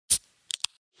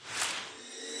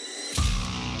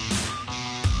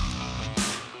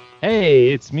Hey,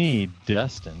 it's me,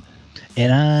 Dustin.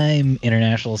 And I'm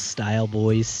International Style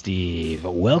Boy Steve.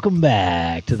 Welcome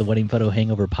back to the Wedding Photo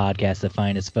Hangover podcast, the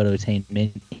finest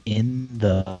phototainment in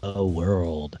the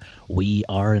world. We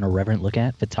are an irreverent look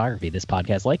at photography. This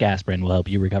podcast, like aspirin, will help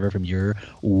you recover from your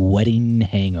wedding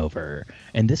hangover.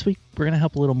 And this week, we're going to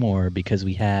help a little more because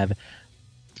we have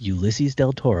Ulysses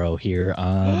Del Toro here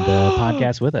on the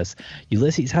podcast with us.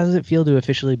 Ulysses, how does it feel to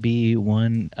officially be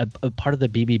a part of the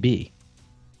BBB?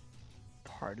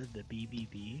 Part of the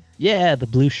BBB? Yeah, the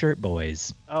Blue Shirt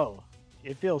Boys. Oh,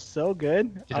 it feels so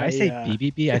good. Did I say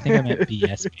BBB? I think I meant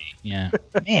BSB. Yeah.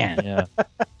 Man.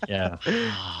 Yeah.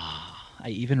 I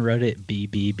even wrote it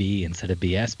BBB instead of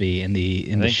BSB in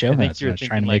the show notes. I was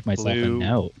trying to make myself a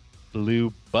note.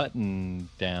 Blue button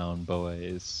down,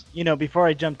 boys. You know, before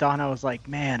I jumped on, I was like,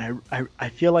 man, I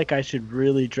feel like I should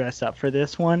really dress up for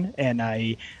this one. And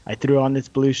I threw on this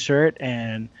blue shirt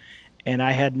and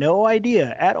I had no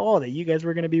idea at all that you guys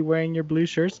were going to be wearing your blue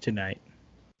shirts tonight.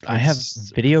 I have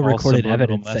video recorded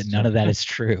evidence that none of that is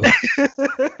true.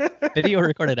 Video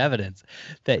recorded evidence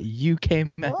that you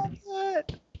came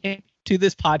to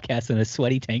this podcast in a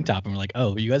sweaty tank top and were like,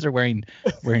 oh, you guys are wearing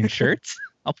shirts?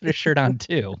 I'll put a shirt on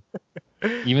too.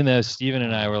 Even though Steven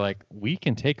and I were like, we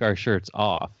can take our shirts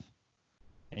off.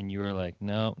 And you were like,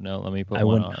 no, let me put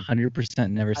one on. I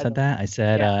 100% never said that. I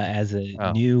said, as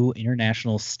a new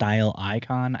international style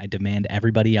icon, I demand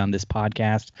everybody on this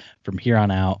podcast from here on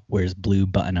out wears blue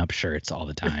button-up shirts all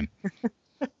the time.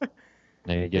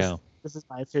 There you go. This is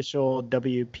my official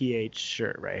WPH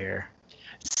shirt right here.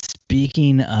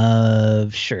 Speaking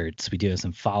of shirts, we do have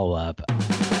some follow-up.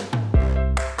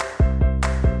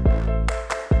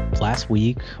 Last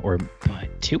week, or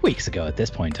 2 weeks ago at this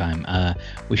point in time,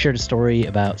 we shared a story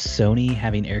about Sony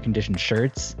having air-conditioned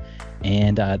shirts,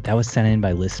 and that was sent in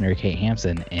by listener Kate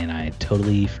Hampson, and I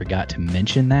totally forgot to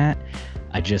mention that.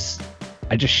 I just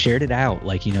shared it out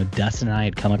like, Dustin and I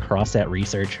had come across that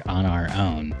research on our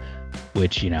own,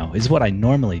 which, is what I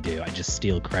normally do. I just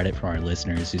steal credit from our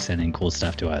listeners who send in cool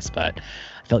stuff to us, but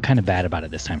I felt kind of bad about it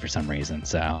this time for some reason,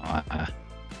 so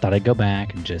thought I'd go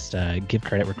back and just give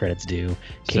credit where credit's due.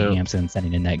 Kate Hampson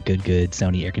sending in that good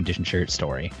Sony air-conditioned shirt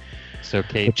story. So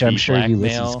Kate, which I'm sure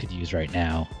Ulysses could use right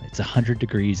now. It's 100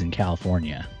 degrees in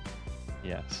California.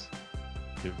 Yes.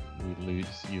 Did we lose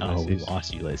Ulysses? Oh, we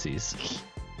lost Ulysses.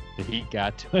 The heat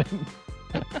got to him.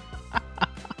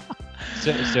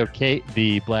 So Kate,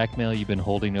 the blackmail you've been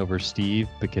holding over Steve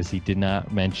because he did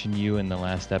not mention you in the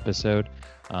last episode,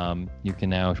 you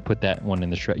can now put that one in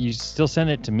the shred. You still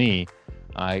send it to me.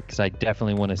 Because I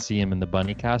definitely want to see him in the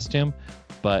bunny costume,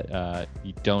 but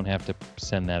you don't have to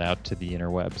send that out to the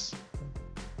interwebs.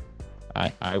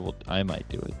 I might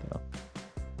do it though.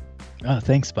 Oh,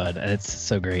 thanks, bud. It's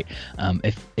so great.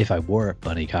 If I wore a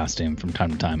bunny costume from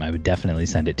time to time, I would definitely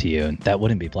send it to you, and that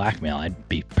wouldn't be blackmail. I'd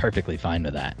be perfectly fine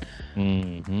with that.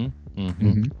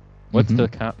 What's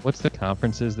the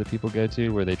conferences that people go to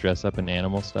where they dress up in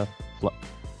animal stuff?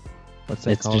 What's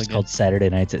that called? It's just called Saturday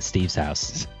Nights at Steve's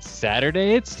House.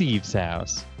 Saturday at Steve's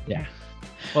House. Yeah.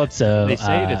 Well, so they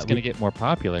say it's going to get more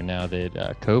popular now that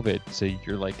COVID, so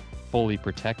you're like fully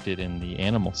protected in the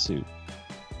animal suit.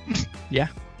 Yeah.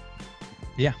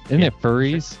 Isn't it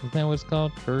furries? Isn't that what it's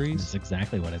called? Furries? That's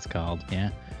exactly what it's called.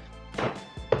 Yeah.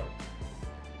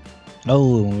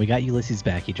 Oh, when we got Ulysses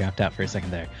back, he dropped out for a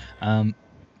second there.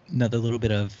 Another little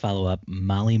bit of follow-up.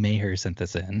 Molly Maher sent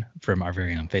this in from our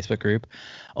very own Facebook group.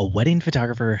 A wedding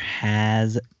photographer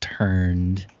has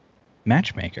turned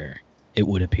matchmaker, it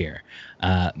would appear.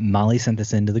 Molly sent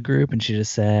this into the group, and she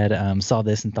just said, saw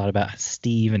this and thought about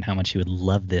Steve and how much he would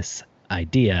love this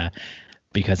idea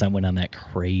because I went on that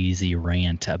crazy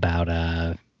rant about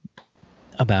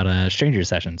stranger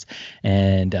sessions.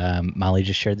 And Molly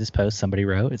just shared this post somebody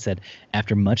wrote. It said,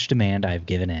 after much demand, I've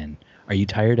given in. Are you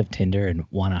tired of Tinder and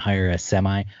want to hire a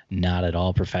not at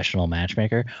all professional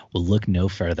matchmaker? Well, look no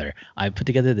further. I put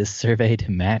together this survey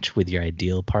to match with your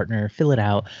ideal partner. Fill it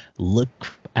out. Look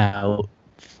out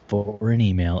for an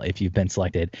email if you've been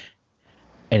selected.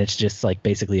 And it's just like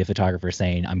basically a photographer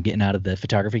saying, I'm getting out of the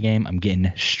photography game. I'm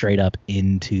getting straight up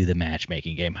into the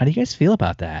matchmaking game. How do you guys feel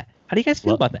about that?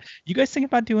 About that? You guys think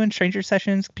about doing stranger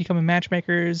sessions, becoming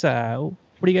matchmakers? What are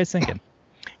you guys thinking?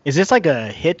 Is this like a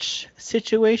Hitch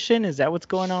situation? Is that what's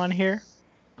going on here?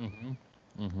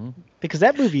 Because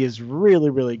that movie is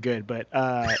really, really good, but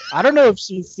I don't know if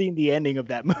she's seen the ending of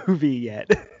that movie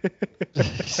yet.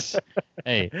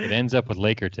 Hey, it ends up with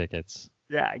Laker tickets.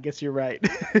 Yeah, I guess you're right.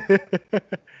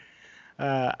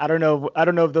 I don't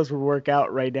know if those would work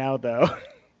out right now, though.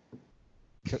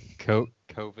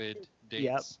 COVID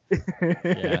updates.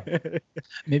 Yep.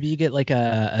 Maybe you get like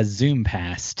a Zoom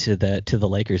pass to the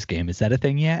Lakers game. Is that a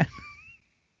thing yet?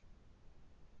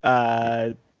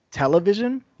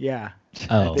 Television? Yeah.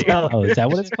 Oh, is that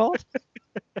what it's called?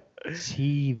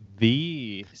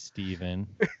 TV, Steven.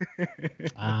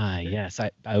 Yes.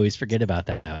 I always forget about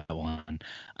that one.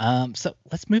 So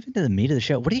let's move into the meat of the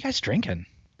show. What are you guys drinking?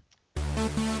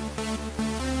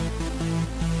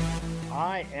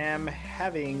 I am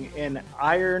having an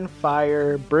Iron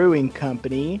Fire Brewing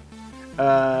Company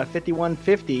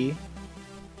 5150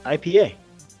 IPA.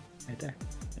 Right there.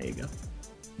 There you go.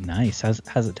 Nice.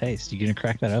 How's it taste? You gonna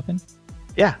crack that open?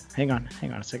 Yeah. Hang on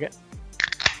a second.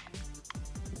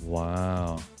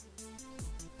 Wow.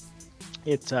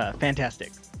 It's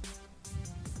fantastic.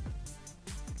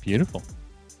 Beautiful.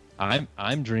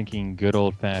 I'm drinking good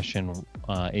old fashioned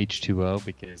H2O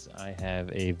because I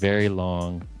have a very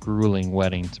long, grueling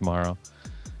wedding tomorrow,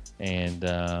 and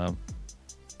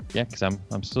because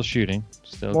I'm still shooting,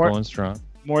 still going strong.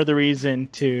 More the reason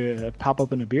to pop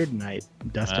open a beer tonight,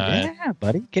 Dustin. Yeah,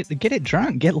 buddy, get it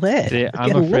drunk, get lit. See,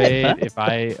 I'm afraid if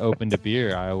I opened a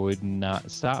beer, I would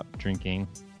not stop drinking.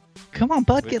 Come on,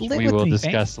 bud, Which get lit we with will me,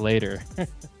 discuss later.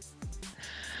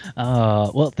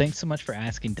 Well, thanks so much for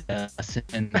asking,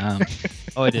 Dustin.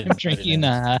 I didn't. I'm drinking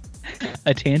a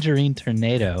Tangerine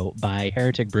Tornado by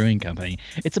Heretic Brewing Company.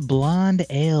 It's a blonde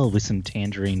ale with some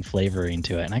tangerine flavoring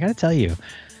to it, and I gotta tell you,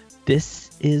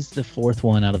 this is the fourth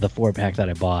one out of the 4-pack that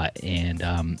I bought, and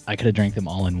I could have drank them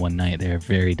all in one night. They're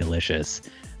very delicious,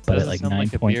 but at like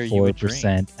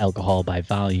 9.4% alcohol by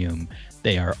volume,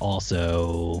 they are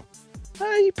also.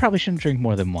 You probably shouldn't drink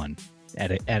more than one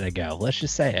at a go. Let's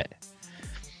just say it.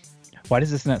 Why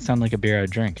does this not sound like a beer I would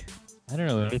drink? I don't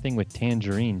know. Everything with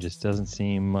tangerine just doesn't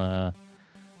seem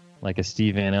like a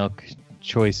Steve Van Elk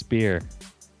choice beer.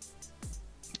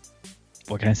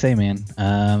 What can I say, man?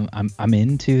 I'm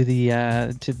into the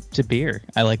to beer.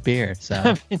 I like beer, so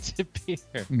I'm into beer.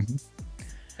 Mm-hmm.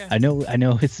 Okay. I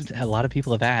know. It's a lot of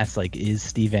people have asked, like, is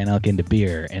Steve Van Elk into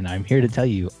beer? And I'm here to tell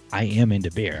you, I am into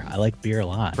beer. I like beer a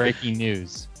lot. Breaking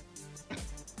news.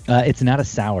 It's not a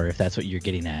sour, if that's what you're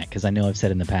getting at, because I know I've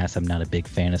said in the past I'm not a big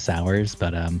fan of sours,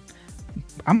 but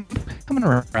I'm coming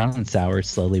around on sours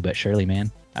slowly but surely,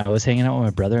 man. I was hanging out with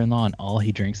my brother-in-law, and all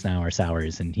he drinks now are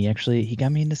sours, and he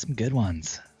got me into some good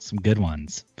ones.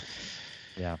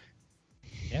 Yeah.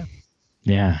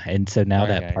 Yeah, and so now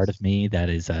that guys. part of me that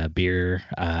is a beer,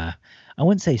 I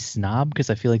wouldn't say snob,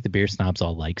 because I feel like the beer snobs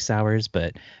all like sours,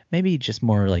 but maybe just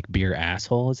more like beer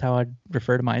asshole is how I'd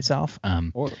refer to myself.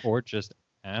 Or just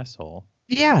asshole.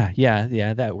 Yeah,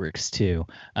 that works too.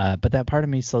 But that part of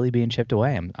me slowly being chipped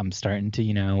away. I'm starting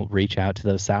to, reach out to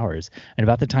those sours. And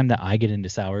about the time that I get into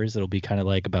sours, it'll be kind of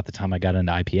like about the time I got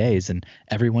into IPAs, and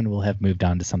everyone will have moved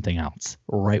on to something else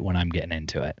right when I'm getting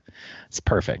into it. It's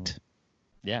perfect.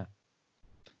 Yeah.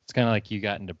 It's kind of like you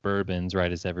got into bourbons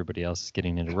right as everybody else is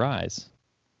getting into ryes.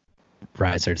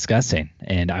 Ryes are disgusting,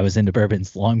 and I was into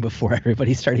bourbons long before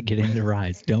everybody started getting into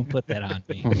ryes. Don't put that on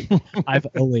me. I've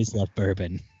always loved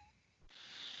bourbon.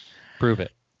 Prove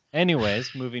it.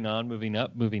 Anyways, moving on, moving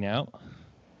up, moving out.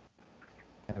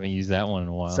 Haven't used that one in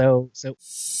a while. So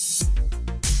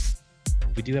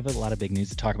we do have a lot of big news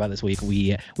to talk about this week.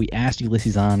 We asked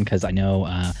Ulysses on because I know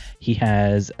he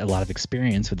has a lot of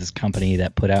experience with this company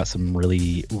that put out some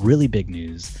really, really big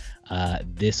news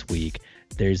this week.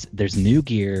 There's new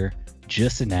gear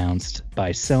just announced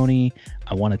by Sony.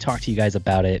 I want to talk to you guys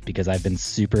about it because I've been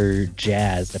super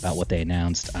jazzed about what they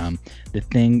announced. The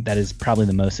thing that is probably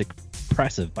the most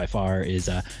impressive by far is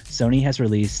Sony has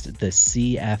released the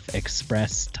CF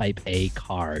Express Type A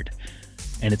card.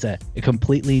 And it's a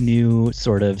completely new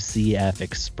sort of CF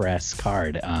Express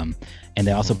card. And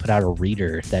they also put out a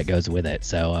reader that goes with it.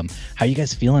 So how are you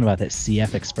guys feeling about that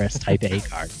CF Express Type A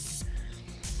card?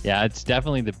 Yeah, it's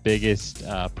definitely the biggest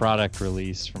product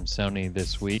release from Sony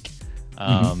this week.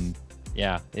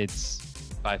 Yeah, it's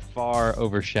by far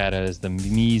overshadows the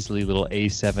measly little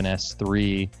A7S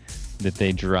III that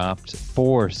they dropped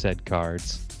for said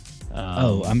cards.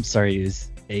 I'm sorry. Is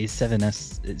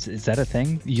A7S, is that a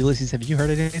thing? Ulysses, have you heard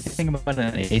anything about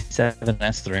an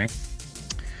A7S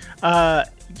III?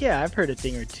 Yeah, I've heard a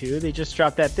thing or two. They just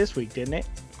dropped that this week, didn't they?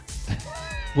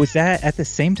 Was that at the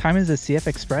same time as the CF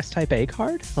Express Type A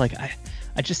card? Like,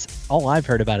 I just, all I've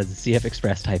heard about is the CF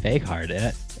Express Type A card.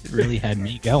 It really had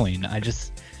me going.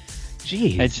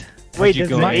 Geez. Wait, does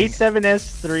the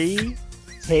A7S III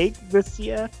take the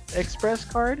CF Express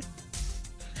card?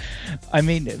 I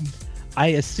mean, I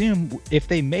assume if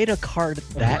they made a card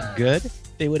that good,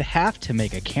 they would have to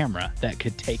make a camera that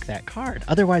could take that card.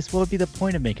 Otherwise, what would be the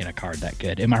point of making a card that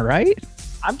good? Am I right?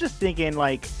 I'm just thinking,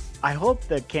 like, I hope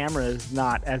the camera is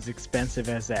not as expensive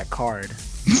as that card.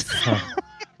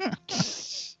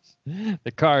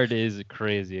 The card is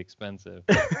crazy expensive.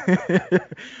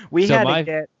 We So had my- to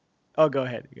get. Oh, go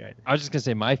ahead. Go ahead. I was just gonna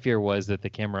say my fear was that the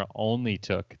camera only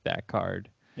took that card,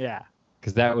 Yeah.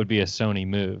 because that would be a Sony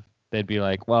move. They'd be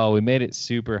like, "Well, we made it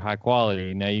super high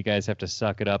quality. Now you guys have to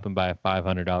suck it up and buy a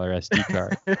 $500 SD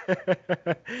card."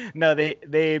 No,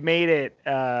 they made it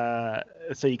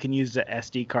so you can use the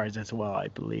SD cards as well, I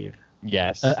believe.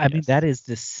 Yes. I mean, yes. that is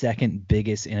the second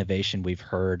biggest innovation we've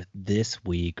heard this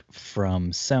week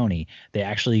from Sony. They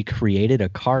actually created a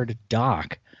card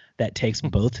dock that takes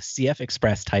both CF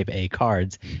Express Type A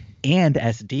cards and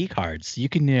SD cards. So you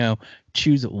can,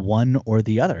 choose one or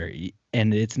the other.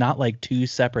 And it's not like two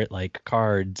separate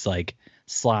cards,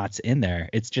 slots in there.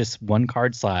 It's just one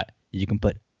card slot you can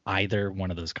put either one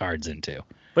of those cards into.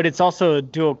 But it's also a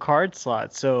dual card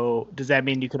slot. So does that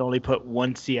mean you can only put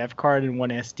one CF card and one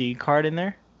SD card in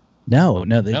there? No,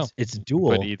 No. it's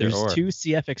dual. Put either There's or. two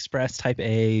CF Express Type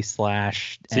A / See,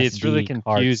 it's really SD card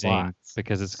confusing slots.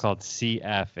 because it's called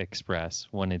CF Express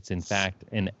when it's in fact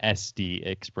an SD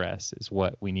Express is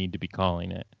what we need to be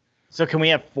calling it. So can we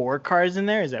have 4 cards in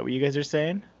there? Is that what you guys are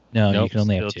saying? No, Nope, you can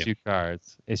only still have two. 2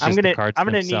 cards. It's I'm just gonna the cards I'm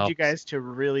gonna themselves. need you guys to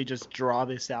really just draw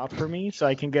this out for me so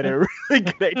I can get a really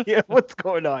good idea of what's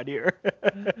going on here.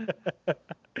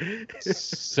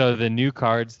 So the new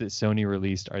cards that Sony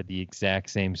released are the exact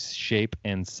same shape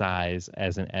and size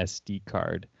as an SD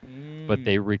card, but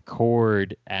they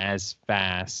record as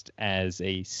fast as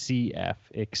a CF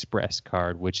Express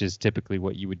card, which is typically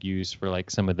what you would use for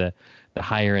some of the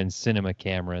higher end cinema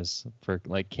cameras for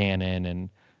Canon and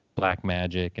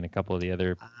Blackmagic and a couple of the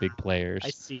other big players. I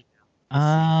see.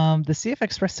 The CF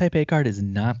Express Type A card is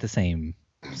not the same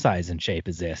size and shape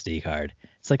as the SD card.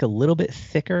 It's a little bit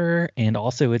thicker, and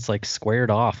also it's squared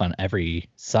off on every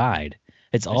side.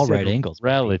 It's all said right angles.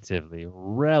 Relatively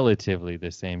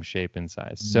the same shape and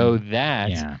size, so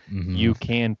that Yeah. Mhm. you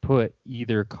can put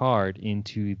either card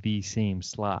into the same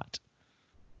slot.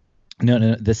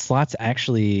 No. The slots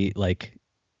actually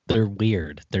they're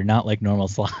weird. They're not like normal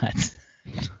slots.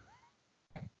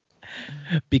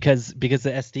 because the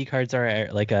SD cards are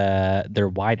they're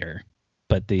wider,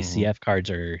 but the CF cards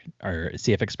are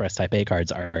CF Express Type A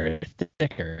cards are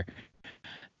thicker.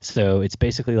 So it's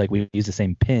basically we use the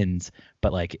same pins,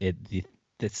 but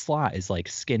the slot is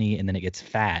skinny and then it gets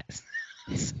fat.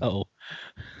 So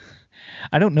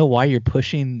I don't know why you're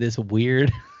pushing this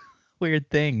weird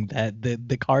thing that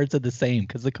the cards are the same,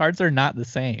 because the cards are not the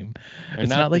same. They're It's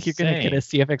not not like the you're going to get a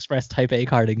CF Express Type A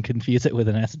card and confuse it with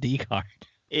an SD card.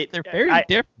 They're very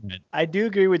different. I do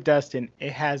agree with Dustin.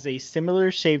 It has a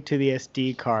similar shape to the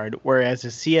SD card, whereas a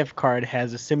CF card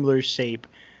has a similar shape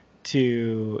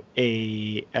to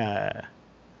a.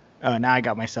 Now I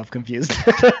got myself confused.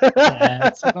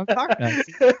 That's what I'm talking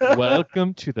about.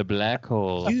 Welcome to the black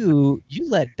hole. You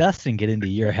let Dustin get into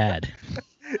your head.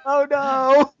 Oh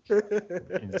no!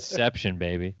 Inception,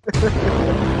 baby.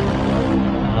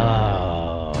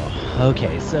 Oh,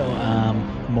 okay. So,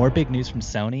 more big news from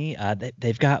Sony.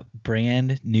 They've got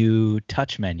brand new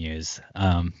touch menus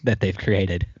that they've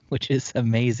created, which is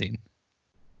amazing.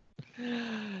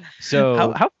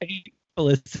 So How painful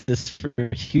is this for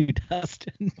you,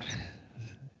 Dustin?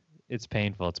 it's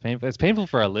painful. It's painful. It's painful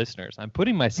for our listeners. I'm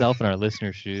putting myself in our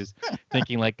listeners' shoes,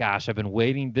 thinking gosh, I've been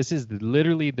waiting. This is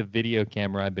literally the video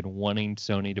camera I've been wanting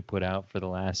Sony to put out for the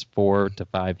last 4 to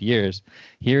 5 years.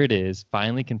 Here it is.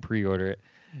 Finally can pre-order it.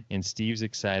 And Steve's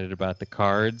excited about the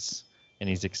cards, and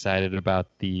he's excited about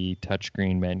the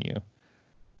touchscreen menu.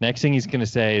 Next thing he's going to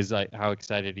say is how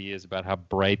excited he is about how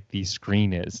bright the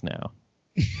screen is now.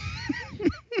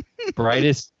 The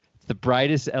brightest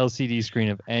LCD screen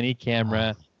of any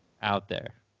camera out there.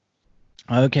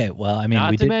 Okay, well, I mean,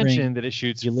 Not we to did mention bring that it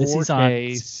shoots Ulysses 4K,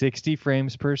 on. 60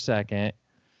 frames per second.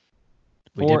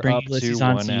 We did for bring up Ulysses to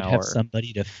on, 1 so you'd hour. have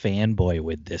somebody to fanboy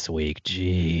with this week.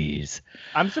 Jeez.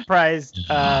 I'm surprised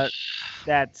that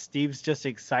Steve's just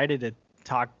excited to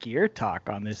talk gear talk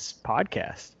on this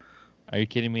podcast. Are you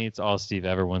kidding me? It's all Steve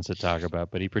ever wants to talk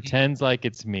about, but he pretends like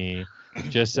it's me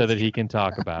just so that he can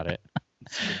talk about it.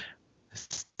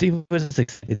 Steve was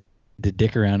excited to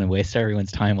dick around and waste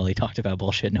everyone's time while he talked about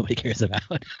bullshit nobody cares about.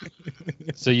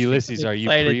 So Ulysses, are you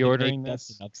Excited to pre-ordering make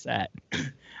this? Dustin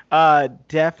upset.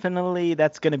 Definitely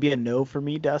that's going to be a no for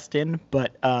me, Dustin.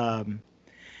 But I'm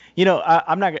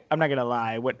not gonna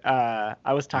lie. What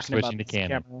I was talking about switching to this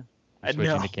Canon. camera. You're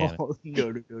switching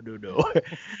to Canon.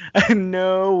 No.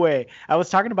 No way. I was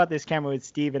talking about this camera with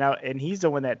Steve, and he's the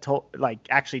one that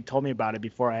actually told me about it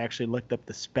before I actually looked up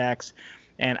the specs,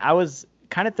 and I was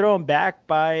kind of thrown back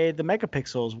by the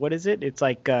megapixels. What is it? It's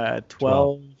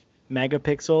 12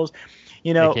 megapixels.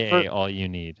 You know, AKA all you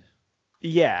need.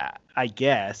 yeah, I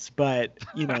guess, but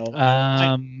you know,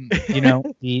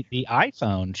 the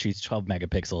iPhone shoots 12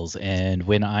 megapixels, and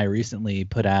when I recently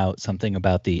put out something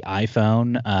about the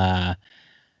iPhone,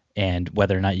 and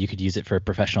whether or not you could use it for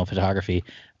professional photography,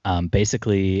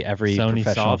 basically every Sony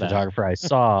professional saw that. photographer I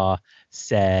saw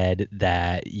said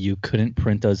that you couldn't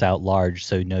print those out large,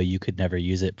 so no, you could never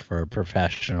use it for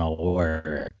professional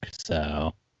work.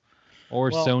 So, Or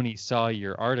Well- Sony saw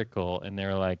your article and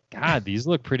they're like, God, these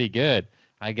look pretty good.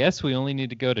 I guess we only need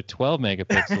to go to 12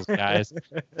 megapixels, guys.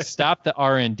 Stop the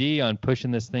R&D on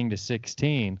pushing this thing to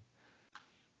 16.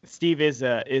 Steve is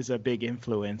a big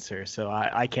influencer, so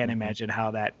I can't imagine how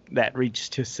that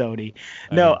reached to Sony.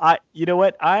 No, you know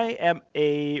what? I am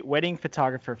a wedding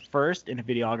photographer first and a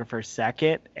videographer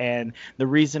second, and the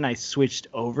reason I switched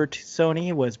over to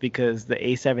Sony was because the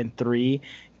A7 III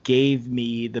gave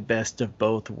me the best of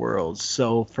both worlds.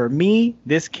 So for me,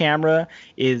 this camera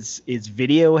is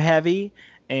video heavy,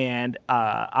 and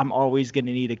I'm always going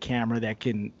to need a camera that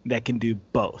can do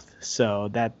both. So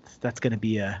that's going to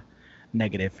be a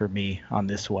negative for me on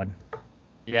this one.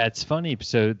 Yeah, it's funny.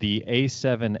 So the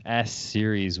A7S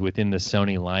series within the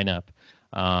Sony lineup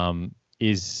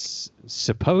is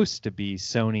supposed to be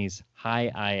Sony's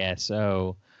high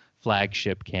ISO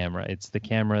flagship camera. It's the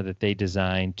camera that they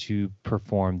designed to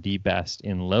perform the best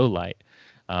in low light.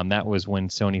 That was when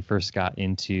Sony first got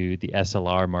into the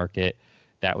SLR market.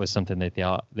 That was something that they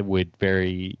thought that would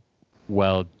very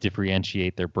well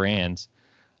differentiate their brands.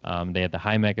 They had the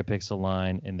high megapixel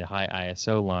line and the high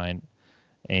ISO line,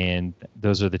 and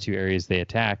those are the two areas they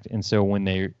attacked. And so when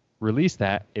they released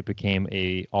that, it became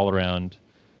a all-around,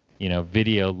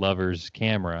 video lovers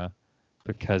camera,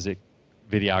 because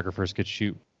videographers could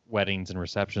shoot weddings and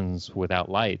receptions without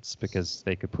lights because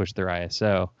they could push their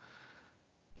ISO.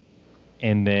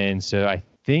 And then so I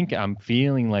think I'm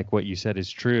feeling like what you said is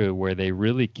true, where they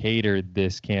really catered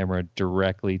this camera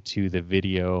directly to the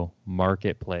video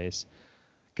marketplace.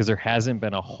 Because there hasn't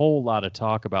been a whole lot of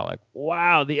talk about like,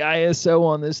 wow, the ISO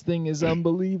on this thing is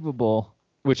unbelievable,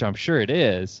 which I'm sure it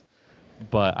is.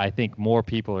 But I think more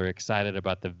people are excited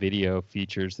about the video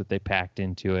features that they packed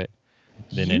into it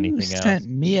than anything else. You sent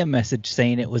me a message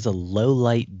saying it was a low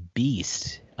light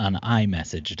beast on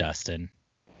iMessage, Dustin.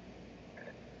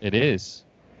 It is.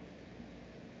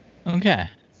 Okay,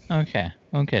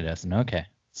 Dustin. Okay.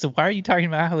 So why are you talking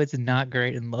about how it's not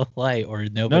great in low light, or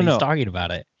nobody's talking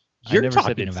about it? You're I never talking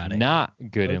said it's about it. Not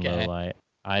good in Okay. low light.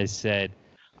 I said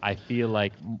I feel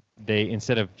like they,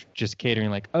 instead of just catering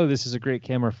like, oh, this is a great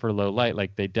camera for low light,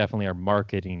 like they definitely are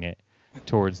marketing it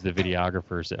towards the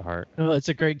videographers at heart. Well, it's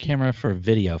a great camera for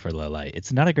video for low light.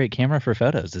 It's not a great camera for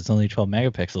photos. It's only 12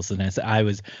 megapixels. And as I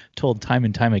was told time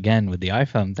and time again with the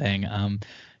iPhone thing,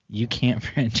 you can't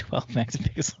print 12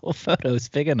 megapixel photos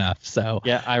big enough. So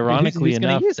Yeah, ironically who's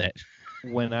gonna enough, use it?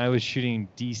 when I was shooting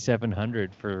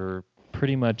D700 for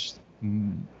pretty much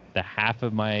the half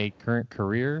of my current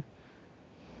career,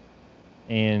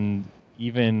 and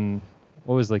even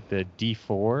what was like the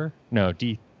D4? No,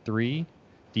 D3.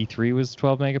 D3 was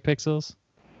 12 megapixels.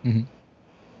 Mhm.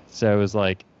 So it was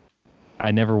like,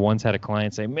 I never once had a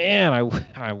client say, man,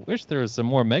 I wish there was some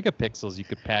more megapixels you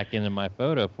could pack into my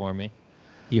photo for me.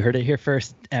 You heard it here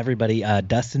first, everybody.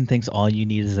 Dustin thinks all you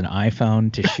need is an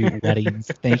iPhone to shoot weddings.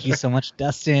 Thank you so much,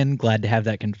 Dustin. Glad to have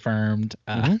that confirmed.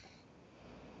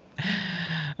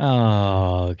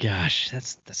 Oh gosh,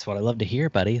 that's what I love to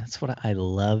hear, buddy. That's what I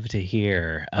love to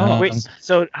hear. Wait,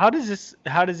 so how does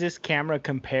this camera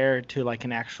compare to like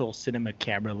an actual cinema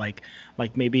camera, like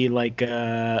maybe like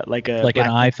an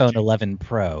iPhone 11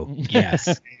 Pro?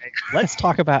 Yes. Let's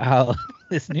talk about how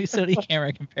this new Sony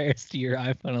camera compares to your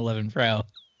iPhone 11 Pro.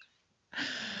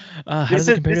 How does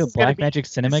it compare to a Blackmagic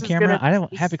cinema camera? I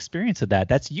don't have experience with that.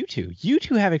 That's you two. You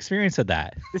two have experience with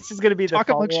that. This is gonna be Talk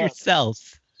amongst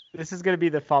yourselves. This is going to be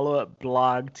the follow-up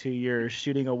blog to your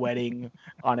shooting a wedding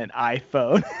on an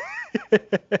iPhone.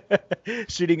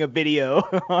 Shooting a video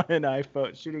on an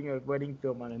iPhone. Shooting a wedding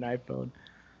film on an iPhone.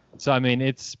 So, I mean,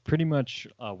 it's pretty much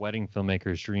a wedding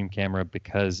filmmaker's dream camera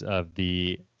because of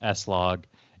the S-Log,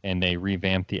 and they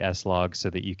revamped the S-Log so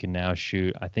that you can now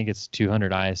shoot, I think it's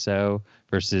 200 ISO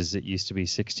versus it used to be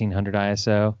 1600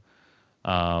 ISO.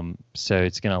 So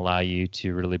it's going to allow you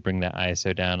to really bring that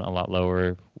ISO down a lot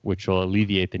lower, which will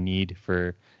alleviate the need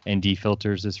for ND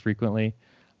filters as frequently,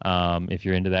 if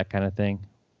you're into that kind of thing.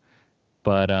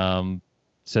 But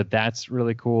so that's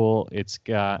really cool. It's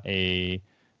got the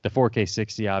 4K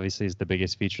 60 obviously is the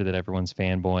biggest feature that everyone's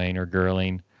fanboying or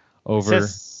girling over. It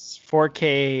says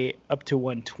 4K up to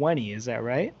 120, is that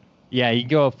right? Yeah, you can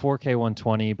go up 4K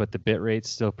 120, but the bit rate's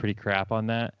still pretty crap on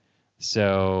that.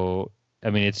 So, I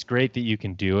mean, it's great that you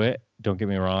can do it. Don't get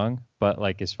me wrong, but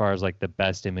like as far as like the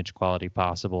best image quality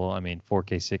possible, I mean,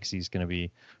 4K 60 is going to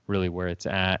be really where it's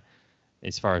at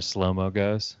as far as slow-mo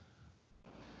goes.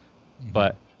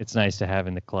 But it's nice to have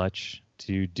in the clutch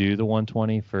to do the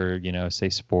 120 for, say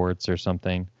sports or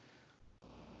something.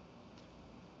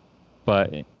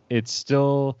 But it's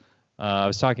still, I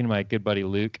was talking to my good buddy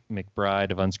Luke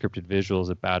McBride of Unscripted Visuals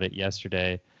about it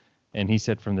yesterday, and he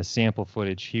said from the sample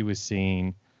footage he was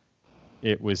seeing,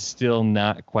 it was still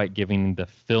not quite giving the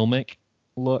filmic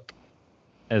look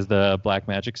as the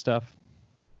Blackmagic stuff.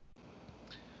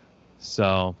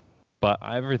 So, but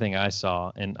everything I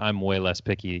saw, and I'm way less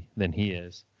picky than he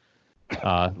is,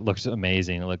 looks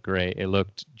amazing. It looked great. It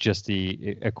looked just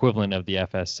the equivalent of the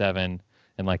FS7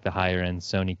 and like the higher end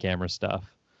Sony camera stuff.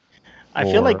 I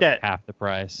feel like that half the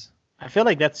price. I feel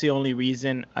like that's the only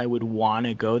reason I would want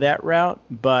to go that route.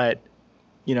 But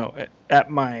at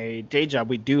my day job,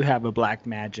 we do have a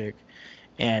Blackmagic,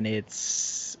 and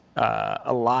it's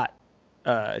a lot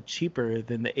cheaper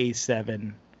than the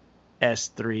A7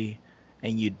 S3,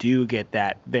 and you do get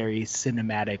that very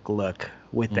cinematic look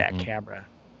with that camera.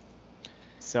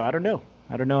 So I don't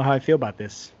know how I feel about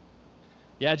this.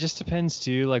 Yeah, it just depends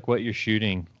too, like what you're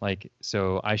shooting. Like,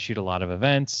 so I shoot a lot of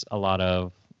events, a lot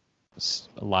of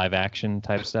live action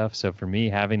type stuff. So for me,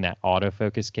 having that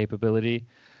autofocus capability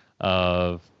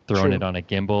of throwing it on a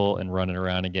gimbal and running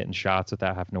around and getting shots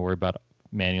without having to worry about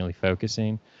manually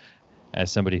focusing,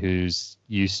 as somebody who's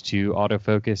used to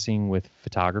autofocusing with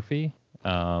photography,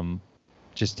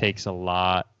 just takes a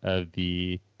lot of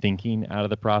the thinking out of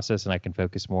the process, and I can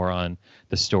focus more on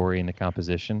the story and the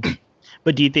composition.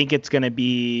 But do you think it's going to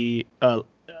be a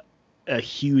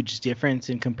huge difference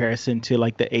in comparison to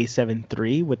like the A7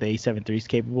 III, what the A7 III is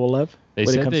capable of when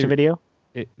it comes to video?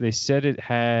 They said it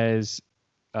has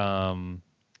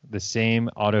the same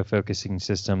autofocusing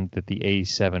system that the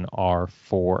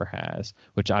A7R4 has,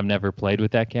 which I've never played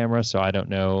with that camera, so I don't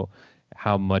know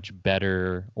how much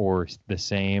better or the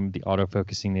same the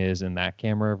autofocusing is in that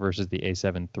camera versus the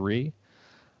A7 III.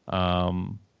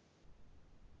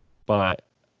 But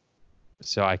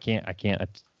so I can't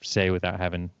say without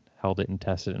having held it and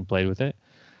tested it and played with it.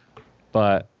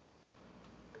 But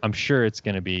I'm sure it's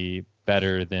going to be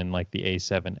better than like the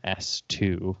A7S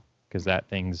II, because that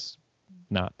thing's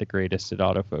not the greatest at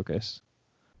autofocus.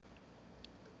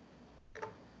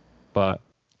 But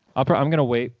I'm going to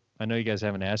wait. I know you guys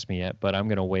haven't asked me yet, but I'm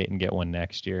going to wait and get one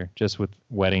next year, just with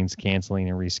weddings canceling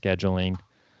and rescheduling.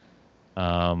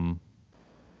 I'm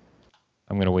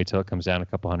going to wait till it comes down a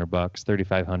couple $100.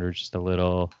 $3,500 is just a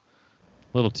little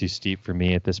too steep for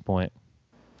me at this point.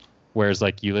 Whereas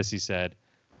like Ulysses said,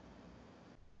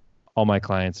 all my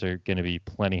clients are going to be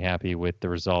plenty happy with the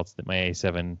results that my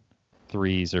A7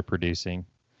 IIIs are producing.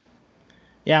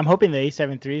 Yeah, I'm hoping the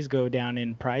A7 IIIs go down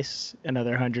in price another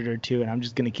 100 or two, and I'm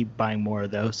just going to keep buying more of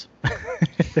those.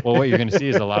 Well, what you're going to see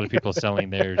is a lot of people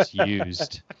selling theirs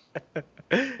used.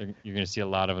 You're going to see a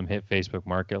lot of them hit Facebook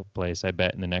Marketplace, I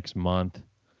bet, in the next month.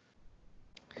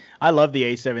 I love the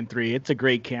A7 III. It's a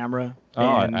great camera.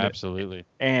 Absolutely.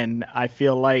 And I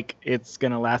feel like it's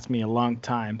going to last me a long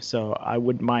time, so I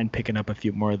wouldn't mind picking up a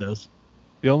few more of those.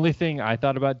 The only thing I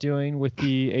thought about doing with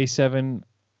the A7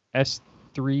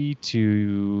 S3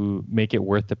 to make it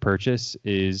worth the purchase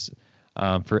is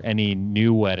for any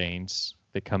new weddings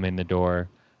that come in the door,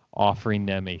 offering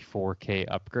them a 4K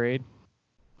upgrade,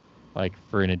 like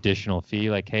for an additional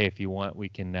fee. Like, hey, if you want, we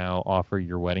can now offer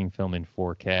your wedding film in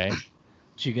 4K.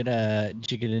 Did you get a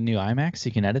new iMac so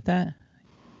you can edit that?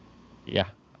 Yeah,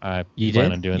 I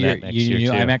plan on doing that next year too.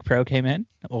 Your new iMac Pro came in,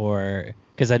 or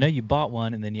because I know you bought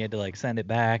one and then you had to like send it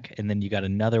back, and then you got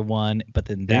another one, but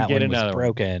then that one was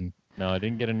broken. No, I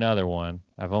didn't get another one.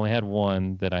 I've only had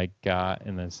one that I got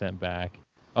and then sent back.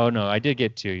 Oh no, I did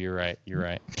get two. You're right.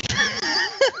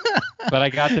 But I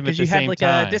got them at the same time. Because you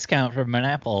had like a discount from an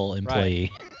Apple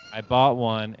employee. Right. I bought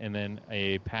one, and then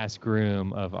a past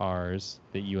groom of ours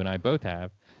that you and I both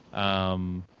have,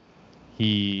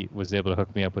 he was able to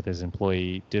hook me up with his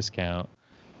employee discount,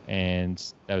 and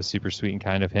that was super sweet and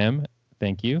kind of him.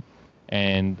 Thank you.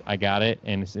 And I got it,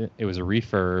 and it was a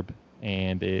refurb,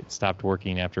 and it stopped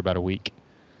working after about a week.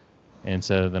 And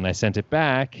so then I sent it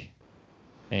back,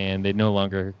 and they no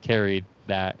longer carried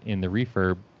that in the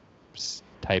refurb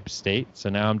type state. So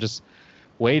now I'm just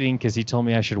waiting, because he told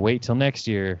me I should wait till next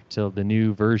year, till the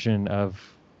new version of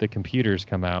the computers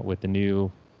come out with the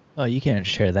new. Oh, you can't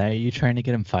share that. Are you trying to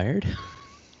get him fired?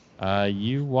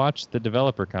 You watched the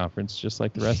developer conference just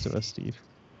like the rest of us, Steve.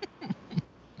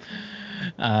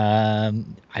 I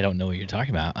don't know what you're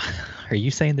talking about. Are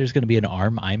you saying there's going to be an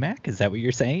ARM iMac? Is that what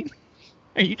you're saying?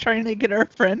 Are you trying to get our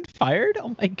friend fired?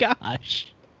 Oh my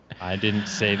gosh. I didn't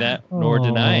say that nor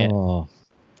deny it.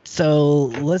 So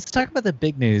let's talk about the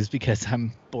big news because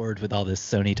I'm bored with all this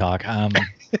Sony talk.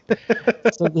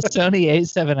 So the Sony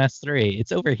A7S III,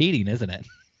 it's overheating, isn't it?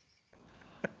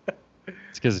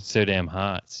 It's because it's so damn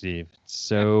hot, Steve. It's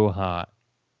so hot.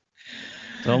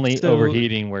 It's only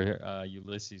overheating where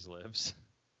Ulysses lives.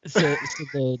 So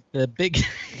the big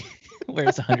where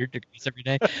it's 100 degrees every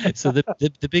day. So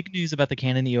the big news about the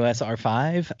Canon EOS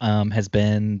R5 has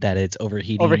been that it's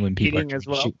overheating when people are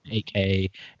shooting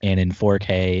 8K and in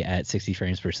 4K at 60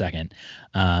 frames per second.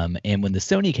 And when the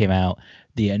Sony came out,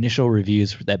 the initial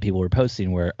reviews that people were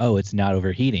posting were, oh, it's not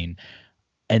overheating.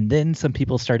 And then some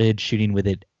people started shooting with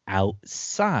it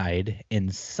outside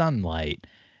in sunlight.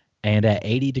 And at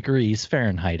 80 degrees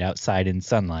Fahrenheit outside in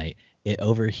sunlight, it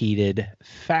overheated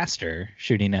faster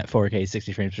shooting at 4K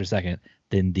 60 frames per second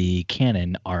than the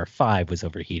Canon R5 was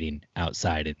overheating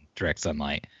outside in direct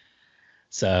sunlight.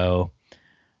 So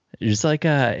it's like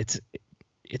it's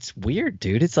weird,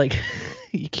 dude. It's like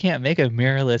you can't make a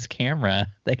mirrorless camera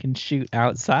that can shoot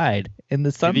outside in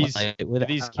the sunlight. Do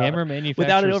these camera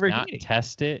manufacturers not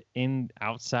test it in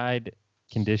outside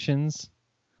conditions?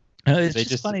 It's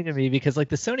just funny to me because like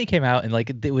the Sony came out and like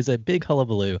it was a big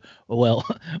hullabaloo. Well,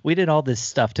 we did all this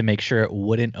stuff to make sure it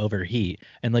wouldn't overheat,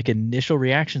 and like initial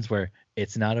reactions were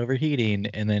it's not overheating,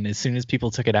 and then as soon as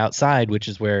people took it outside, which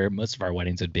is where most of our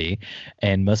weddings would be,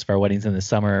 and most of our weddings in the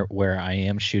summer where I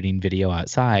am shooting video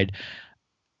outside,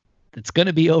 it's going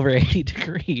to be over 80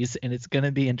 degrees and it's going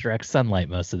to be in direct sunlight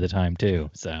most of the time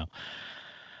too. So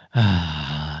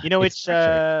you know which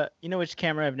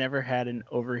camera I've never had an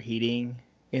overheating.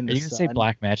 Are you gonna say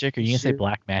Blackmagic? Are you gonna say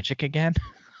Blackmagic again?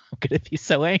 I'm gonna be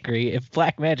so angry if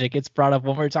Blackmagic gets brought up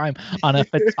one more time on a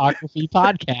photography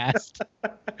podcast.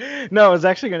 No, I was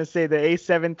actually gonna say the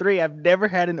A7 III. I've never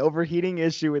had an overheating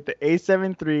issue with the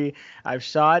A7 III. I've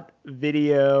shot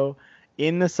video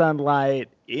in the sunlight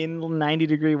in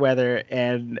 90-degree weather,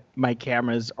 and my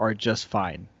cameras are just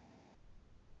fine.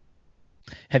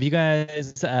 Have you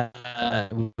guys,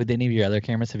 with any of your other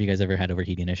cameras, have you guys ever had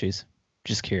overheating issues?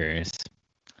 Just curious.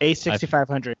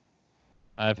 A6500.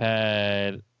 I've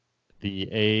had the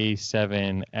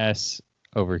A7S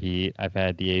overheat. I've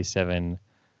had the A7R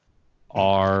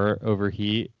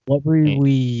overheat. What were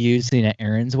we using at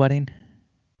Aaron's wedding?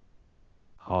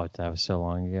 Oh, that was so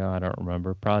long ago. I don't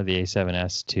remember. Probably the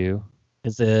A7S too.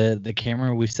 Because the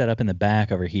camera we set up in the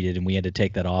back overheated, and we had to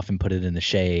take that off and put it in the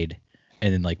shade,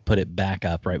 and then like put it back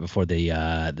up right before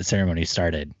the ceremony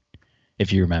started.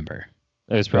 If you remember,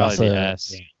 it was probably the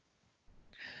S. Yeah.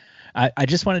 I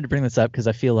just wanted to bring this up because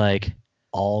I feel like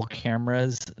all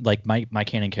cameras, like my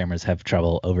Canon cameras, have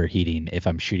trouble overheating if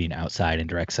I'm shooting outside in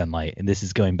direct sunlight. And this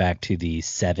is going back to the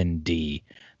 7D.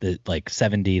 The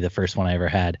 7D, the first one I ever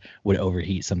had, would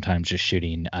overheat sometimes just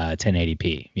shooting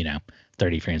 1080p,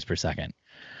 30 frames per second.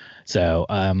 So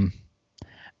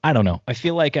I don't know. I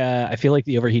feel like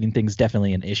the overheating thing's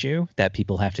definitely an issue that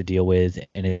people have to deal with,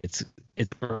 and it's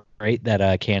great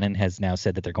that Canon has now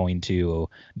said that they're going to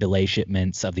delay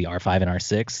shipments of the R5 and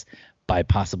R6 by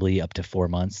possibly up to 4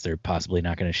 months. They're possibly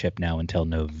not going to ship now until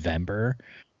November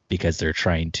because they're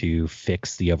trying to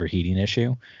fix the overheating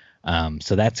issue.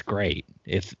 So that's great.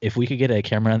 If we could get a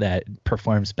camera that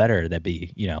performs better, that'd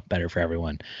be better for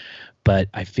everyone. But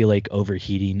I feel like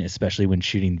overheating, especially when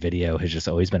shooting video, has just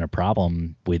always been a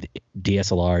problem with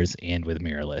DSLRs and with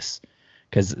mirrorless,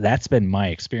 because that's been my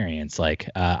experience. Like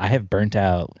I have burnt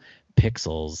out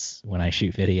pixels when I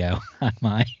shoot video on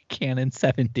my Canon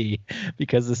 7D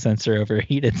because the sensor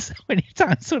overheated so many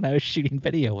times when I was shooting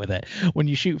video with it. When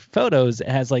you shoot photos, it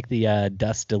has like the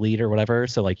dust delete or whatever,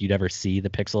 so like you never see the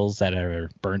pixels that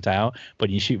are burnt out. But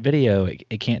when you shoot video,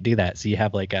 it can't do that, so you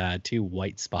have like 2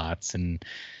 white spots, and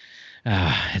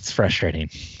it's frustrating.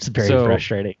 It's very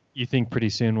frustrating. You think pretty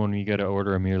soon when we go to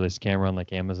order a mirrorless camera on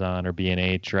like Amazon or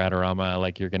B&H or Adorama,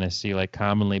 like you're gonna see like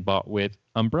commonly bought with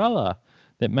umbrella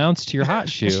that mounts to your hot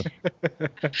shoe?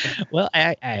 Well,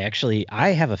 I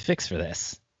have a fix for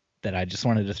this that I just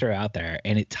wanted to throw out there,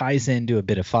 and it ties into a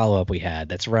bit of follow-up we had.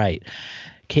 That's right.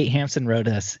 Kate Hampson wrote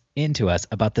into us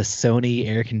about the Sony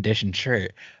air-conditioned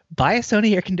shirt. Buy a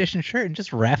Sony air-conditioned shirt and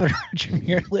just wrap it around your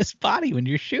mirrorless body when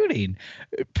you're shooting.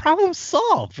 Problem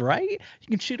solved, right? You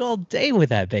can shoot all day with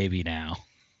that baby now.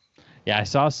 Yeah, I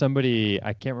saw somebody,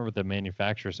 I can't remember the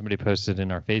manufacturer, somebody posted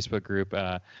in our Facebook group,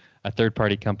 a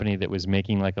third-party company that was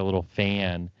making like a little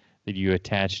fan that you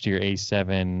attach to your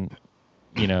A7,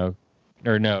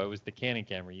 or no, it was the Canon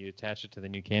camera. You attach it to the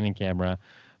new Canon camera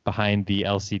behind the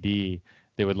LCD.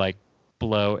 They would like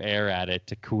blow air at it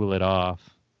to cool it off.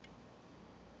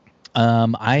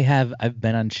 I've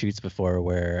been on shoots before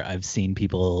where I've seen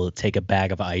people take a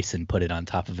bag of ice and put it on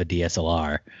top of a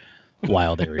DSLR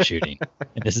while they were shooting.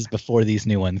 And this is before these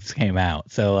new ones came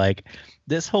out. So like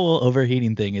this whole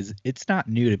overheating thing it's not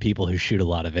new to people who shoot a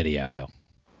lot of video.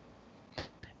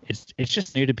 It's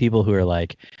just new to people who are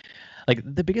like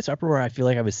the biggest uproar I feel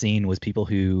like I was seeing was people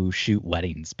who shoot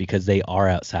weddings because they are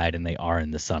outside and they are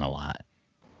in the sun a lot.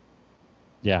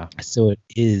 Yeah. So it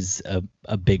is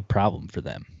a big problem for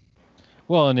them.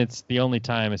 Well, and it's the only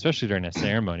time, especially during a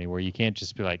ceremony, where you can't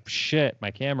just be like, shit,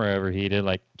 my camera overheated.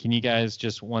 Like, can you guys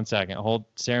just 1 second hold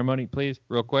ceremony, please,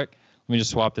 real quick? Let me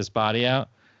just swap this body out.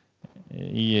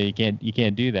 Yeah, you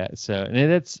can't do that. So, and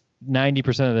that's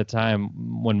 90% of the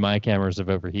time when my cameras have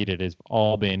overheated has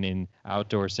all been in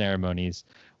outdoor ceremonies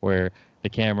where the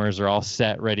cameras are all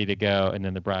set, ready to go, and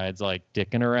then the bride's like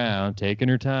dicking around, taking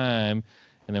her time,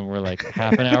 and then we're like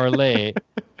half an hour late,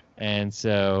 and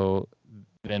so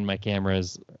then my camera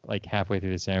is like halfway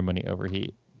through the ceremony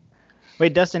overheat.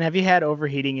 Wait, Dustin, have you had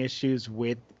overheating issues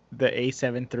with the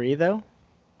A7 III though?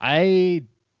 I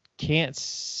can't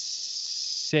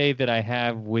say that I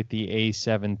have with the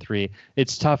A7 III.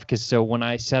 It's tough because so when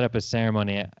I set up a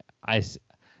ceremony, it's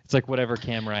like whatever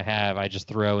camera I have, I just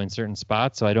throw in certain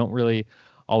spots. So I don't really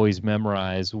always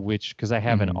memorize which, because I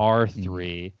have an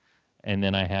R3 and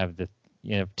then I have the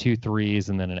 2 3s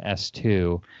and then an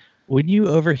S2. When you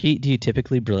overheat, do you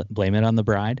typically blame it on the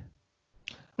bride?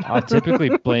 I'll typically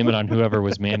blame it on whoever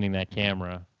was manning that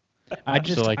camera. I'm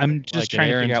just trying to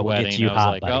figure out what gets you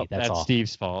hot, buddy. That's all.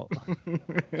 Steve's fault.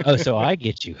 Oh, so I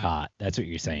get you hot. That's what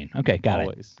you're saying. Okay, got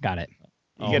it.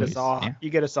 You get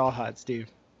us all hot, Steve.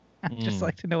 I'd just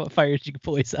like to know what fires you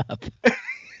boys up.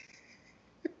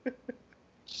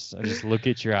 I just look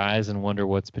at your eyes and wonder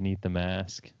what's beneath the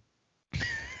mask.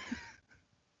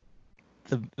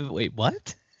 Wait,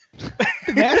 what?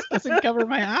 The mask doesn't cover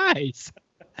my eyes.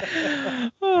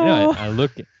 I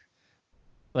look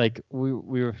like we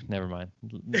were. Never mind.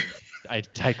 I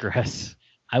digress.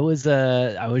 I was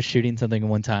shooting something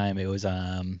one time. It was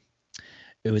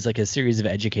like a series of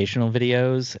educational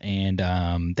videos,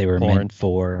 and they were meant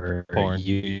for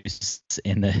use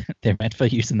they're meant for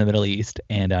use in the Middle East,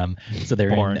 and so they're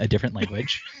in a different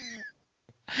language.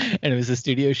 And it was a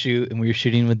studio shoot, and we were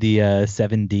shooting with the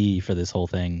 7D for this whole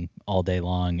thing all day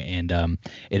long, and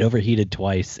it overheated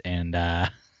twice, and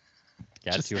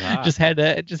too hot. Just had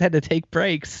to take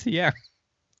breaks. Yeah.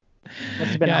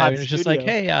 Must have been a hot it was just like,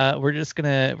 hey,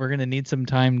 we're gonna need some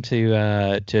time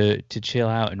to chill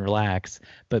out and relax.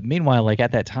 But meanwhile, like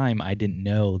at that time, I didn't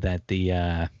know that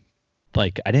I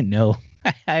didn't know.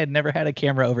 I had never had a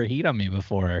camera overheat on me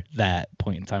before that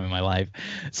point in time in my life.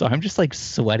 So I'm just like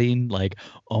sweating, like,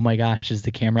 oh my gosh, is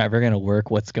the camera ever going to work?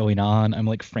 What's going on? I'm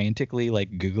like frantically like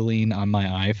Googling on my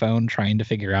iPhone, trying to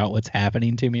figure out what's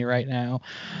happening to me right now.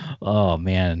 Oh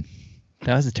man,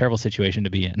 that was a terrible situation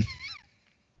to be in.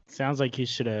 Sounds like you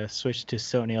should have switched to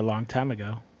Sony a long time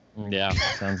ago. Yeah,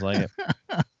 sounds like it.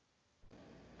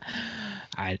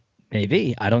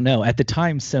 Maybe, I don't know. At the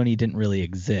time, Sony didn't really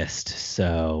exist,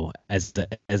 so as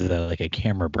a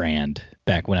camera brand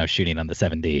back when I was shooting on the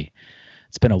 7D,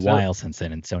 it's been a while since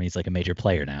then, and Sony's like a major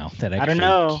player now. That I don't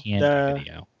know. Can do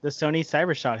video. The Sony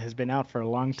CyberShot has been out for a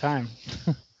long time.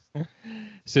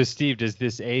 So, Steve, does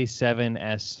this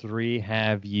A7S III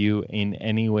have you in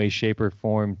any way, shape, or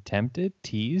form tempted,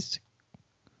 teased,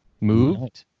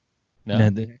 moved? No.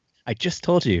 I just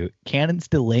told you, Canon's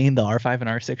delaying the R5 and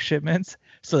R6 shipments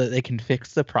so that they can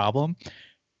fix the problem.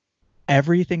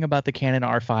 Everything about the Canon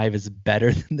R5 is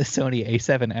better than the Sony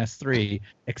A7S III,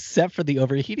 except for the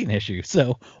overheating issue.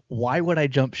 So why would I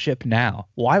jump ship now?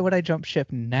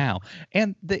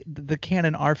 And the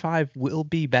Canon R5 will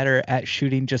be better at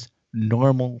shooting just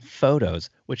normal photos,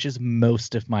 which is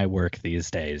most of my work these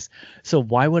days. So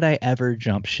why would I ever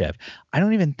jump ship? I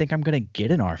don't even think I'm going to get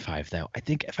an R5 though. I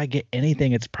think if I get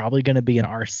anything, it's probably going to be an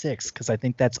R6 because I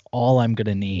think that's all I'm going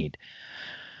to need.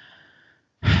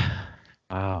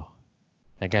 Wow.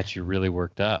 That got you really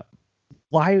worked up.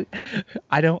 Why?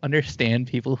 I don't understand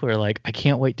people who are like, I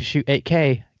can't wait to shoot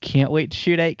 8K. Can't wait to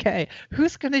shoot 8K.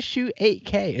 Who's going to shoot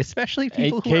 8K? Especially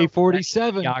people 8K who are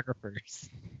 47 videographers.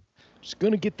 Just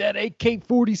gonna get that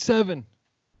AK-47.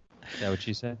 Is that what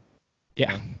you said?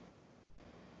 Yeah.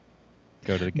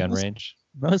 Go to the gun range.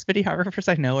 Most videographers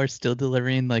I know are still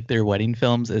delivering like their wedding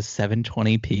films as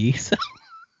 720p. So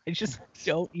I just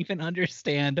don't even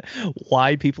understand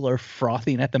why people are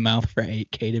frothing at the mouth for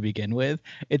 8K to begin with.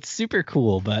 It's super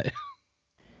cool, but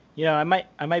I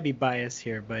might be biased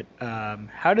here, but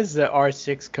how does the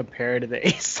R6 compare to the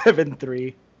A7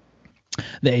 III?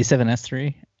 The A7S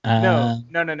III. No.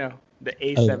 Oh, The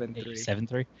A7 III.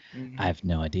 A7 III? Mhm. I have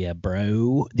no idea,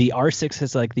 bro. The R6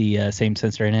 has like the same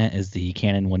sensor in it as the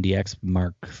Canon 1DX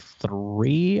Mark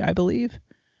III, I believe.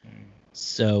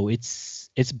 So it's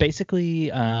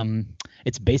basically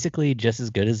just as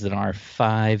good as an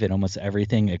R5 in almost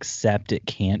everything except it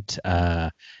can't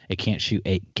shoot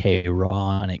 8K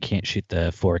raw and it can't shoot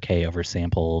the 4K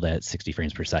oversampled at 60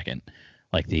 frames per second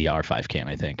like the R5 can,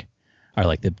 I think, are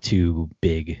like the two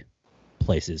big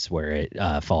places where it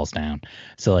falls down.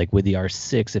 So like with the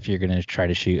R6, if you're going to try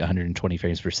to shoot 120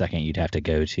 frames per second, you'd have to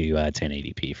go to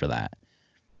 1080p for that.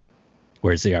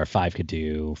 Whereas the R5 could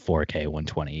do 4K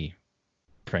 120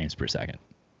 frames per second.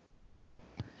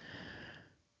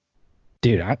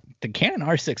 Dude, the Canon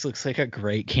R6 looks like a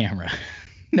great camera.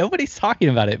 Nobody's talking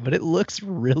about it, but it looks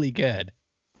really good.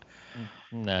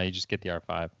 No, you just get the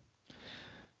R5.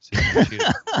 So you can shoot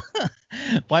it.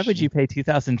 Why would you pay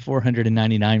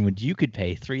 $2,499 when you could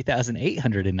pay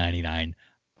 $3,899?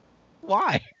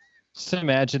 Why? Just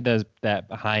imagine that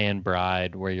high-end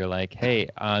bride where you're like, hey,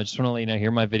 I just want to let you know, here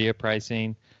are my video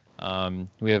pricing.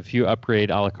 We have a few upgrade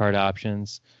a la carte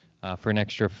options. For an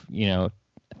extra,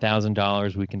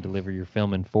 $1,000, we can deliver your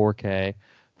film in 4K.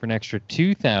 For an extra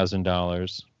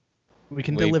 $2,000, we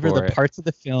can deliver the parts of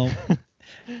the film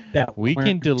that we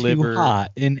can too deliver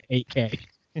hot in 8K.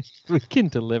 We can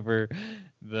deliver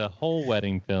the whole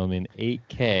wedding film in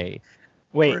 8K.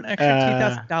 Wait, for an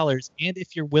extra $2,000, and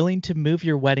if you're willing to move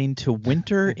your wedding to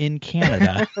winter in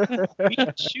Canada, we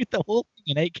can shoot the whole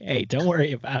thing in 8K. Don't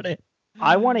worry about it.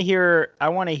 I want to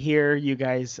hear you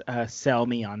guys sell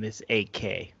me on this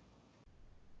 8K.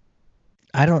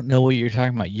 I don't know what you're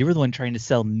talking about. You were the one trying to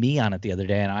sell me on it the other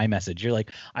day in iMessage. You're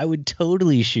like, I would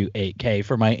totally shoot 8K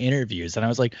for my interviews. And I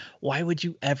was like, why would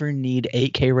you ever need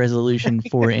 8K resolution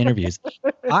for interviews?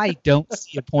 I don't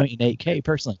see a point in 8K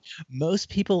personally. Most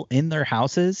people in their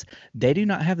houses, they do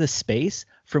not have the space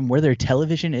from where their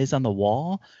television is on the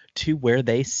wall to where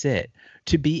they sit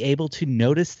to be able to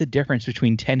notice the difference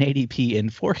between 1080p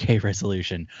and 4K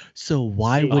resolution. So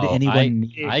why would anyone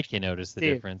need... I can notice the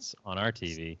difference on our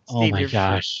TV. Oh my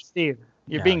gosh. Steve,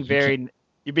 you're being very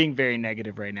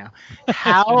negative right now.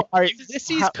 How are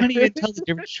Ulysses couldn't even tell the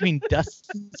difference between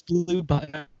Dustin's blue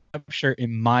button-up shirt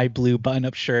and my blue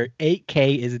button-up shirt.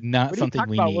 8K is not something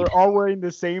we need. We're all wearing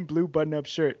the same blue button-up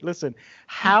shirt. Listen,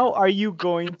 how are you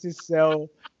going to sell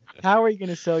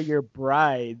your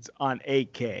brides on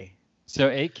 8K? So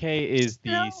 8K is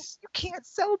you can't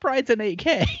sell brides in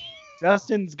 8K.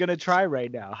 Dustin's gonna try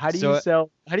right now. How do you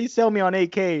sell me on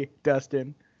 8K,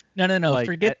 Dustin? No.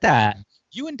 Forget that.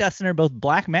 You and Dustin are both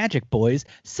Black Magic boys.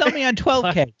 Sell me on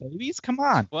 12K, babies. Come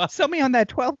on. Sell me on that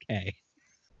 12K.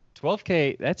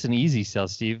 12K, that's an easy sell,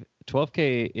 Steve.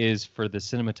 12K is for the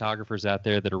cinematographers out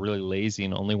there that are really lazy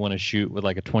and only want to shoot with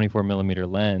like a 24 millimeter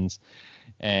lens.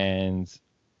 And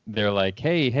they're like,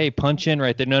 hey, punch in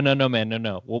right there. No, man,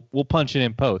 no. We'll punch it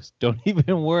in post. Don't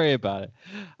even worry about it.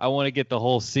 I want to get the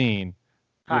whole scene.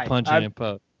 We'll punch it in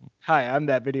post. Hi, I'm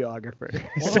that videographer.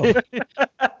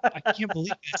 I can't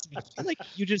believe this. I feel like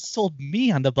you just sold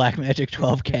me on the Blackmagic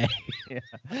 12K.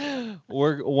 Yeah.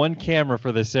 We're one camera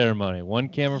for the ceremony. One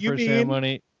camera for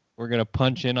ceremony. We're going to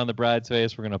punch in on the bride's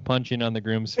face. We're going to punch in on the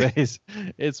groom's face.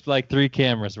 It's like 3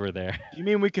 cameras were there. You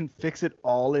mean we can fix it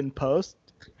all in post?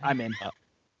 I'm in.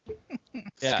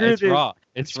 Yeah, it's raw.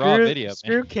 It's raw video.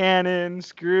 Screw Canon.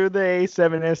 Screw the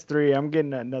A7S III. I'm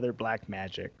getting another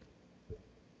Blackmagic.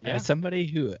 Yeah. As somebody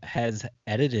who has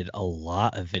edited a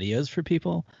lot of videos for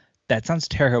people, that sounds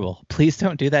terrible. Please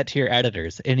don't do that to your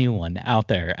editors. Anyone out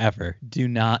there ever, do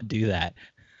not do that.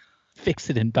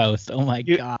 Fix it in post. Oh my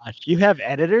gosh. You have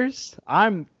editors?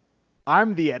 I'm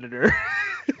the editor.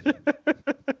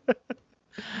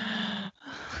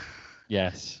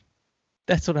 Yes.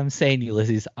 That's what I'm saying,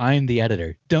 Ulysses. I'm the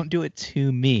editor. Don't do it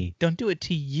to me. Don't do it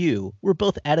to you. We're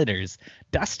both editors.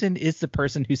 Dustin is the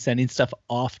person who's sending stuff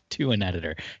off to an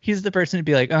editor. He's the person to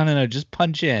be like, oh, no, just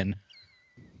punch in.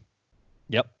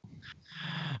 Yep.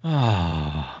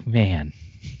 Oh, man.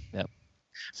 Yep.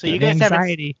 So you guys have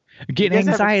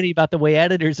anxiety about the way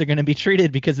editors are going to be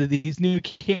treated because of these new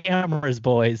cameras,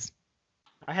 boys.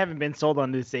 I haven't been sold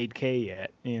on this 8K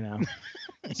yet, you know.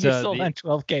 You're sold on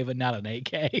 12K, but not on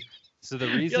 8K. So the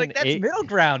reason you're like, that's middle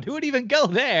ground. Who would even go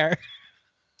there?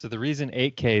 So the reason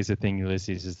 8K is a thing,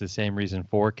 Ulysses, is the same reason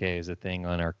 4K is a thing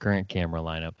on our current camera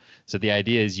lineup. So the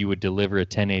idea is you would deliver a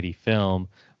 1080 film,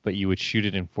 but you would shoot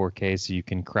it in 4K so you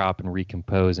can crop and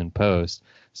recompose in post.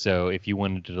 So if you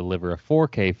wanted to deliver a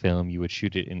 4K film, you would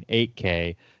shoot it in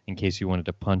 8K in case you wanted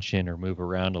to punch in or move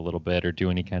around a little bit or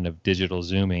do any kind of digital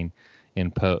zooming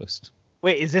in post.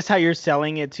 Wait, is this how you're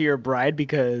selling it to your bride?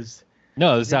 Because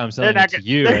No, this is how I'm selling not it to gonna-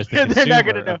 you as the they're consumer not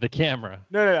gonna know. of the camera.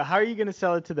 No. How are you gonna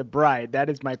sell it to the bride? That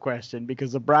is my question,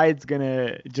 because the bride's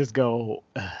gonna just go,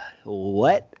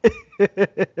 what?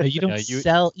 No, you don't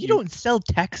you- don't sell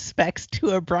tech specs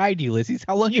to a bride, Ulysses.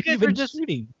 How long You have you guys were been just-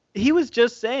 shooting? He was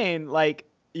just saying, like,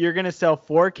 you're gonna sell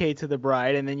 4K to the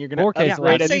bride, and then you're gonna 4K 's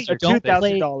upgrade not an saying extra don't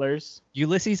play- $2,000.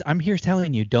 Ulysses, I'm here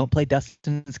telling you, don't play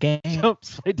Dustin's game. Don't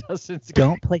play Dustin's game.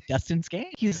 Don't play Dustin's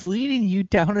game. He's leading you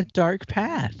down a dark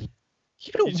path. You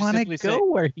You don't just want to simply go say-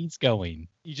 where he's going.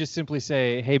 You just simply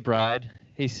say, "Hey, bride.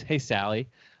 Hey, Sally.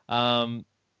 I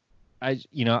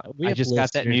We just have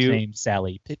got that listeners new named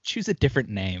Sally. Choose a different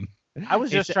name. I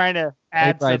was Hey, just Sa- trying to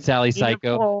add bride, some Sally Psycho.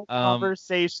 meaningful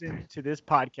conversation to this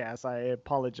podcast. I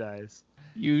apologize.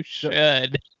 You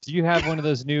should. Do you have one of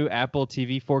those new Apple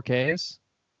TV 4Ks?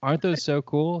 Aren't those so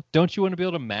cool? Don't you want to be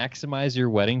able to maximize your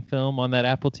wedding film on that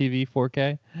Apple TV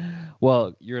 4K?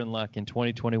 Well, you're in luck. In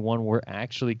 2021, we're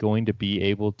actually going to be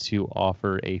able to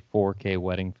offer a 4K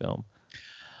wedding film.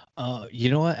 You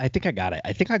know what? I think I got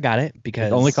it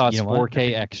because It only costs you know what?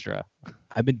 4K extra.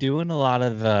 I've been doing a lot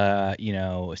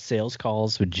of sales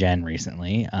calls with Jen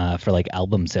recently for like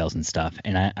album sales and stuff,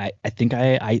 and I think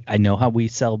I know how we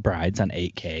sell brides on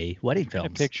 8K wedding I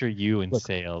films. picture you in Look,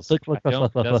 sales. Look,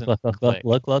 Doesn't click.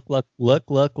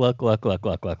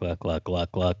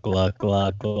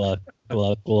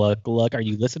 look. Are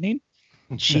you listening?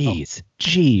 Jeez.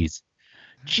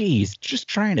 Just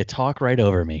trying to talk right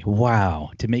over me.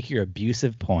 Wow, to make your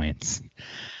abusive points.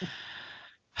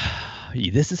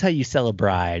 This is how you sell a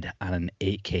bride on an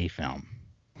 8K film.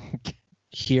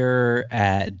 Here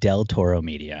at Del Toro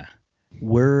Media,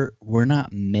 we're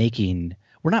not making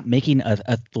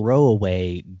a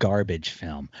throwaway garbage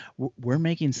film. We're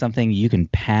making something you can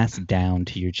pass down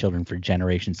to your children for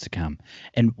generations to come.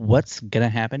 And what's gonna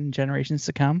happen in generations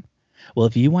to come? Well,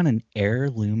 if you want an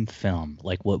heirloom film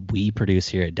like what we produce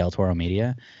here at Del Toro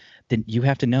Media, then you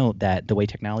have to know that the way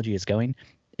technology is going,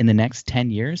 in the next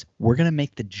 10 years, we're going to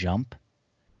make the jump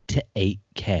to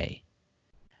 8K.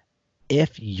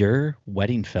 If your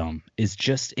wedding film is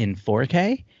just in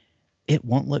 4K, it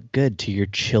won't look good to your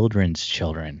children's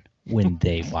children when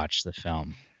they watch the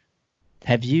film.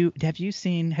 Have you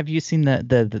seen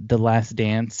the Last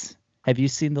Dance? Have you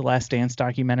seen the Last Dance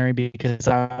documentary? Because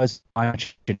I was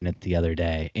watching it the other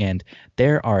day, and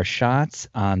there are shots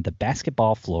on the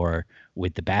basketball floor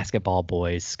with the basketball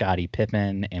boys, Scottie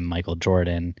Pippen and Michael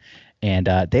Jordan, and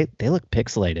they look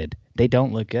pixelated. They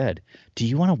don't look good. Do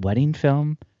you want a wedding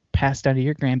film passed down to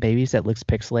your grandbabies that looks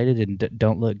pixelated and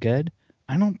don't look good?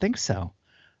 I don't think so.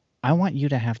 I want you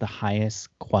to have the highest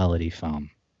quality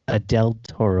film, a Del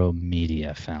Toro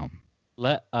Media film.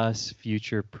 Let us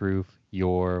future-proof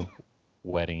your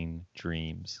wedding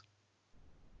dreams.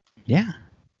 Yeah.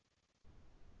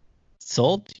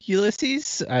 Sold,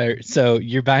 Ulysses? So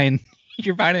you're buying an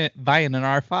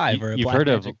R5 or a You've heard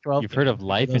of Blackmagic 12. you've heard of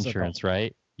life Those are insurance,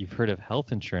 right? You've heard of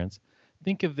health insurance.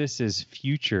 Think of this as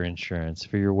future insurance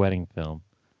for your wedding film.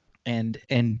 And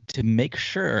to make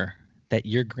sure that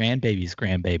your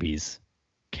grandbabies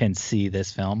can see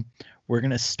this film, we're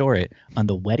gonna store it on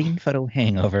the Wedding Photo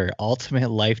Hangover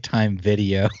Ultimate Lifetime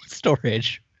Video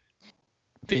Storage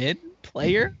bin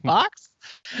player box.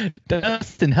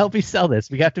 Dustin, help me sell this.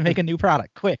 We have to make a new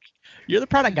product quick. You're the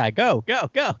product guy. Go.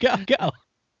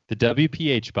 The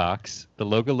WPH box, the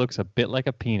logo looks a bit like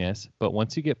a penis, but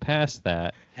once you get past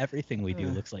that, Everything we do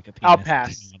looks like a penis. I'll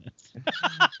pass. to be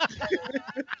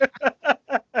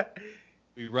honest.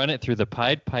 we run it through the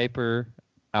Pied Piper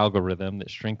algorithm that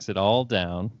shrinks it all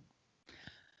down.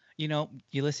 You know,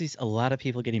 Ulysses, a lot of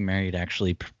people getting married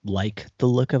actually like the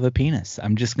look of a penis.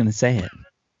 I'm just gonna say it.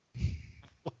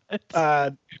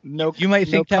 No, You might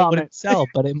no think that comment. wouldn't sell,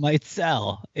 but it might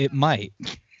sell. It might.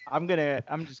 I'm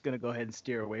just gonna go ahead and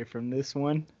steer away from this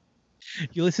one.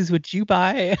 Ulysses, would you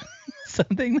buy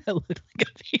something that looked like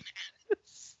a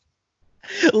penis?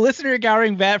 Listener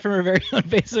Gowering Bat from our very own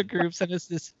Facebook group sent us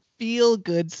this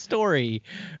feel-good story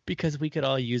because we could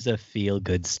all use a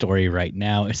feel-good story right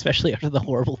now, especially after the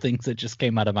horrible things that just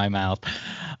came out of my mouth.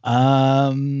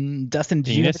 Dustin,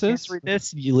 did you have a chance to read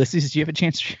this? Ulysses, do you have a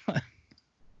chance to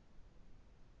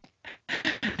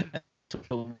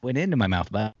went into my mouth,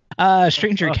 but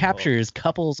stranger captures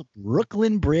couple's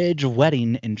Brooklyn Bridge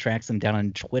wedding and tracks them down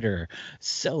on Twitter.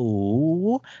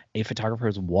 So a photographer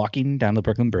is walking down the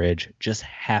Brooklyn Bridge, just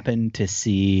happened to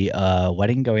see a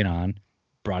wedding going on,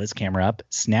 brought his camera up,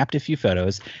 snapped a few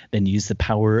photos, then used the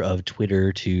power of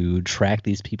Twitter to track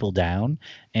these people down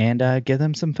and give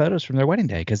them some photos from their wedding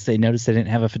day because they noticed they didn't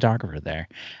have a photographer there.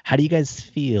 How do you guys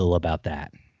feel about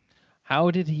that? How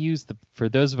did he use for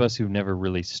those of us who've never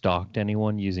really stalked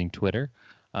anyone using Twitter,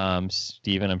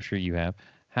 Steven, I'm sure you have.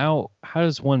 How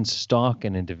does one stalk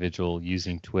an individual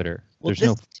using Twitter? Well, There's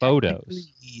no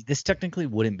photos. This technically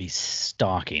wouldn't be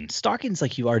stalking. Stalking's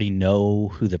like you already know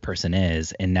who the person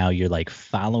is, and now you're like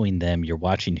following them. You're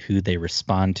watching who they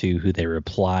respond to, who they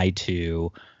reply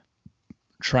to,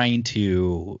 trying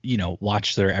to,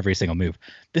 watch their every single move.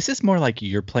 This is more like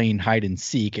you're playing hide and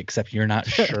seek, except you're not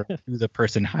sure who the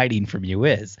person hiding from you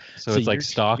is. So it's like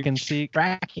stalk and seek,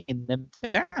 tracking them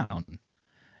down.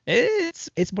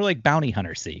 It's more like bounty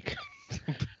hunter seek.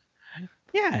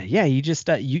 Yeah. You just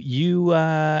you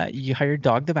hire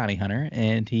Dog the Bounty Hunter,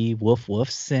 and he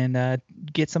woofs and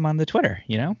gets them on the Twitter.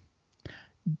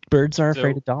 Birds are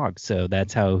afraid of dogs, so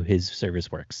that's how his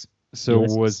service works. So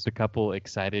was the couple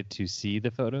excited to see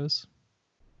the photos?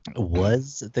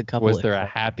 Was there a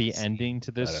happy ending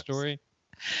to this story?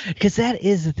 Because that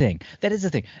is the thing.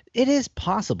 It is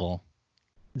possible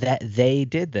that they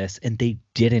did this and they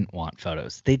didn't want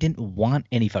photos. They didn't want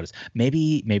any photos.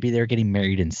 Maybe they're getting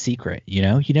married in secret.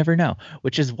 You never know.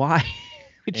 Which is why.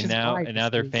 Now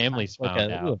their families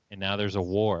found out, and now there's a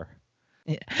war.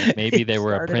 Maybe they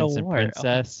were a prince and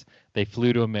princess. They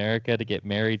flew to America to get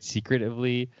married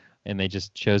secretively, and they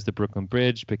just chose the Brooklyn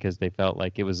Bridge because they felt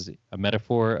like it was a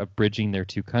metaphor of bridging their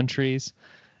two countries.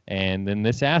 And then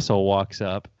this asshole walks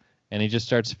up, and he just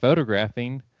starts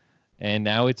photographing. And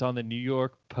now it's on the New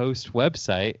York Post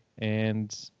website,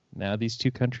 and now these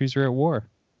two countries are at war.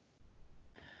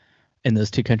 And those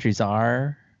two countries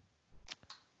are?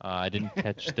 I didn't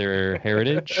catch their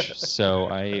heritage, so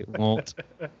I won't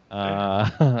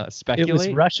speculate. It was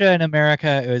Russia and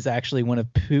America. It was actually one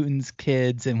of Putin's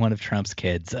kids and one of Trump's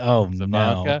kids. Oh,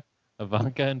 no.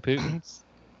 Ivanka and Putin's?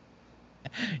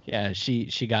 Yeah,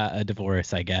 she got a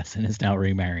divorce, I guess, and is now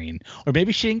remarrying. Or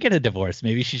maybe she didn't get a divorce.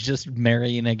 Maybe she's just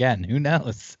marrying again. Who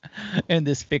knows? In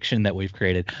this fiction that we've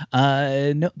created.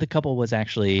 No, the couple was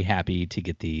actually happy to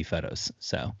get the photos.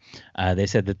 So they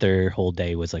said that their whole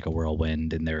day was like a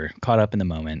whirlwind, and they're caught up in the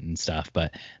moment and stuff.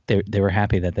 But they were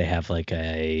happy that they have like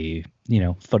a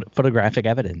photographic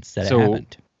evidence that it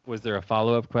happened. Was there a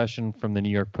follow-up question from the New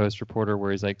York Post reporter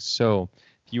where he's like, so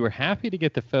you were happy to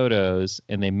get the photos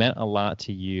and they meant a lot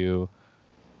to you,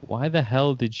 why the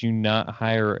hell did you not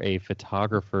hire a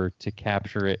photographer to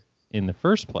capture it in the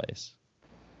first place?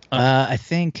 I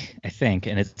think,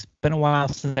 and it's been a while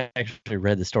since I actually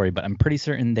read the story, but I'm pretty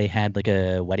certain they had like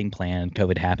a wedding plan.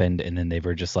 COVID happened, and then they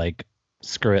were just like,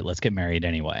 screw it, let's get married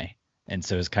anyway. And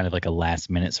so it was kind of like a last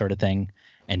minute sort of thing,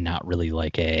 and not really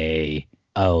like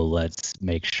let's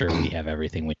make sure we have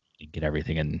everything we need to get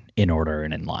everything in order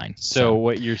and in line. So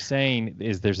what you're saying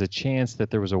is there's a chance that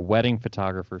there was a wedding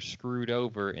photographer screwed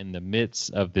over in the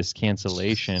midst of this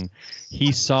cancellation.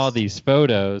 He saw these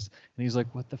photos and he's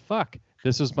like, what the fuck?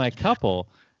 This was my couple.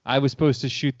 I was supposed to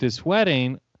shoot this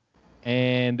wedding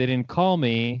and they didn't call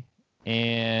me,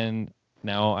 and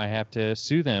now I have to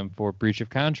sue them for breach of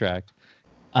contract.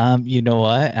 You know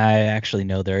what? I actually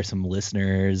know there are some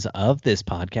listeners of this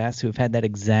podcast who have had that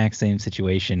exact same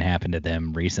situation happen to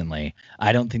them recently.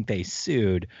 I don't think they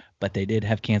sued, but they did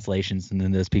have cancellations, and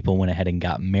then those people went ahead and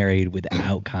got married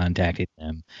without contacting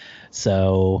them.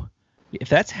 So if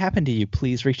that's happened to you,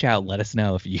 please reach out. Let us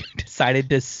know if you decided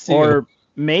to sue. Or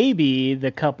maybe the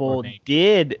couple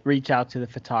did reach out to the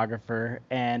photographer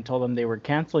and told them they were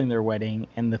canceling their wedding,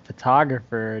 and the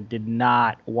photographer did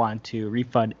not want to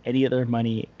refund any of their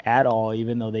money at all,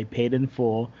 even though they paid in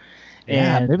full.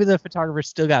 Yeah, maybe the photographer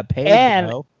still got paid.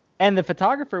 And the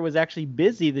photographer was actually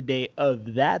busy the day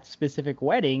of that specific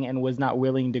wedding and was not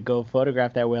willing to go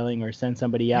photograph that wedding or send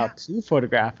somebody out to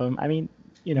photograph them. I mean,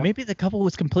 maybe the couple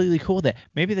was completely cool with it.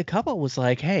 Maybe the couple was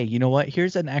like, hey, you know what?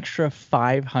 Here's an extra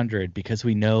 $500 because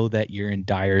we know that you're in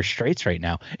dire straits right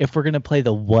now. If we're going to play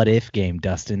the what if game,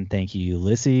 Dustin, thank you,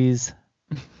 Ulysses,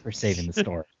 for saving the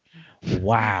story.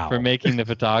 Wow. For making the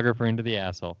photographer into the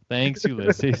asshole. Thanks,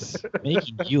 Ulysses.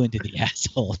 Making you into the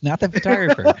asshole, not the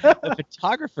photographer. The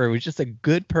photographer was just a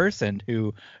good person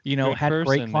who, had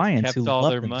great clients who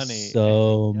loved their money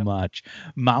so much.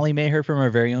 Molly Maher from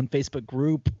our very own Facebook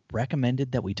group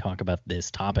recommended that we talk about this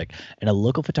topic. In a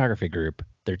local photography group,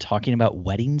 they're talking about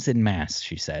weddings en masse,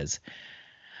 she says.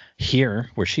 Here,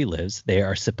 where she lives, they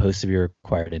are supposed to be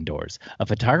required indoors. A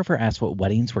photographer asked what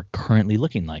weddings were currently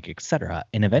looking like, etc.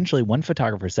 And eventually, one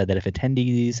photographer said that if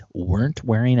attendees weren't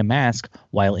wearing a mask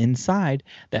while inside,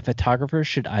 that photographers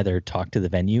should either talk to the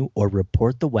venue or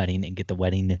report the wedding and get the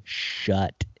wedding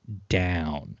shut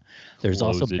down. There's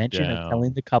also mention of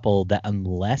telling the couple that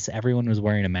unless everyone was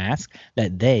wearing a mask,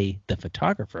 that they, the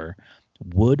photographer,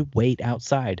 would wait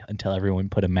outside until everyone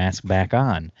put a mask back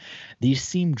on. These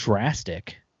seem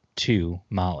drastic to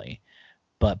Molly.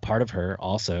 but part of her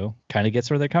also kind of gets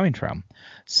where they're coming from.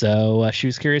 So she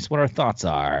was curious what our thoughts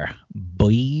are.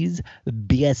 Boys,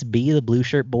 BSB, the Blue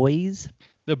Shirt Boys.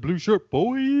 The Blue Shirt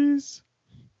Boys.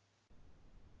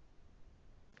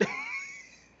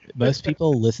 Most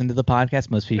people listen to the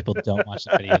podcast. Most people don't watch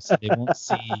the video, so they won't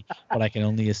see what I can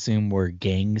only assume were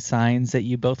gang signs that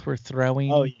you both were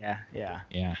throwing. Oh yeah. Yeah.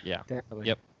 Definitely.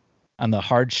 Yep. On the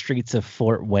hard streets of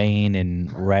Fort Wayne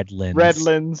and Redlands.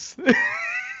 Redlands.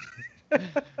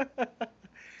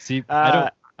 See,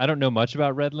 I don't know much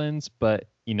about Redlands, but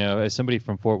as somebody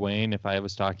from Fort Wayne, if I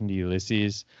was talking to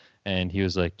Ulysses and he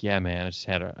was like, "Yeah, man, I just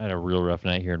had a real rough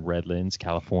night here in Redlands,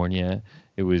 California.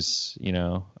 It was,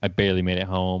 I barely made it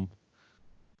home."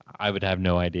 I would have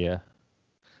no idea.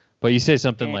 But you say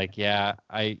something like, "Yeah,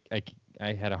 I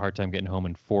had a hard time getting home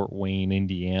in Fort Wayne,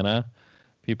 Indiana."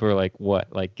 People are like,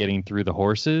 "What? Like getting through the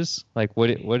horses? Like what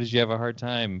did you have a hard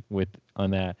time with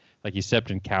on that? Like you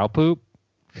stepped in cow poop?"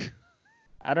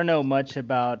 I don't know much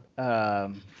about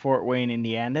Fort Wayne,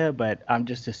 Indiana, but I'm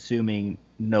just assuming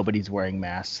nobody's wearing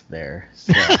masks there.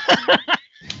 So.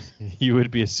 You would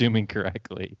be assuming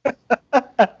correctly.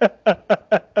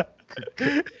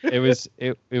 It was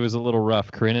a little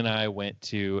rough. Corinne and I went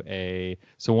to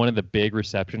one of the big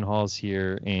reception halls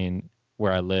here in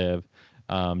where I live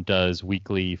does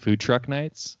weekly food truck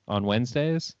nights on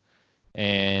Wednesdays,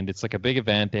 and it's like a big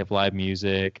event. They have live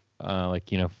music. 4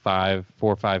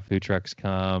 or 5 food trucks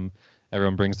come.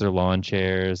 Everyone brings their lawn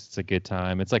chairs. It's a good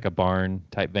time. It's like a barn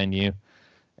type venue.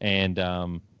 And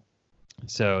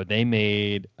so they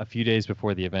made, a few days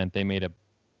before the event, they made a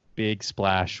big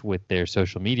splash with their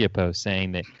social media post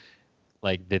saying that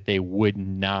that they would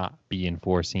not be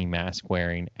enforcing mask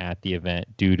wearing at the event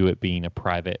due to it being a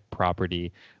private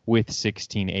property with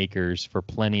 16 acres for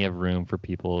plenty of room for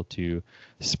people to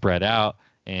spread out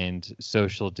and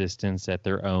social distance at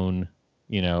their own,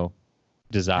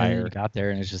 desire. And you got there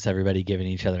and it's just everybody giving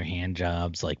each other hand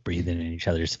jobs, like breathing in each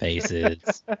other's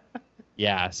faces.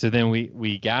 Yeah. So then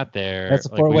we got there. That's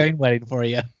a Fort Wayne wedding for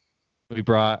you. We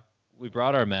brought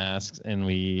our masks and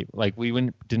we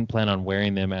didn't plan on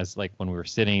wearing them as when we were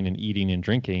sitting and eating and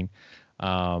drinking.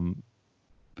 And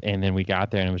then we got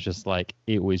there and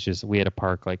it was just we had to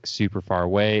park super far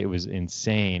away. It was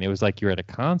insane. It was like you were at a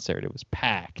concert. It was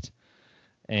packed.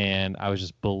 And I was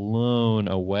just blown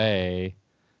away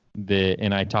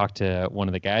and I talked to one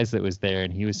of the guys that was there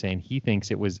and he was saying he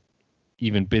thinks it was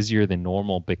even busier than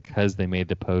normal because they made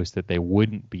the post that they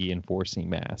wouldn't be enforcing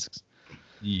masks.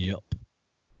 Yep.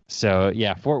 So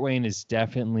yeah, Fort Wayne is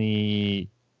definitely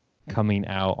coming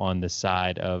out on the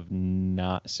side of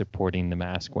not supporting the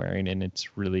mask wearing, and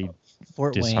it's really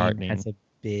Fort disheartening. Wayne has a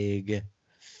big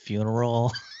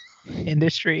funeral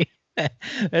industry that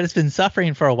has been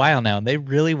suffering for a while now, and they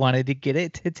really wanted to get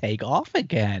it to take off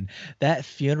again. That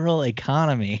funeral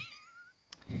economy.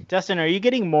 Justin, are you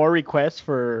getting more requests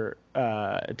for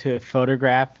to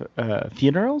photograph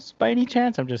funerals by any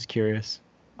chance? I'm just curious.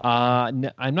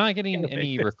 No, I'm not getting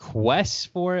any requests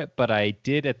for it, but I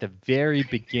did at the very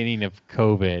beginning of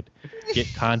COVID get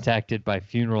contacted by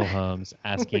funeral homes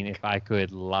asking if I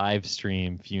could live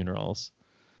stream funerals.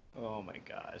 Oh my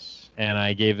gosh. And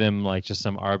I gave them just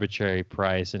some arbitrary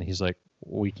price, and he's like,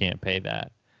 "We can't pay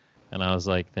that." And I was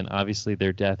like, "Then obviously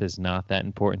their death is not that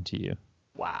important to you."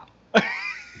 Wow.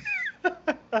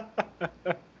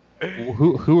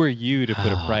 Who are you to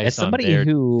put a price on their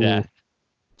death?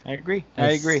 I agree.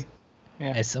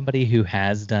 Yeah. As somebody who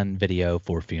has done video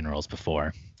for funerals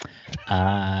before,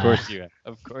 of course you have.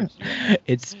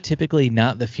 It's typically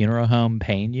not the funeral home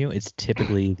paying you. It's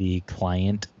typically the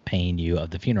client paying you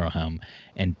of the funeral home.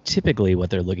 And typically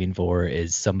what they're looking for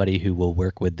is somebody who will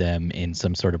work with them in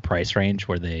some sort of price range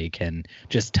where they can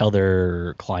just tell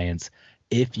their clients,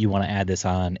 if you want to add this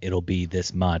on, it'll be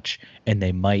this much. And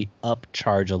they might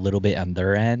upcharge a little bit on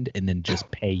their end and then just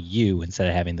pay you instead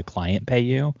of having the client pay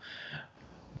you.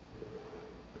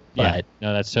 Yeah, but,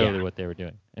 no, that's totally what they were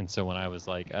doing. And so when I was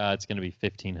like, it's going to be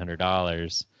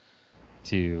 $1,500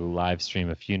 to live stream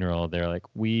a funeral, they're like,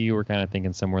 we were kind of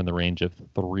thinking somewhere in the range of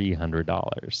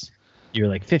 $300. You were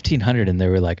like $1,500, and they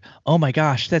were like, oh my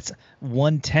gosh, that's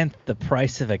 1/10 the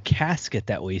price of a casket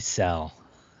that we sell.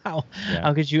 How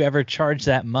could you ever charge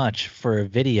that much for a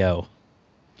video?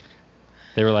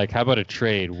 They were like, how about a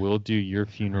trade? We'll do your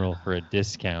funeral for a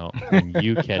discount when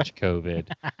you catch COVID.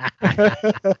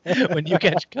 When you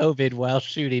catch COVID while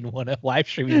live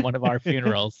streaming one of our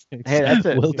funerals. Hey,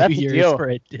 we'll that's do a yours deal. for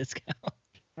a discount.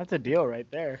 That's a deal right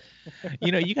there.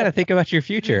 You got to think about your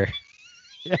future.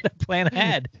 You got to plan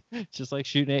ahead. Just like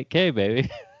shooting 8K, baby.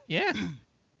 Yeah.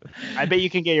 I bet you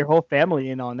can get your whole family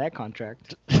in on that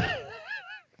contract.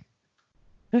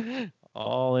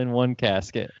 all in one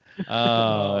casket.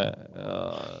 That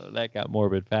got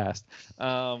morbid fast.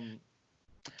 Yeah.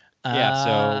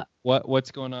 So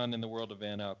what's going on in the world of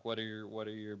Van Elk? What are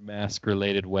your mask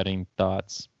related wedding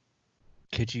thoughts?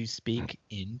 Could you speak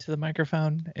into the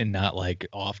microphone and not like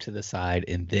off to the side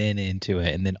and then into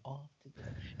it and then off to the,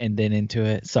 and then into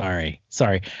it? Sorry.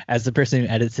 As the person who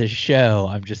edits this show,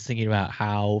 I'm just thinking about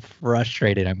how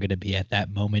frustrated I'm going to be at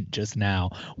that moment just now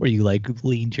where you like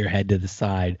leaned your head to the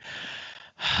side.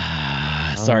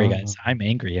 Sorry, guys. I'm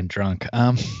angry and drunk.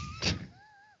 I'm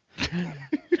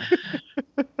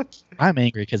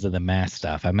angry because of the mask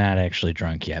stuff. I'm not actually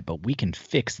drunk yet, but we can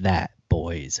fix that,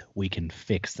 boys. We can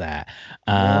fix that.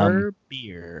 More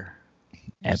beer.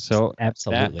 So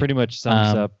absolutely. That pretty much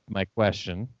sums up my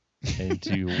question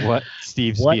into what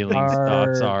Steve's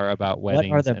thoughts are about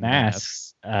weddings. What are the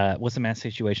masks? What's the mask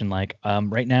situation like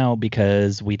right now?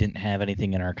 Because we didn't have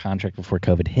anything in our contract before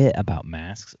COVID hit about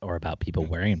masks or about people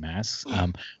wearing masks.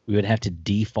 We would have to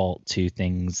default to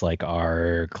things like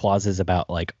our clauses about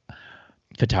like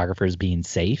photographers being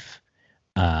safe,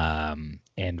 and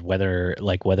whether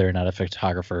or not a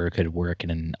photographer could work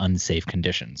in unsafe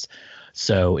conditions.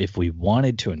 So if we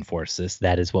wanted to enforce this,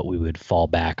 that is what we would fall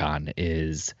back on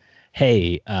is,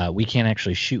 hey, we can't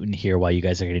actually shoot in here while you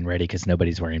guys are getting ready because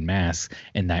nobody's wearing masks,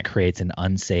 and that creates an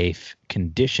unsafe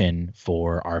condition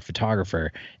for our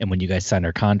photographer. And when you guys signed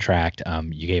our contract,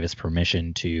 you gave us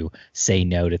permission to say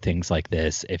no to things like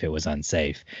this if it was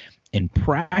unsafe. In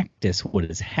practice, what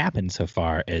has happened so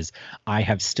far is I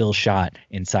have still shot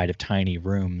inside of tiny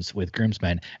rooms with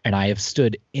groomsmen, and I have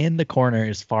stood in the corner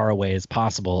as far away as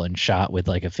possible and shot with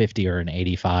like a 50 or an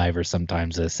 85 or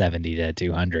sometimes a 70 to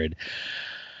 200.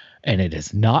 And it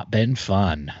has not been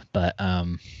fun, but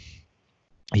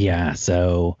yeah,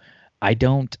 so I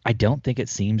don't think it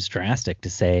seems drastic to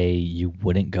say you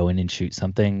wouldn't go in and shoot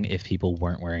something if people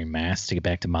weren't wearing masks, to get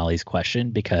back to Molly's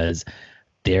question, because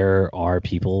there are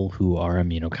people who are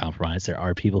immunocompromised. There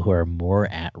are people who are more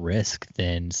at risk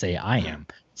than, say, I am.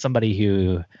 Somebody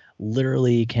who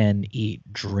literally can eat,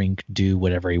 drink, do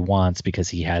whatever he wants because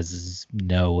he has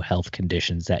no health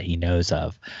conditions that he knows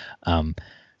of.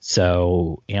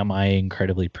 So am I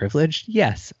incredibly privileged?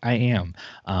 Yes, I am.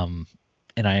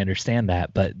 And I understand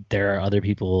that, but there are other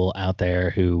people out there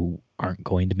who aren't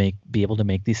going to be able to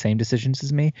make these same decisions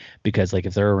as me, because like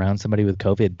if they're around somebody with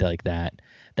COVID like that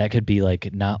could be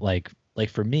like, not like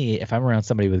for me, if I'm around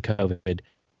somebody with COVID,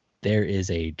 there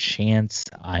is a chance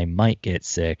I might get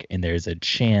sick, and there's a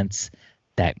chance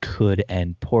that could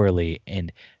end poorly,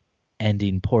 and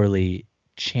ending poorly,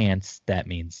 chance that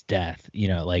means death. You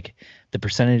know, like the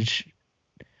percentage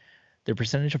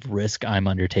of risk I'm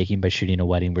undertaking by shooting a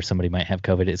wedding where somebody might have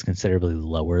COVID is considerably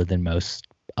lower than most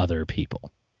other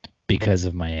people because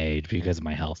of my age, because of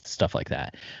my health, stuff like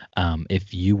that.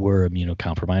 If you were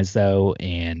immunocompromised though,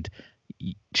 and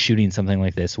shooting something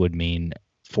like this would mean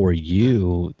for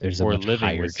you, there's a much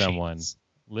higher chance.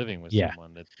 Living with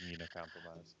someone that's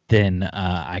immunocompromised. Then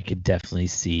I could definitely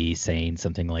see saying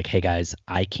something like, hey guys,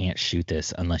 I can't shoot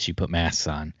this unless you put masks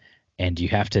on. And you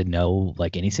have to know,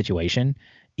 like any situation,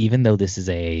 even though this is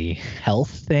a health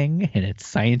thing and it's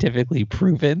scientifically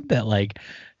proven that like,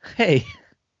 hey,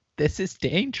 this is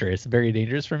dangerous, very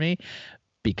dangerous for me,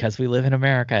 because we live in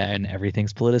America and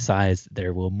everything's politicized,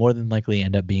 there will more than likely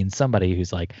end up being somebody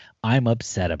who's like, I'm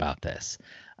upset about this.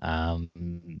 I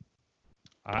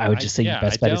would just say your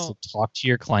best bet is to talk to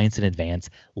your clients in advance,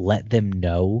 let them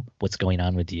know what's going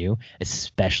on with you,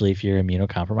 especially if you're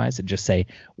immunocompromised, and just say,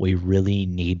 we really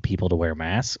need people to wear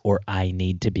masks, or I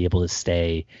need to be able to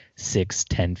stay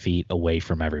 6-10 feet away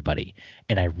from everybody.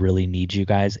 And I really need you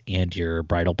guys and your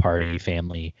bridal party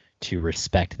family to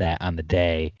respect that on the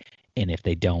day. And if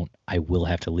they don't, I will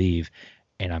have to leave.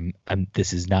 And I'm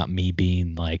this is not me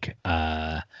being like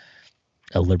a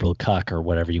liberal cuck or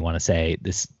whatever you want to say.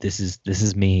 This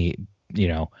is me, you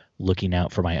know, looking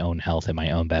out for my own health and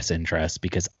my own best interest,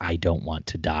 because I don't want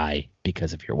to die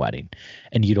because of your wedding,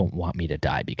 and you don't want me to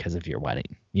die because of your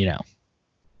wedding, you know.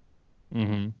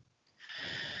 Mm-hmm.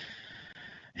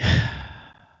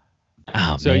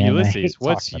 Oh, so man, Ulysses,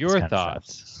 what's your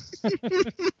thoughts?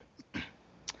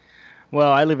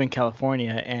 Well, I live in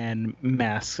California and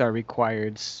masks are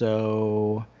required,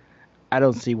 so I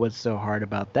don't see what's so hard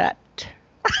about that.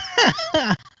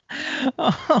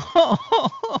 I'm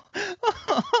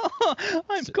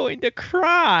going to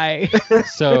cry.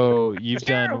 So you've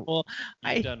done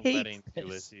weddings,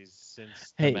 Ulysses,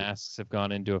 since the masks have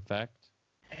gone into effect?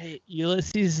 Hey,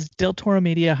 Ulysses, is Del Toro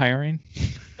Media hiring?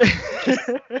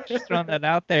 Just throwing that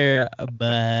out there,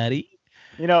 buddy.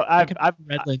 You know, I've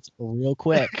Redlands real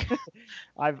quick.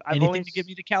 I've anything only to get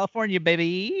me to California,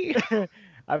 baby.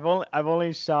 I've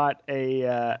only shot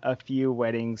a few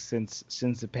weddings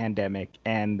since the pandemic,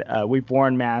 and we've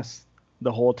worn masks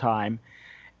the whole time.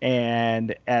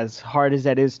 And as hard as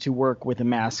that is to work with a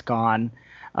mask on,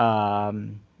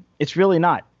 it's really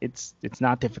not. It's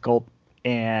not difficult,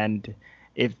 and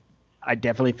if I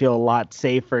definitely feel a lot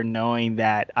safer knowing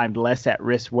that I'm less at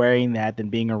risk wearing that than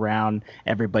being around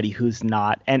everybody who's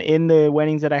not. And in the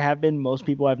weddings that I have been, most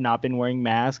people have not been wearing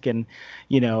masks, and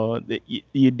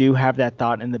you do have that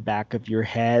thought in the back of your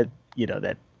head,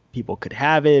 that people could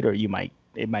have it, or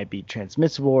it might be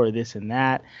transmissible, or this and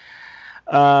that.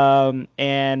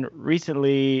 And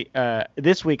recently,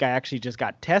 this week, I actually just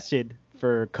got tested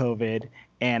for COVID,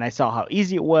 and I saw how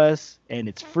easy it was, and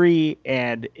it's free.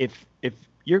 And if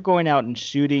you're going out and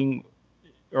shooting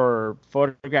or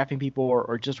photographing people,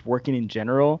 or just working in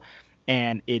general,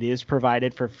 and it is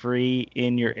provided for free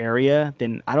in your area,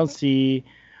 then I don't see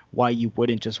why you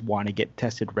wouldn't just want to get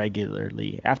tested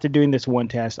regularly. After doing this one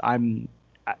test,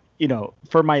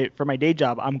 for my day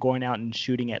job, I'm going out and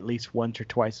shooting at least once or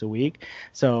twice a week.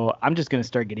 So I'm just going to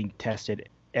start getting tested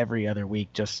every other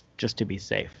week just to be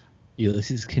safe.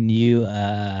 Ulysses, can you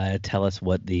tell us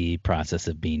what the process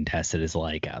of being tested is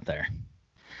like out there?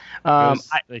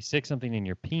 They stick something in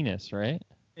your penis, right?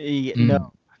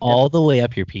 No. All the way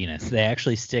up your penis. They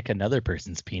actually stick another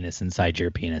person's penis inside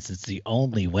your penis. It's the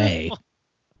only way.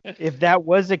 If that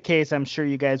was the case, I'm sure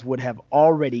you guys would have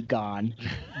already gotten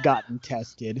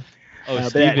tested. Oh,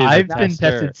 Steve I've been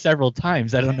tested several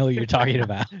times. I don't know what you're talking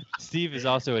about. Steve is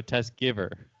also a test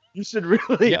giver. You should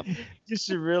really,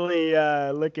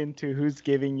 look into who's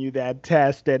giving you that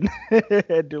test and do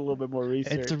a little bit more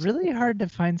research. It's really hard to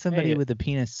find somebody with a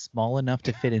penis small enough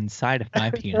to fit inside of my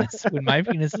penis when my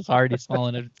penis is already small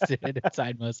enough to fit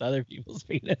inside most other people's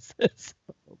penises.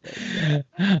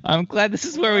 I'm glad this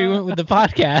is where we went with the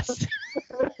podcast.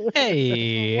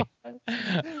 Hey.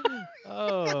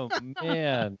 Oh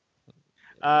man.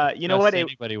 You know what?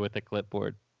 Anybody with a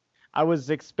clipboard. I was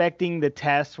expecting the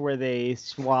test where they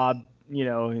swab,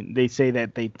 they say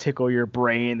that they tickle your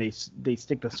brain, they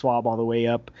stick the swab all the way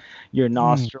up your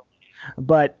nostril.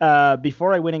 But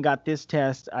before I went and got this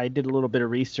test, I did a little bit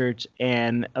of research,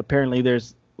 and apparently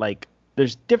there's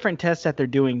different tests that they're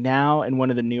doing now, and one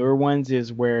of the newer ones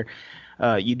is where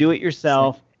you do it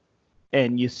yourself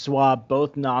and you swab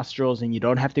both nostrils, and you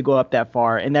don't have to go up that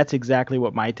far. And that's exactly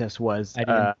what my test was.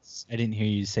 I didn't hear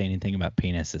you say anything about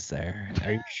penises there.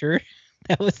 Are you sure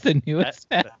that was the newest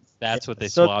test? That's what they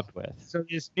swabbed with. So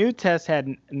this new test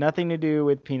had nothing to do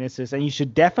with penises, and you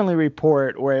should definitely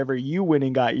report wherever you went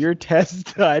and got your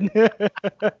test done.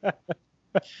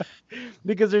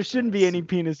 Because there shouldn't be any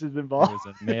penises involved. It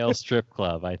was a male strip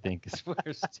club, I think, is where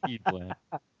Steve went.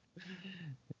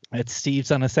 It's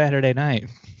Steve's on a Saturday night.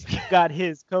 He got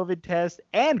his COVID test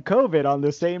and COVID on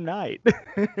the same night.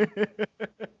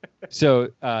 So,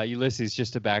 Ulysses,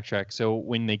 just to backtrack. So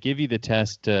when they give you the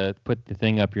test to put the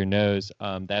thing up your nose,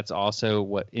 that's also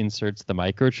what inserts the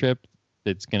microchip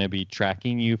that's going to be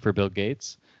tracking you for Bill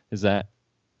Gates? Is that?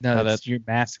 No, that's your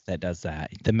mask that does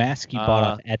that. The mask you bought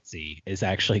off Etsy is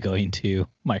actually going to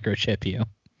microchip you.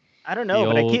 I don't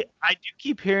know, but I do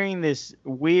keep hearing this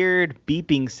weird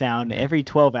beeping sound every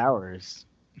 12 hours.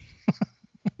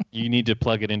 You need to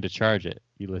plug it in to charge it,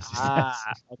 Ulysses.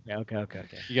 Okay.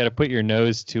 You got to put your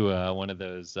nose to one of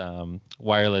those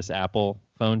wireless Apple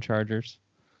phone chargers.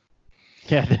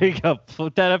 Yeah, there you go.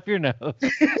 Put that up your nose.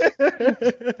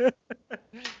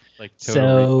 Like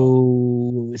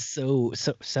so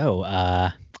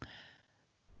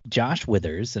Josh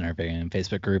Withers in our very own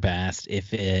Facebook group asked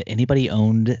if anybody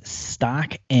owned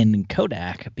stock in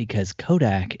Kodak, because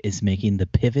Kodak is making the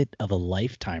pivot of a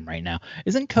lifetime right now.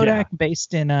 Isn't Kodak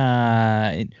based in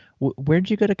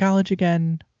where'd you go to college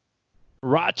again?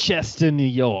 Rochester, New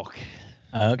York.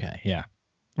 Okay, yeah.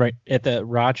 Right at the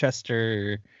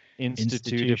Rochester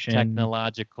Institute of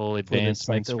Technological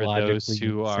Advancements for those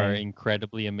who are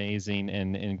incredibly amazing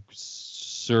and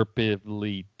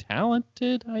superbly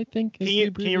talented, I think. Can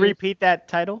you repeat that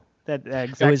title? That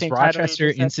exact It was same Rochester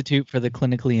title Institute for the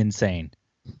Clinically Insane.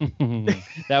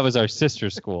 That was our sister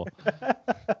school.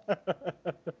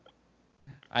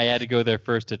 I had to go there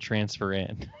first to transfer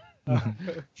in.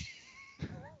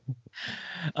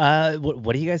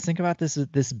 What do you guys think about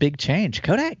this big change?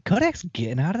 Kodak's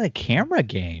getting out of the camera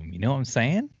game. You know what I'm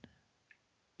saying?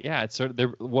 Yeah, it's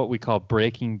they're what we call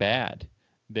Breaking Bad.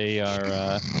 They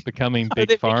are becoming big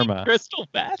pharma. Crystal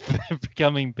meth. They're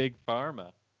becoming big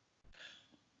pharma.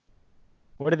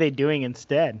 What are they doing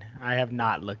instead? I have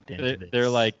not looked into this. They're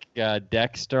like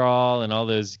Dextrol and all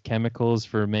those chemicals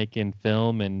for making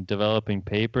film and developing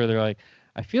paper. They're like,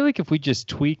 I feel like if we just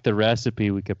tweak the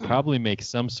recipe, we could probably make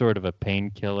some sort of a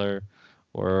painkiller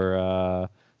or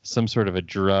some sort of a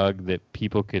drug that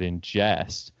people could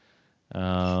ingest.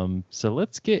 So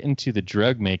let's get into the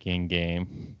drug making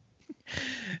game.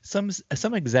 Some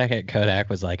exec at Kodak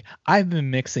was like, I've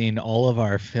been mixing all of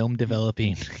our film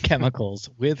developing chemicals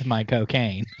with my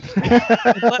cocaine.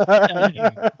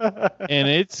 And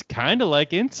it's kind of like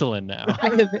insulin now.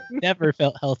 I have never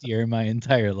felt healthier in my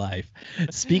entire life.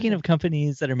 Speaking of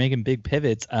companies that are making big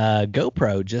pivots,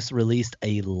 GoPro just released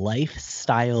a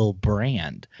lifestyle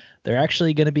brand. They're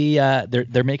actually going to be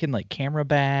they're making like camera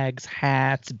bags,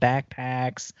 hats,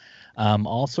 backpacks,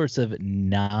 all sorts of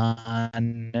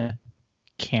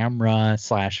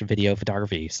non-camera/video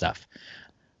photography stuff.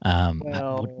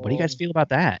 What do you guys feel about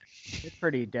that? They're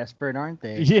pretty desperate, aren't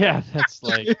they? Yeah, that's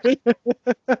like,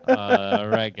 all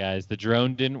right, guys, the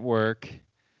drone didn't work.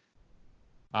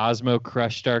 Osmo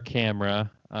crushed our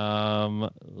camera.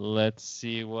 Let's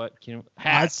see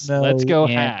hats. Osmo Let's go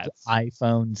and hats.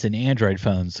 iPhones and Android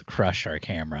phones crush our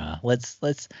camera. Let's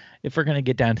if we're gonna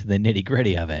get down to the nitty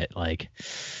gritty of it, like,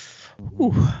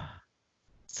 whew,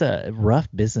 it's a rough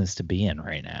business to be in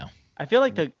right now. I feel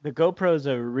like the GoPro is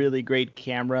a really great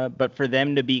camera, but for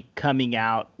them to be coming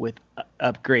out with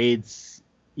upgrades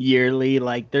yearly,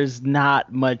 like there's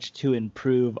not much to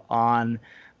improve on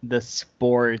the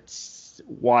sports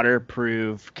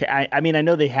waterproof. I mean, I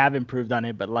know they have improved on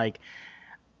it, but like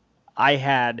I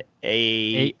had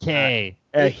a 8K.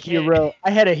 Hero. I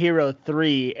had a Hero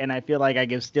 3, and I feel like I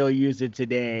can still use it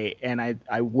today, and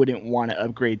I wouldn't want to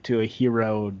upgrade to a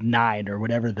Hero 9 or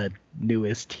whatever the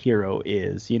newest Hero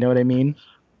is. You know what I mean?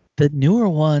 The newer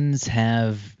ones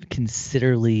have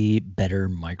considerably better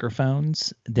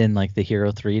microphones than like the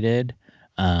Hero 3 did.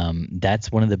 That's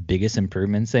one of the biggest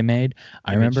improvements they made.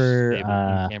 I remember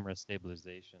in-camera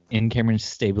stabilization. In-camera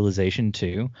stabilization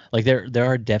too. Like there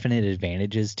are definite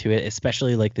advantages to it,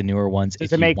 especially like the newer ones.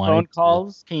 Does it make phone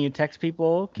calls? Can you text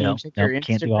people? Can you check their Instagram?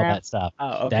 Can't do all that stuff.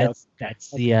 Oh, okay.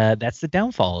 That's the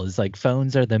downfall. Is like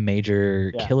phones are the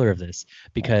major killer of this,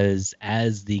 because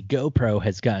as the GoPro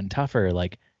has gotten tougher,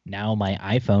 like now my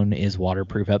iPhone is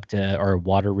waterproof or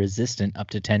water resistant up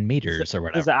to 10 meters or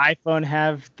whatever. Does the iPhone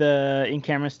have the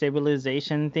in-camera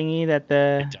stabilization thingy that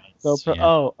the GoPro?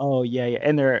 Yeah. Oh, yeah.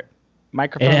 And their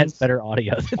microphones. It has better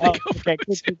audio than the GoPro.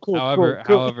 Okay, cool.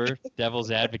 However, devil's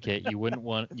advocate, you wouldn't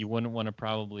want to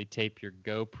probably tape your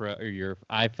GoPro or your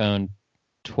iPhone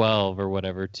 12 or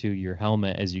whatever to your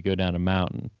helmet as you go down a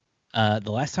mountain.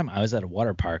 The last time I was at a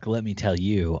water park, let me tell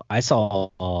you, I saw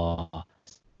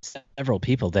several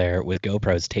people there with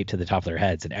GoPros taped to the top of their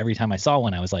heads, and every time I saw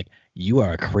one, I was like, "You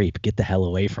are a creep. Get the hell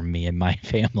away from me and my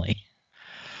family."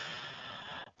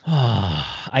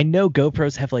 I know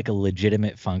GoPros have like a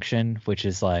legitimate function, which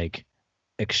is like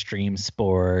extreme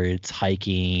sports,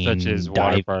 hiking, such as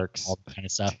water parks, all that kind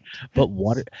of stuff. But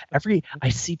I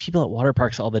see people at water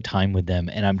parks all the time with them,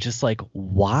 and I'm just like,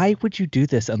 why would you do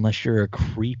this unless you're a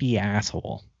creepy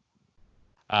asshole?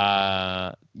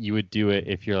 You would do it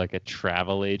if you're like a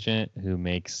travel agent who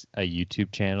makes a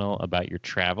YouTube channel about your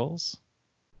travels.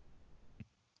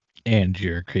 And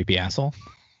you're a creepy asshole.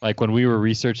 Like when we were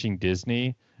researching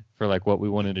Disney for like what we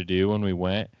wanted to do when we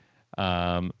went,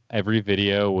 every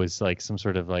video was like some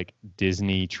sort of like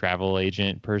Disney travel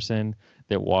agent person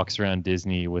that walks around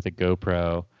Disney with a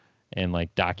GoPro and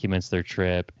like documents their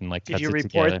trip and like cuts it together.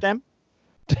 Did you report them?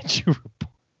 Did you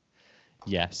report?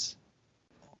 Yes.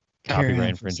 Copyright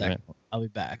infringement. I'll be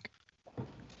back.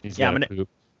 I'm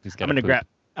gonna grab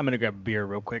a beer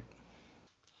real quick.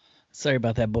 Sorry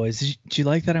about that, boys. Did you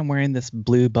like that I'm wearing this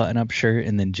blue button-up shirt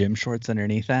and then gym shorts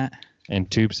underneath that? And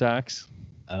tube socks.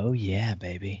 Oh yeah,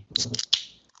 baby.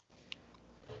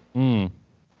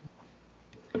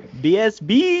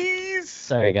 BSBs.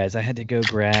 Sorry guys, I had to go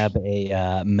grab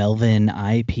a Melvin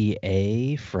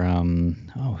IPA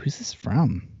from. Oh, who's this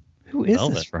from? Who is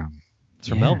this from? It's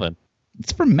from Melvin.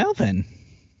 It's from Melvin.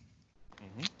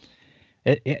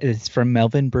 Mm-hmm. It's from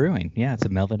Melvin Brewing. Yeah, it's a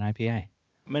Melvin IPA.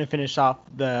 I'm going to finish off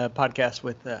the podcast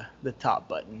with the top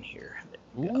button here.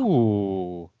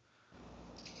 Ooh.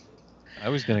 I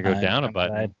was going to go down a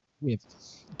button. We have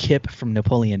Kip from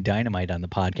Napoleon Dynamite on the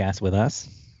podcast with us.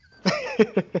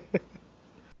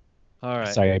 All right.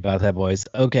 Sorry about that, boys.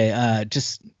 Okay,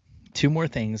 just two more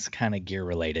things kind of gear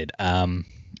related.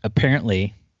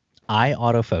 Apparently, eye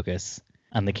autofocus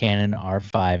on the Canon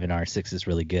R5 and R6 is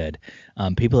really good.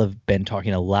 People have been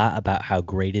talking a lot about how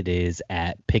great it is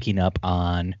at picking up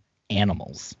on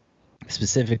animals.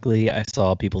 Specifically, I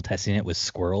saw people testing it with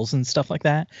squirrels and stuff like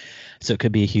that. So it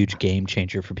could be a huge game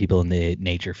changer for people in the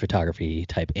nature photography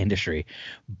type industry.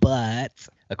 But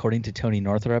according to Tony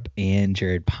Northrup and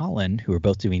Jared Pollan, who are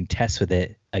both doing tests with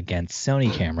it against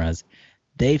Sony cameras,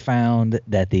 they found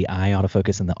that the eye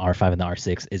autofocus in the R5 and the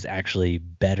R6 is actually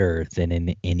better than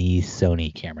in any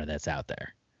Sony camera that's out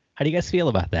there. How do you guys feel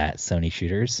about that, Sony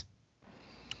shooters?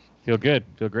 Feel good.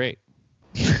 Feel great.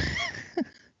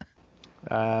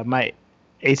 My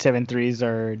A7 IIIs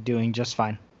are doing just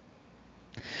fine.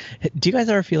 Do you guys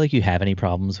ever feel like you have any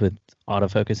problems with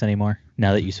autofocus anymore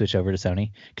now that you switch over to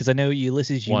Sony? Because I know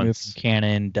Ulysses, you moved from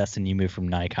Canon, Dustin, you moved from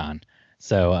Nikon.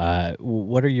 So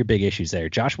what are your big issues there?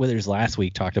 Josh Withers last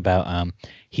week talked about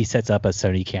he sets up a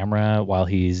Sony camera while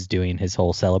he's doing his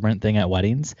whole celebrant thing at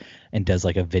weddings and does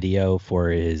like a video for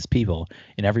his people.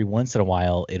 And every once in a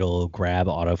while, it'll grab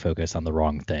autofocus on the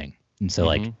wrong thing. And so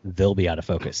like they'll be out of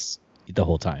focus the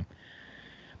whole time.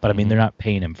 But I mean, they're not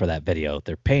paying him for that video.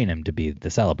 They're paying him to be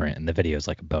the celebrant, and the video is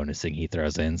like a bonus thing he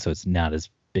throws in. So it's not as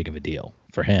big of a deal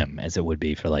for him as it would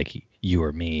be for like you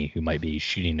or me who might be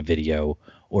shooting a video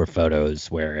or photos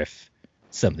where if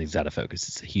something's out of focus,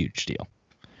 it's a huge deal.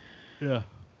 Yeah.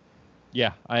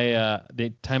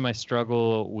 The time I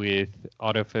struggle with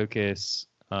autofocus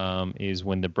is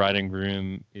when the bride and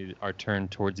groom are turned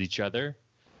towards each other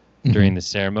during the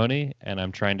ceremony, and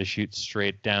I'm trying to shoot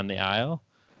straight down the aisle.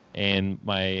 And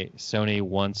my Sony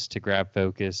wants to grab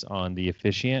focus on the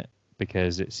officiant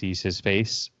because it sees his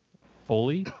face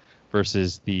fully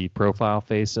versus the profile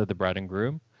face of the bride and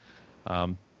groom.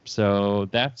 So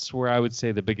that's where I would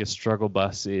say the biggest struggle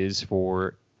bus is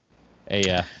for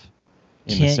AF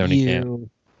in the Sony cam.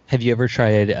 Have you ever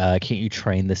tried, can't you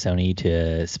train the Sony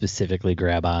to specifically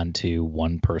grab onto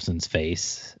one person's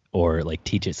face or like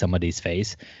teach it somebody's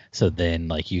face? So then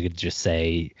like you could just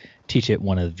say, teach it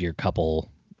one of your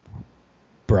couple,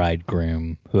 bride,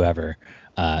 groom, whoever,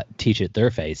 teach it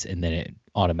their face, and then it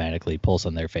automatically pulls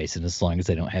on their face. And as long as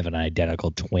they don't have an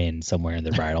identical twin somewhere in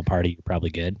the bridal party, you're probably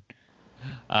good.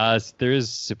 There is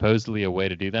supposedly a way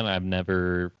to do that. I've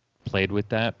never played with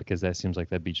that because that seems like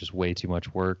that'd be just way too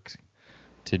much work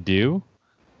to do,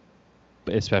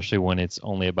 especially when it's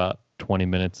only about 20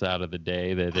 minutes out of the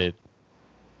day that it,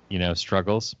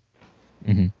 struggles.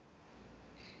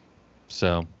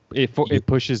 So it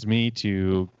pushes me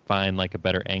to find like a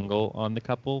better angle on the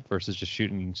couple versus just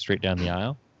shooting straight down the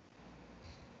aisle.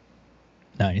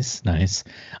 Nice.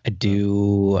 I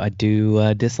do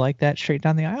dislike that straight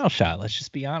down the aisle shot. Let's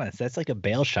just be honest. That's like a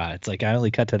bail shot. It's like I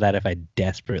only cut to that if I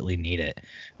desperately need it.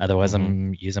 Otherwise,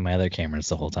 I'm using my other cameras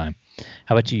the whole time.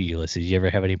 How about you, Ulysses? You ever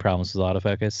have any problems with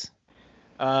autofocus?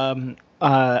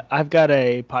 I've got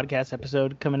a podcast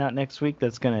episode coming out next week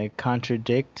that's going to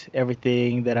contradict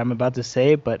everything that I'm about to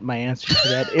say, but my answer to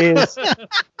that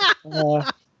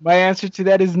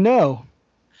is no.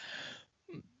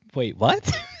 Wait,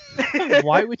 what?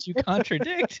 Why would you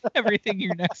contradict everything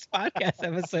your next podcast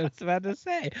episode is about to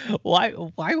say? Why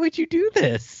would you do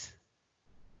this?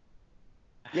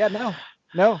 Yeah,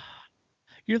 no.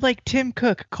 You're like Tim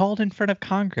Cook called in front of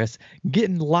Congress,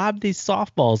 getting lobbed these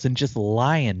softballs and just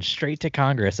lying straight to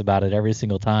Congress about it every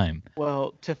single time.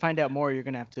 Well, to find out more, you're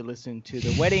going to have to listen to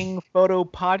the Wedding Photo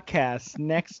Podcast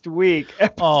next week.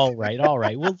 All right.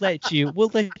 We'll let you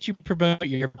promote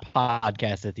your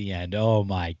podcast at the end. Oh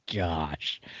my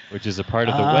gosh. Which is a part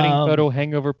of the Wedding Photo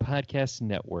Hangover Podcast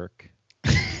Network.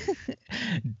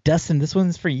 Dustin, this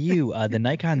one's for you. The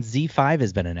Nikon Z5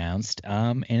 has been announced,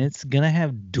 and it's gonna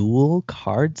have dual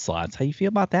card slots. How you feel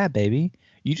about that, baby?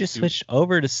 You just switched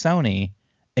over to Sony,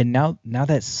 and now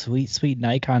that sweet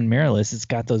Nikon mirrorless, it's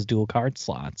got those dual card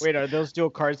slots. Wait, are those dual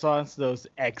card slots those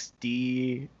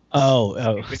XD?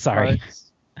 Oh, sorry.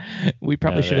 Cards? We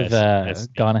probably should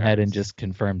have gone ahead and just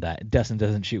confirmed that. Dustin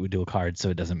doesn't shoot with dual cards, so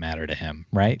it doesn't matter to him,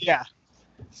 right? Yeah.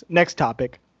 Next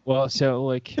topic. Well, so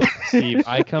like Steve,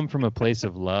 I come from a place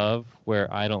of love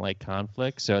where I don't like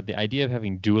conflict. So the idea of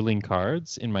having dueling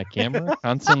cards in my camera,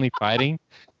 constantly fighting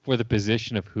for the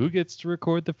position of who gets to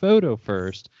record the photo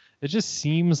first, it just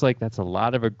seems like that's a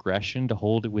lot of aggression to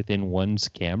hold it within one's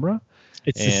camera.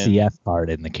 It's the CF card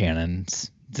in the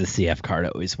Canons. The CF card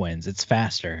always wins. It's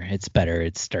faster. It's better.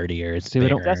 It's sturdier. It's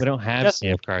bigger. We don't have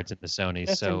CF cards in the Sony.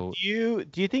 Justin, so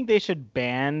do you think they should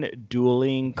ban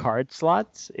dueling card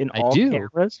slots in all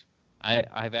cameras?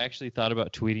 I've actually thought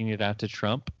about tweeting it out to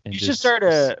Trump. And you should start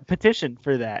a petition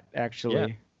for that. Actually, yeah.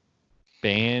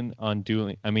 Ban on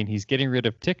dueling. I mean, he's getting rid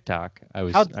of TikTok.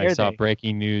 I saw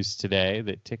breaking news today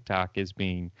that TikTok is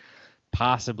being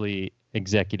possibly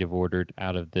executive ordered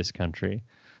out of this country.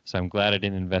 So I'm glad I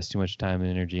didn't invest too much time and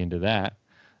energy into that.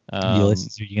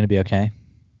 Ulysses, are you going to be okay?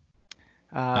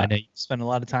 I know you spend a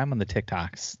lot of time on the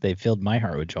TikToks. They filled my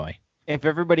heart with joy. If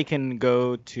everybody can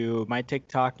go to my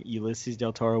TikTok, Ulysses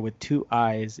Del Toro with 2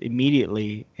 eyes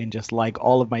immediately, and just like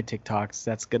all of my TikToks,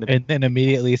 that's gonna be. And then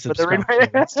immediately For the subscribe to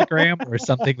reminder. Instagram or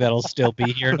something that'll still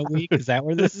be here in a week. Is that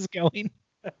where this is going?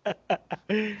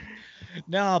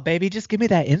 No, baby, just give me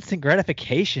that instant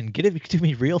gratification. Get it to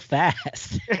me real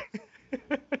fast.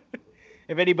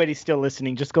 If anybody's still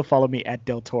listening, just go follow me at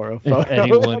Del Toro If Photo.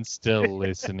 anyone's still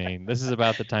listening, this is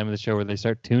about the time of the show where they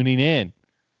start tuning in.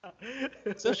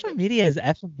 Social media is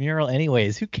ephemeral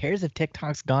anyways. Who cares if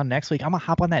TikTok's gone next week? I'm gonna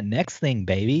hop on that next thing,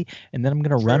 baby, and then I'm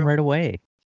gonna run right away.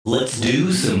 Let's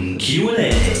do some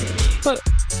Q&A. But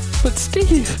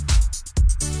Steve.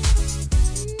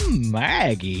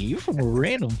 Maggie from a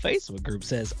random Facebook group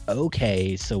says,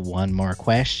 okay, so one more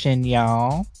question,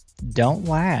 y'all. Don't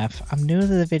laugh. I'm new to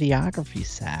the videography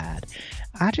side.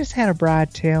 I just had a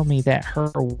bride tell me that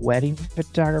her wedding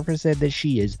photographer said that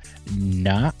she is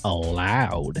not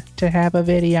allowed to have a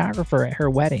videographer at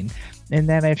her wedding, and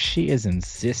that if she is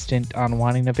insistent on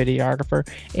wanting a videographer,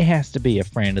 it has to be a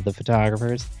friend of the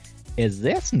photographer's. Is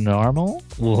this normal?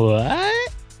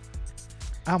 What?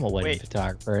 I'm a wedding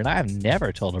photographer, and I've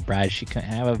never told a bride she couldn't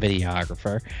have a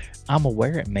videographer. I'm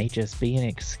aware it may just be an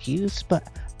excuse, but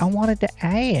I wanted to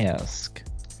ask.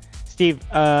 Steve,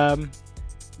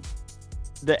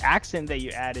 the accent that you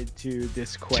added to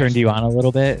this question Turned you on a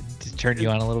little bit?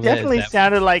 definitely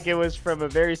sounded like it was from a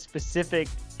very specific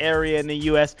area in the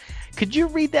U.S. Could you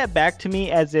read that back to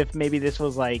me as if maybe this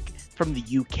was like from the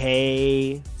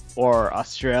UK or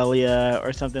Australia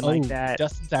or something like that?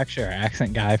 Dustin's actually our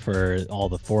accent guy for all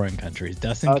the foreign countries.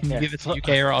 Dustin, can you give it to UK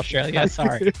or Australia?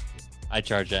 Sorry. I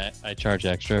charge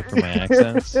extra for my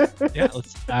accents. Yeah,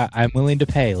 I'm willing to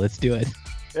pay. Let's do it.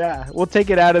 Yeah, we'll take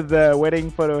it out of the wedding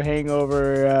photo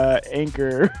hangover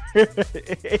anchor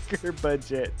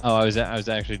budget. Oh, I was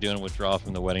actually doing a withdrawal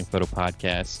from the wedding photo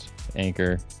podcast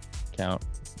anchor account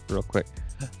real quick.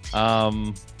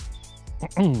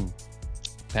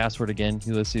 Password again,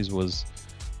 Ulysses, was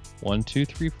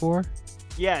 1234.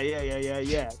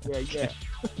 Yeah.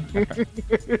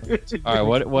 All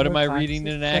right, what am I reading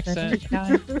in an accent?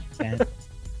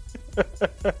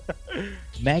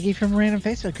 Maggie from a random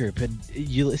Facebook group, and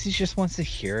Ulysses just wants to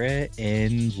hear it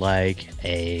in like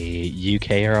a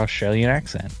UK or Australian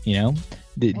accent, you know?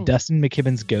 Dustin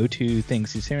McKibben's go-to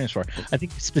things he's famous for. I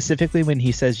think specifically when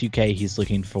he says UK, he's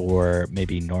looking for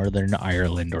maybe Northern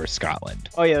Ireland or Scotland.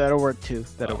 Oh yeah, that'll work too.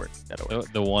 That'll work.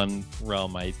 The one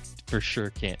realm I for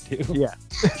sure can't do. Yeah.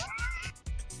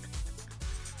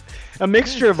 A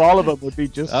mixture of all of them would be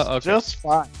just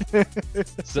fine.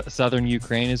 Southern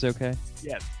Ukraine is okay?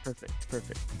 Yeah,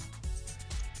 perfect.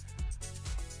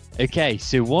 Okay,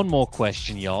 so one more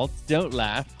question, y'all. Don't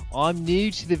laugh. I'm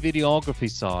new to the videography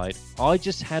side. I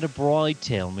just had a bride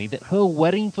tell me that her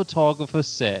wedding photographer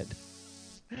said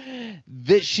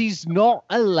that she's not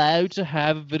allowed to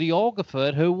have a videographer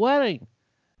at her wedding.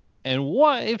 And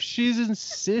what if she's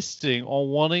insisting on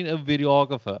wanting a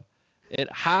videographer? It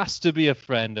has to be a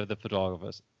friend of the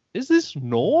photographer's. Is this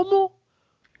normal?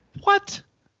 What?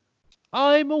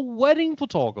 I'm a wedding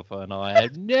photographer, and I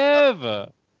have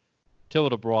never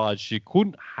told a bride she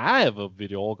couldn't have a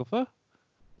videographer.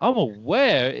 I'm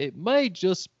aware it may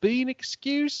just be an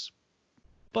excuse,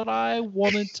 but I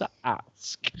wanted to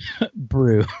ask.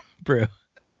 Brew.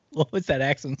 What was that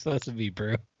accent supposed to be,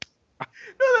 Brew? No,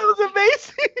 that was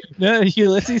amazing. No,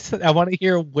 Ulysses, I want to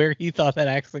hear where he thought that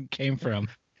accent came from.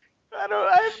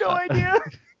 I have no idea.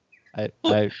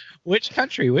 Which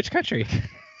country?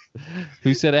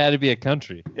 Who said it had to be a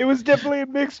country? It was definitely a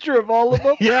mixture of all of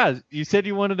them. Yeah, you said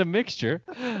you wanted a mixture.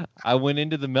 I went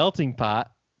into the melting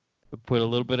pot, put a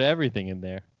little bit of everything in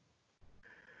there.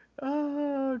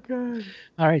 Oh, God.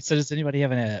 All right, so does anybody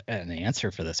have an answer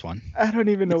for this one? I don't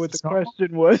even know what the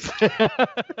question was.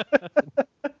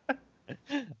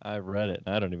 I read it,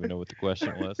 and I don't even know what the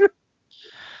question was.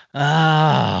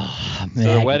 Oh, man.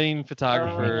 So the wedding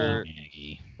photographer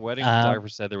Maggie.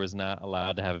 said there was not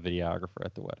allowed to have a videographer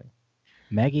at the wedding.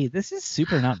 Maggie, this is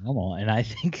super not normal, and I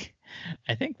think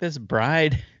this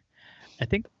bride,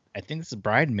 this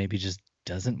bride maybe just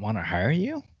doesn't want to hire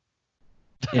you.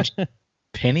 And she's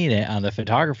pinning it on the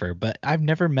photographer, but I've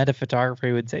never met a photographer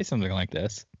who would say something like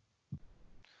this.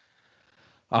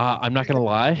 I'm not gonna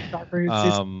lie.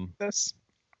 This.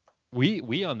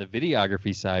 We on the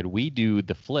videography side, we do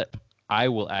the flip. I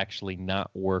will actually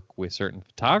not work with certain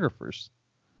photographers.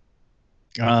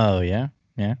 Oh yeah.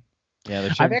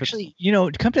 I've actually,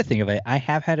 come to think of it, I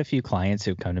have had a few clients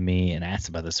who come to me and ask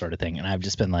about this sort of thing, and I've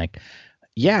just been like,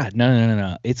 Yeah,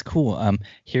 no. It's cool.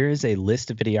 Here is a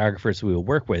list of videographers we will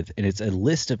work with, and it's a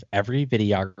list of every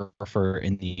videographer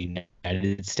in the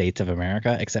United States of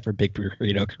America except for Big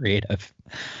Burrito Creative.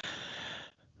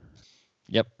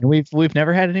 Yep. And we've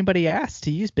never had anybody ask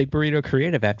to use Big Burrito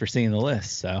Creative after seeing the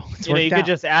list, so it's You know, worked you could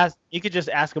out. just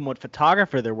ask them what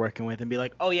photographer they're working with and be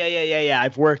like, "Oh yeah.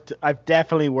 I've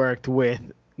definitely worked with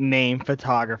name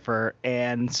photographer,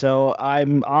 and so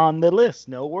I'm on the list.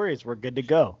 No worries, we're good to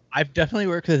go." I've definitely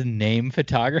worked with a name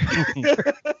photographer.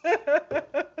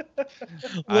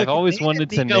 I've always Name wanted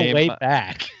and to me go name. way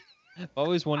back. I've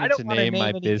always I wanted don't to want to name name my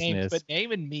any names, business. but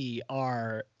Name and me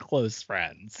are close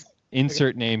friends.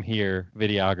 Insert name here.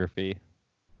 Videography.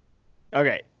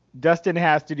 Okay, Dustin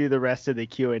has to do the rest of the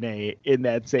Q&A in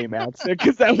that same answer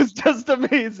because that was just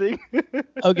amazing.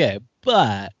 Okay,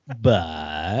 but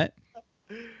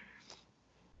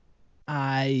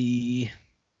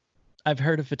I've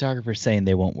heard of photographers saying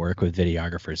they won't work with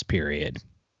videographers, period.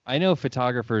 I know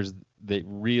photographers that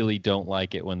really don't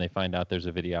like it when they find out there's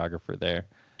a videographer there.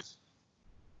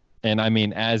 And I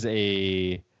mean, as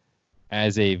a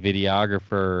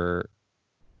videographer,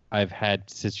 I've had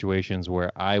situations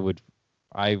where I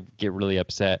get really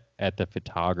upset at the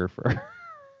photographer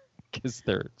because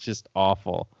they're just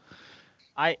awful.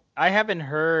 I haven't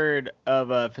heard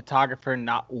of a photographer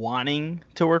not wanting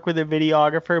to work with a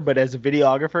videographer, but as a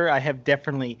videographer, I have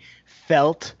definitely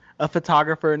felt a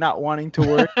photographer not wanting to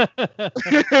work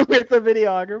with a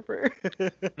videographer.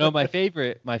 No, my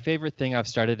favorite thing I've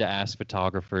started to ask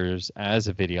photographers as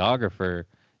a videographer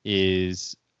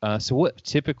is, so what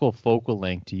typical focal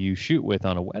length do you shoot with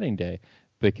on a wedding day?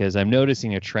 Because I'm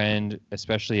noticing a trend,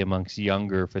 especially amongst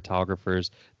younger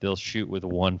photographers, they'll shoot with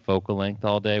one focal length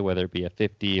all day, whether it be a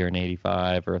 50 or an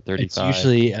 85 or a 35. It's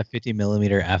usually a 50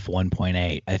 millimeter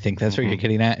f1.8. I think that's what you're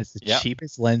getting at. It's the Yep.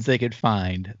 cheapest lens they could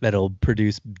find that'll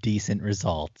produce decent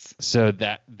results. So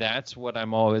that's what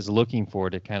I'm always looking for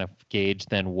to kind of gauge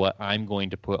then what I'm going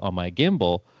to put on my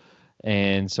gimbal.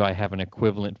 And so I have an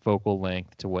equivalent focal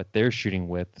length to what they're shooting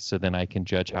with, so then I can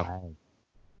judge how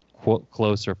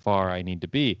close or far I need to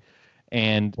be.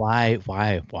 And Why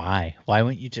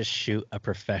wouldn't you just shoot a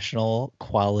professional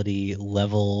quality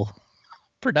level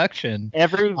production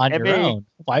on your own?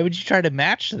 Why would you try to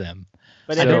match them?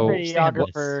 But So-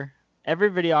 every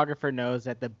videographer knows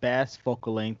that the best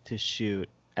focal length to shoot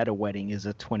at a wedding is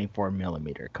a 24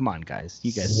 millimeter. Come on, guys,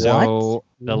 you guys. so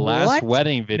the last What?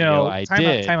 wedding video I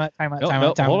did. Time out.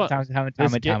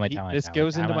 This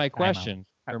goes into my question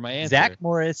or my answer. Zach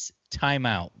Morris,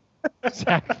 timeout.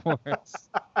 Zach Morris.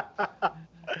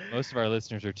 Most of our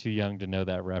listeners are too young to know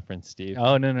that reference, Steve.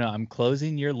 Oh, no. I'm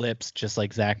closing your lips just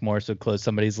like Zach Morris would close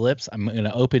somebody's lips. I'm going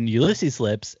to open Ulysses'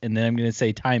 lips, and then I'm going to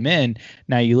say time in.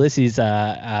 Now, Ulysses,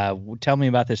 tell me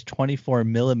about this 24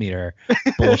 millimeter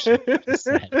bullshit you just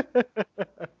said.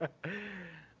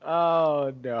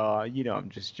 Oh, no. You know, I'm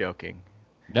just joking.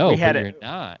 No, We had but it- you're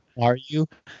not. Are you?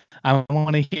 I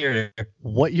want to hear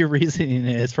what your reasoning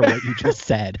is for what you just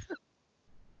said.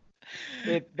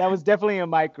 That was definitely a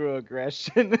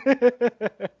microaggression.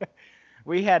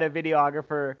 We had a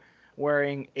videographer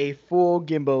wearing a full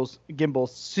gimbal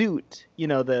suit, you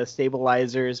know, the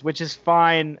stabilizers, which is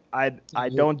fine. I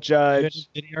don't judge.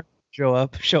 Show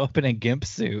up in a gimp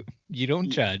suit. You don't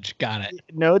judge. Got it.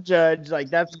 No judge. Like,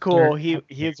 that's cool.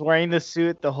 He's wearing the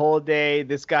suit the whole day.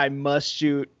 This guy must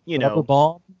shoot, you Rubber know,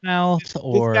 ball mouth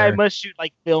or this guy must shoot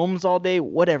like films all day,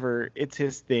 whatever. It's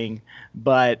his thing.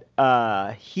 But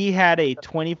he had a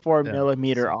 24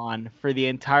 millimeter on for the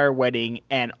entire wedding,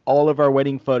 and all of our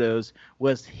wedding photos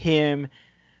was him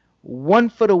 1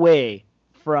 foot away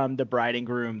from the bride and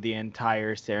groom the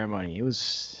entire ceremony. It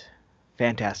was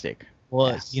fantastic.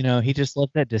 Well, Yes. you know, he just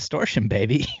loves that distortion,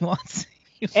 baby. He wants.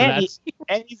 And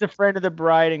he's a friend of the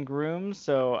bride and groom,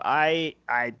 so I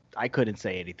couldn't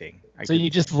say anything. So you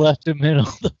just left him in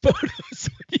all the photos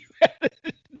when you had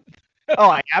it. Oh,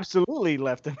 I absolutely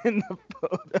left him in the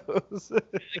photos.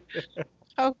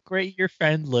 How great your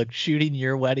friend looked shooting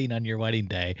your wedding on your wedding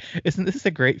day. Isn't this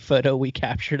a great photo we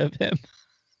captured of him?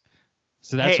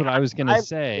 So that's Hey, what I was going to I-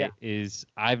 say yeah. is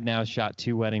I've now shot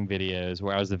 2 wedding videos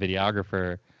where I was the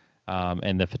videographer,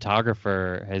 and the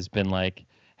photographer has been like,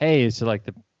 hey, so like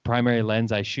the primary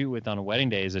lens I shoot with on a wedding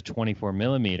day is a 24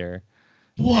 millimeter.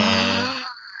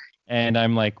 And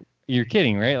I'm like, you're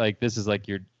kidding, right? Like, this is like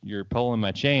you're pulling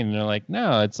my chain. And they're like,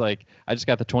 no, it's like I just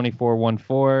got the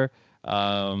 24-1.4.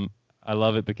 I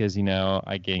love it because, you know,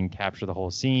 I can capture the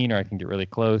whole scene, or I can get really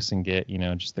close and get, you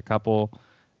know, just a couple.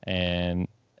 And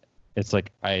it's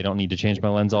like I don't need to change my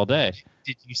lens all day.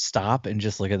 Did you stop and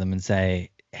just look at them and say,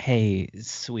 hey,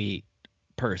 sweet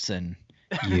person,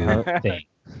 you thing?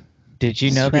 Did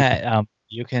you know Sweet. that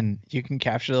You can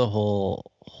capture the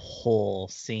whole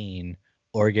scene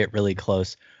or get really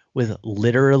close with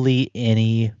literally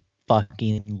any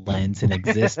fucking lens in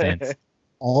existence.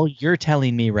 All you're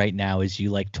telling me right now is you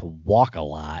like to walk a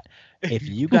lot. If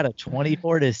you got a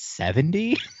 24 to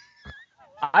 70,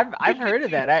 I've heard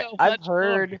of that. So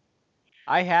much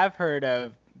I have heard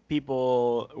of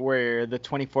people where the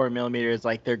 24 millimeter is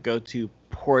like their go-to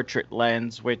portrait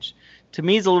lens, which to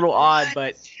me is a little odd,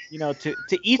 but to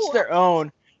each their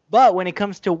own. But when it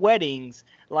comes to weddings,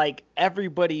 like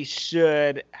everybody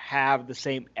should have the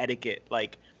same etiquette.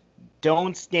 Like,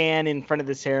 don't stand in front of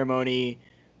the ceremony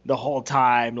the whole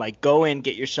time. Like, go in,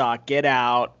 get your shot, get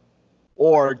out,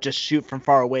 or just shoot from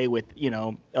far away with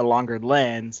a longer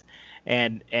lens,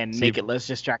 and make it less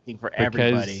distracting for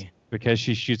everybody. Because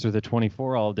she shoots with a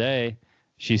 24 all day,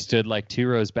 she stood like 2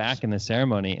 rows back in the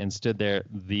ceremony and stood there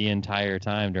the entire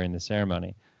time during the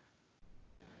ceremony.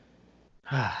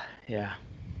 Yeah.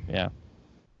 Yeah.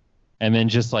 And then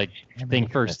just like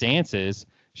first dances,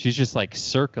 she's just like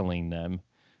circling them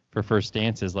for first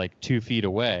dances like 2 feet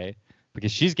away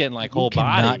because she's getting like whole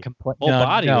body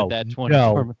with that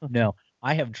 24. No.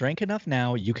 I have drank enough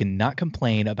now. You cannot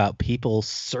complain about people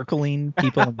circling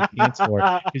people on the dance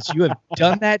floor because you have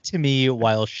done that to me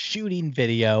while shooting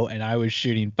video and I was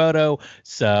shooting photo.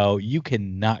 So you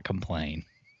cannot complain.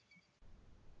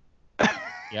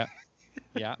 Yeah.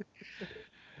 Yeah.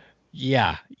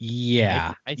 Yeah.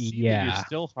 I see that you're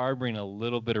still harboring a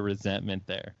little bit of resentment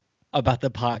there. About the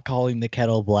pot calling the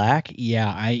kettle black?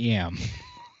 Yeah, I am.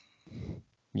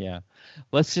 Yeah.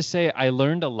 Let's just say I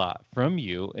learned a lot from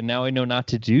you, and now I know not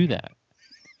to do that.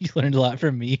 You learned a lot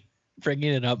from me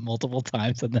bringing it up multiple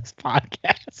times on this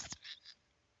podcast.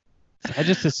 I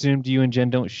just assumed you and Jen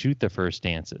don't shoot the first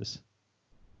dances.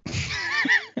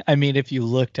 I mean, if you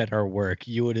looked at our work,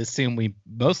 you would assume we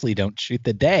mostly don't shoot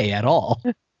the day at all.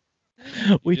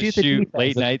 We just do shoot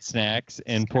late night snacks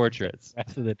and portraits.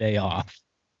 Rest of the day off.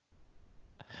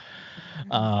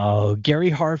 Oh,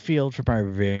 Gary Harfield from our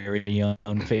very own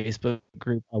Facebook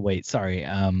group. Oh wait, sorry.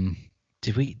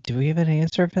 Do we have an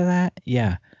answer for that?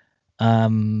 Yeah.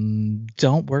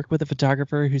 Don't work with a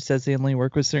photographer who says they only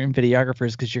work with certain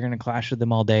videographers because you're going to clash with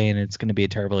them all day and it's going to be a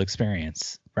terrible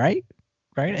experience. Right?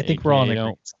 I think we're all in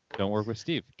agreement. Don't work with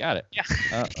Steve. Got it. Yeah.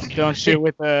 Don't shoot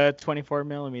with a 24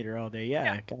 millimeter all day.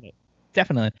 Yeah, got it.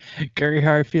 Definitely. Gary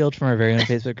Harfield from our very own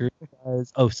Facebook group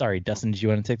says, oh, sorry, Dustin, did you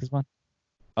want to take this one?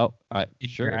 Oh,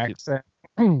 sure. Your accent.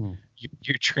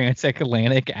 Your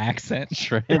transatlantic accent.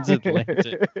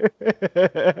 Transatlantic.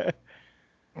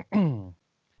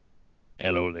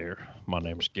 Hello there. My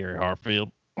name's Gary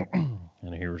Harfield,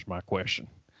 and here's my question.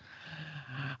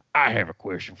 I have a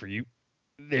question for you.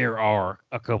 There are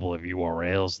a couple of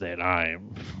URLs that I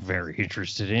am very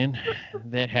interested in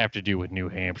that have to do with New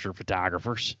Hampshire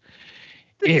photographers.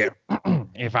 If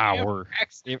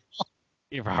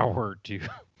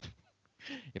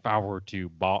I were to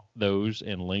bought those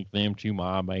and link them to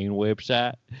my main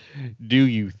website, do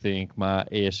you think my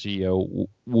SEO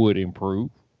would improve?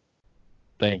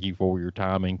 Thank you for your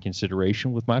time and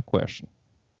consideration with my question.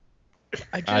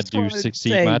 I do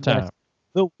succeed my time.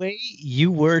 The way you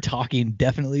were talking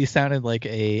definitely sounded like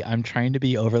I'm trying to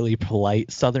be overly polite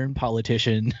Southern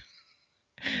politician.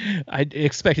 I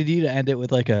expected you to end it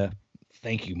with like a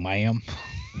thank you, ma'am.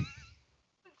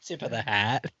 Tip of the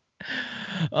hat.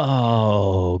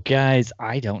 Oh, guys,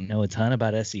 I don't know a ton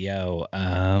about SEO.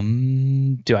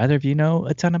 Do either of you know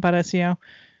a ton about SEO?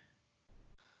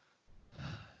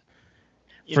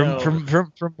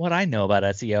 From what I know about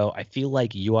SEO, I feel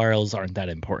like URLs aren't that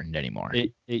important anymore.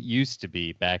 It used to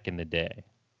be back in the day.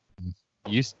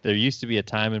 There used to be a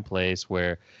time and place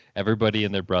where everybody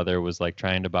and their brother was like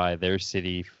trying to buy their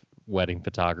city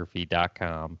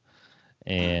weddingphotography.com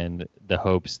and the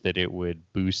hopes that it would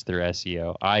boost their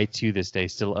SEO. I, to this day,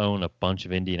 still own a bunch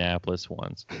of Indianapolis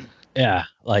ones. Yeah,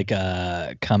 like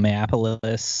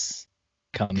Comapolis,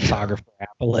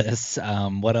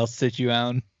 Comphotographer-apolis. What else did you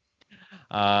own?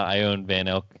 I own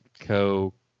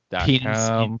vanelco.com.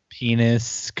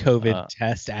 Penis COVID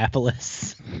test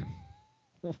Apolis.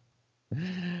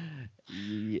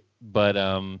 But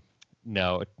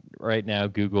no, right now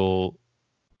Google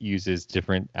uses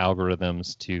different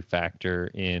algorithms to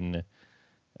factor in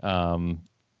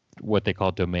what they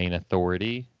call domain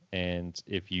authority. And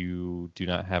if you do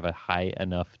not have a high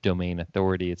enough domain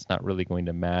authority, it's not really going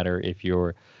to matter if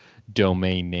your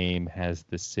domain name has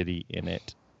the city in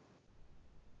it.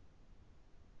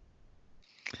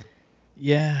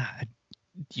 Yeah,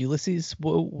 Ulysses,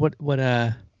 what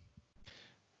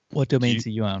domains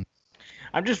do you own?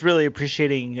 I'm just really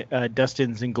appreciating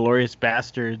Dustin's Inglorious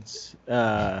Bastards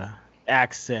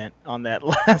accent on that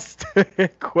last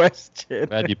question.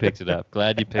 Glad you picked it up.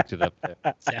 Glad you picked it up there.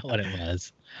 Is that what it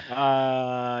was?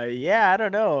 Yeah, I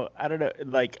don't know.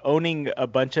 Like owning a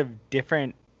bunch of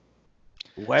different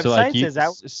websites. So like you, is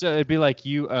that so it'd be like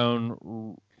you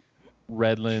own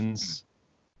Redlands,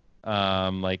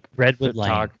 like Redwood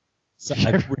Lane. photog- So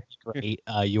a really great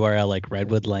URL like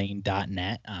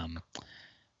redwoodlane.net.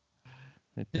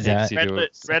 It Is takes that- you to a-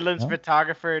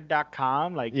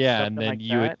 redlandsphotographer.com, like yeah, and something then like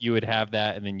you that? would have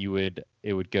that, and then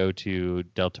it would go to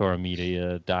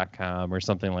deltoromedia.com or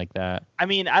something like that. I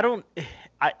mean,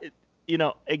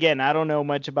 again, I don't know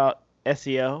much about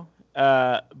SEO,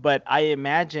 but I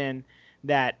imagine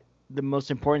that the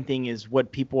most important thing is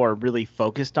what people are really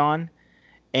focused on.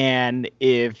 And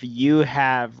if you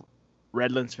have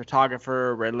Redlands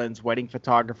photographer, Redlands wedding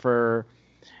photographer,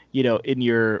 in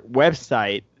your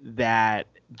website, that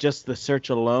just the search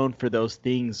alone for those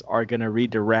things are going to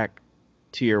redirect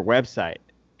to your website.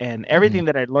 And everything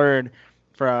that I learned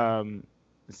from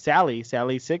Sally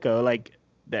Sicko, like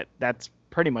that's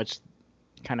pretty much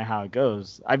kind of how it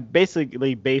goes. I've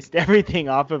basically based everything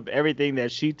off of everything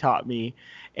that she taught me,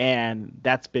 and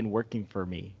that's been working for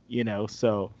me,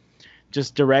 so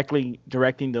just directing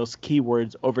those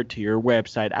keywords over to your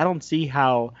website. I don't see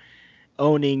how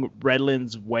owning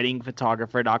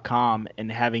redlandsweddingphotographer.com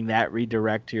and having that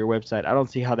redirect to your website, I don't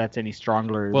see how that's any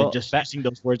stronger than just using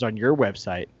those words on your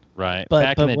website. Right. But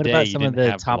Back in the what day, about you some of didn't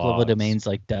the have top level blogs. domains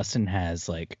like Dustin has,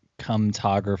 like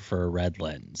Comtographer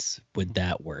Redlands? Would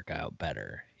that work out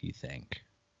better, you think?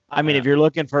 I mean, if you're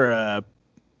looking for a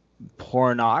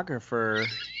pornographer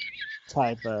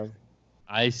type of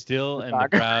I still am the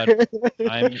proud.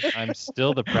 I'm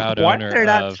still the proud Why owner are there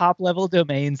not of. top level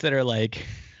domains that are like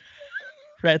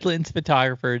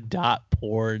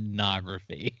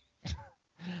redlandsphotographer.pornography?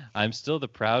 I'm still the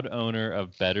proud owner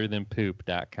of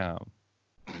betterthanpoop.com.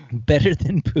 Better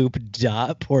than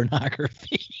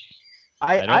poop.pornography.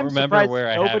 I don't I'm remember surprised where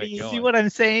I have it nobody- going. See what I'm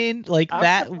saying? Like I'm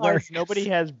that surprised works. nobody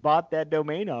has bought that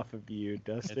domain off of you,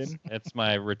 Dustin. It's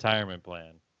my retirement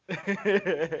plan.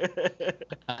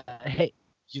 Hey,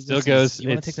 Still Ulysses, goes- You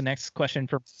want to it's- take the next question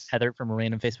from Heather from a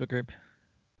random Facebook group?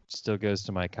 Still goes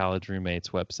to my college roommate's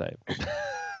website.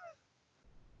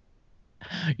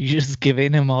 You're just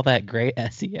giving him all that great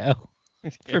SEO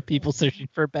for people searching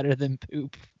for better than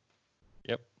poop.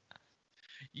 Yep.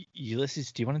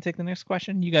 Ulysses, do you want to take the next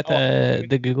question? You got Oh,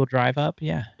 the Google Drive up?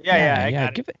 Yeah. Yeah, I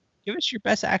got it. Give us your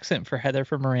best accent for Heather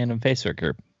from a random Facebook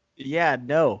group. Yeah,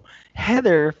 no.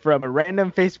 Heather from a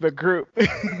random Facebook group.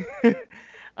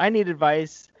 I need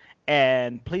advice,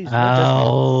 and please don't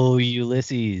Oh,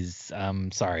 Ulysses.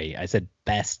 Sorry, I said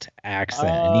best accent.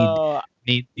 I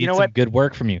need you know some what? good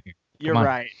work from you. You're on.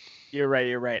 right. You're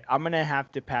right. I'm gonna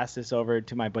have to pass this over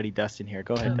to my buddy Dustin here.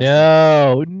 Go ahead.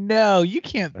 No, you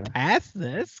can't pass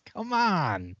this. Come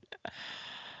on.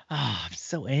 Oh, I'm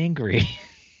so angry.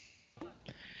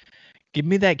 Give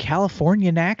me that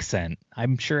Californian accent.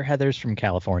 I'm sure Heather's from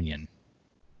Californian.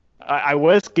 I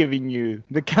was giving you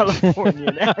the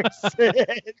Californian accent.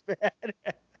 Man.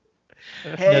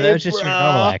 No, that was just your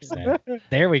normal accent.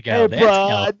 There we go. Hey, That's bro,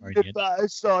 I need Californian.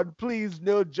 advice on please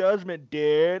no judgment,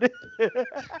 dude.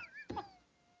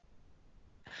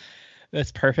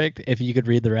 That's perfect. If you could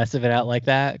read the rest of it out like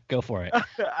that, go for it.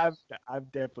 I'm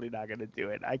definitely not gonna do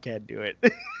it. I can't do it.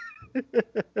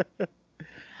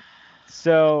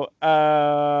 So,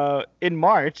 in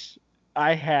March,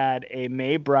 I had a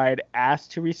May bride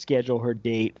asked to reschedule her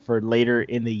date for later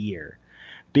in the year.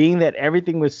 Being that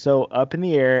everything was so up in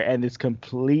the air and this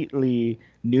completely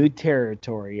new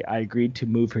territory, I agreed to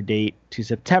move her date to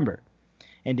September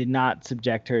and did not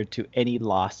subject her to any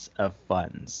loss of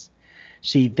funds.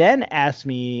 She then asked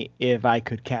me if I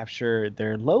could capture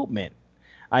their elopement.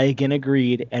 I again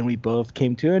agreed, and we both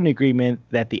came to an agreement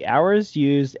that the hours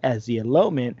used as the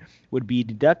elopement would be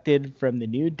deducted from the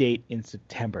new date in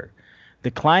September.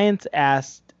 The client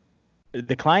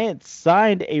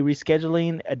signed a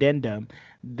rescheduling addendum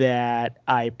that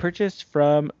I purchased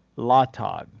from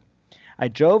Lawtog. I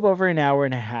drove over an hour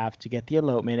and a half to get the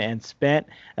elopement and spent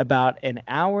about an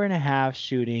hour and a half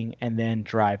shooting and then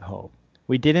drive home.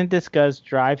 We didn't discuss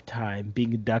drive time being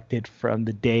deducted from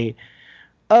the day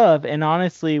of, and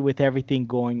honestly, with everything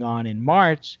going on in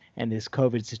March and this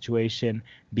COVID situation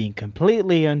being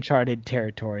completely uncharted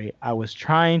territory, I was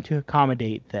trying to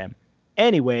accommodate them.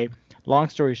 Anyway, long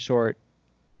story short,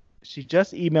 she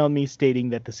just emailed me stating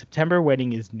that the September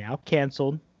wedding is now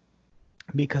canceled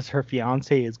because her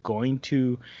fiance is going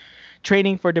to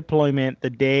training for deployment the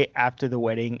day after the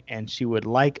wedding and she would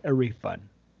like a refund.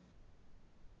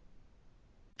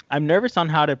 I'm nervous on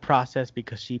how to process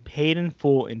because she paid in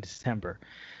full in December.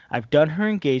 I've done her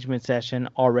engagement session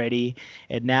already,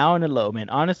 and now an elopement.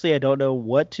 Honestly, I don't know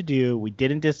what to do. We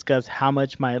didn't discuss how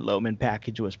much my elopement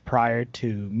package was prior to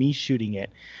me shooting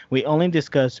it. We only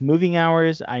discussed moving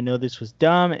hours. I know this was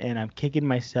dumb, and I'm kicking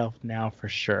myself now for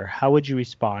sure. How would you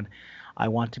respond? I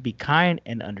want to be kind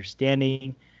and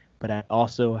understanding, but I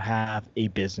also have a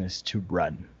business to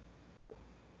run.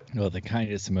 Well, the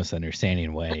kindest and most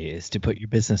understanding way is to put your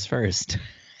business first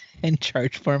and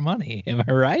charge more money. Am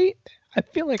I right? I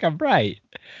feel like I'm right.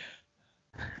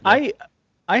 I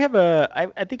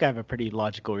think I have a pretty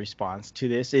logical response to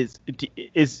this.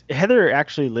 Is Heather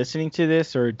actually listening to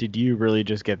this, or did you really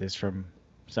just get this from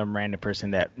some random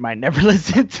person that might never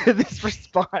listen to this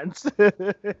response?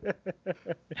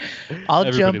 I'll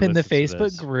Everybody jump in the listens to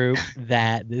Facebook this. group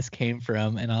that this came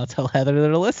from, and I'll tell Heather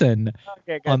to listen.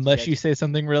 Okay, gotcha, Unless you gotcha. say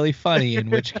something really funny, in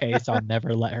which case I'll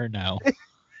never let her know.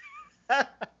 Or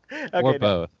Okay,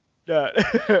 both. no,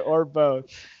 or both,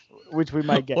 which we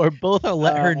might get. Or both I'll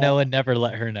let her know and never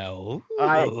let her know.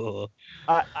 I- Ooh.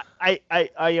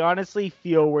 I honestly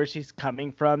feel where she's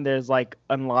coming from. There's like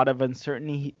a lot of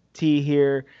uncertainty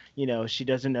here. You know, she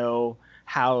doesn't know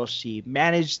how she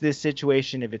managed this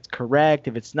situation, if it's correct,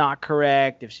 if it's not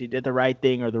correct, if she did the right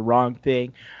thing or the wrong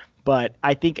thing. But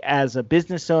I think as a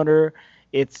business owner,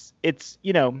 it's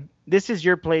you know, this is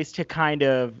your place to kind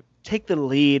of take the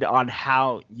lead on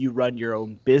how you run your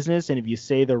own business, and if you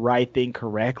say the right thing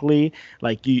correctly,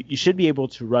 like you should be able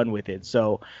to run with it.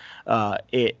 So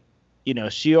it you know,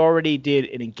 she already did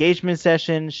an engagement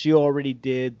session, she already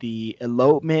did the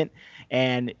elopement,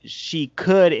 and she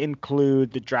could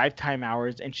include the drive time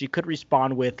hours, and she could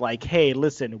respond with like, hey,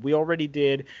 listen, we already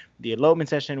did the elopement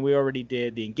session, we already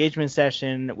did the engagement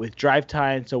session with drive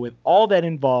time. So with all that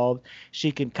involved,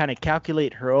 she can kind of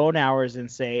calculate her own hours and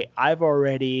say, I've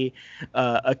already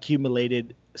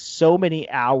accumulated so many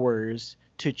hours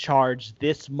to charge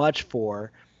this much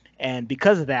for, and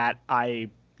because of that,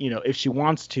 you know, if she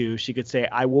wants to, she could say,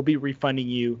 I will be refunding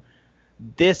you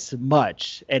this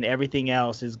much, and everything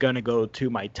else is going to go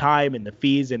to my time and the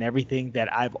fees and everything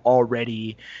that I've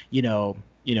already,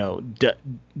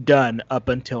 done up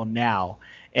until now.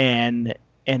 And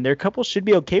their couples should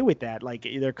be okay with that. Like,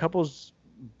 their couples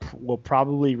will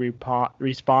probably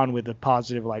respond with a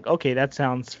positive, like, okay, that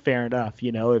sounds fair enough.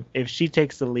 You know, if she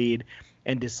takes the lead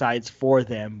and decides for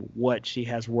them what she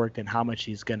has worked and how much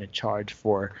she's going to charge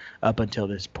for up until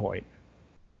this point.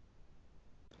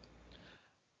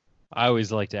 I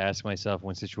always like to ask myself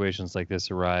when situations like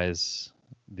this arise,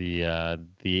 the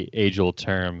age-old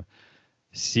term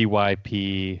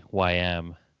CYPYM.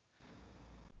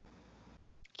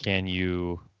 Can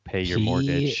you pay your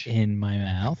mortgage? Pee in my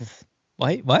mouth.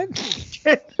 Wait, what?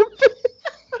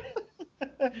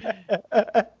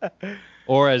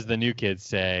 Or as the new kids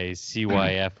say,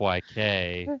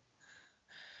 CYFYK.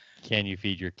 Can you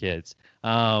feed your kids?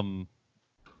 Because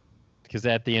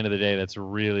at the end of the day, that's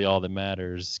really all that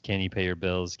matters. Can you pay your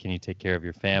bills? Can you take care of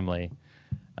your family?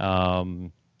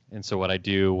 And so what I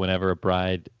do whenever a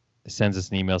bride sends us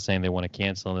an email saying they want to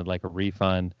cancel and they'd like a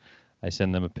refund, I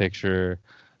send them a picture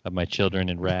of my children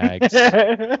in rags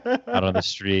out on the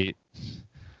street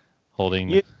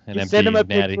holding an empty send them a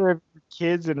natty. picture of your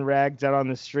kids and rags out on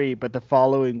the street, but the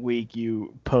following week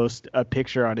you post a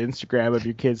picture on Instagram of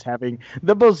your kids having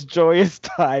the most joyous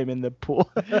time in the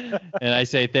pool. And I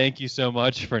say, thank you so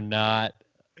much for not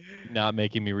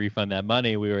making me refund that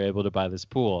money. We were able to buy this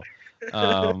pool.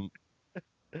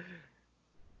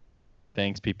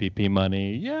 Thanks, PPP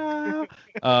money. Yeah.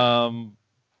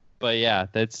 But yeah,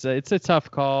 it's a tough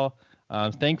call.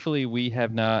 Thankfully, we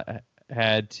have not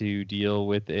had to deal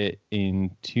with it in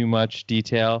too much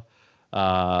detail.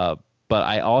 But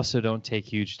I also don't take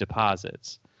huge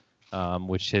deposits,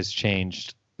 which has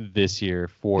changed this year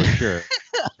for sure.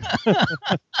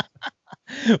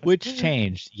 Which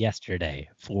changed yesterday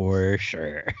for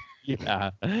sure. Yeah.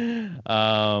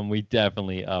 We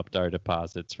definitely upped our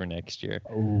deposits for next year.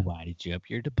 Oh, why did you up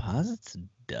your deposits,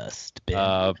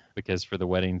 Dustbin? Because for the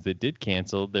weddings that did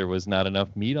cancel, there was not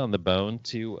enough meat on the bone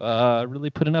to really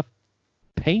put enough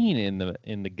pain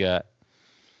in the gut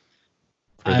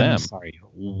for I'm them. sorry.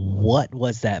 What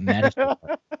was that metaphor?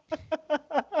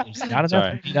 There's not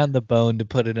Sorry. enough meat on the bone to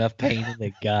put enough pain in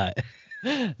the gut.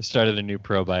 I started a new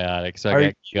probiotic, so Are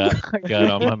I got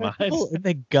gut on my mind. In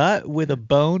the gut with a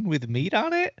bone with meat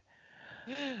on it?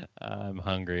 I'm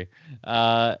hungry.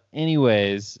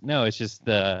 Anyways, no, it's just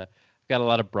I've got a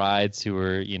lot of brides who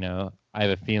are, I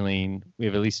have a feeling we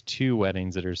have at least 2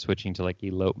 weddings that are switching to like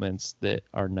elopements that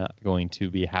are not going to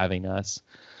be having us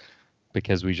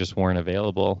because we just weren't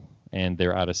available and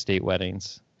they're out of state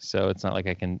weddings. So it's not like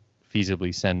I can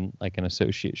feasibly send like an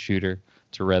associate shooter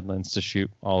to Redlands to shoot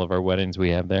all of our weddings we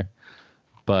have there.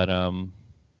 But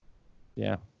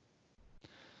yeah.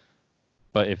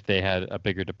 But if they had a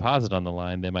bigger deposit on the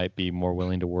line, they might be more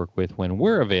willing to work with when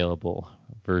we're available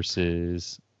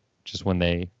versus just when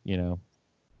they,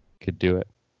 could do it.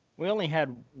 We only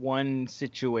had one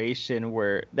situation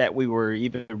that we were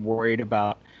even worried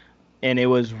about, and it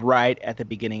was right at the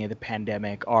beginning of the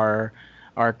pandemic. Our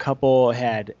couple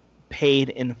had paid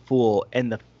in full,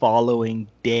 and the following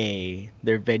day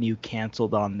their venue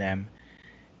canceled on them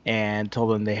and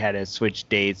told them they had to switch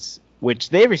dates, which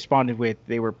they responded with.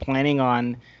 They were planning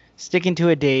on sticking to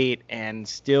a date and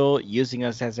still using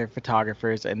us as their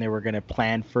photographers, and they were going to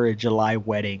plan for a July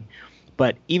wedding.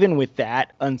 But even with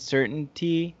that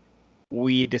uncertainty,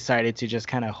 we decided to just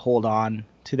kind of hold on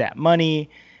to that money.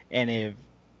 And if,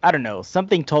 I don't know,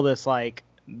 something told us like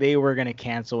they were going to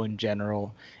cancel in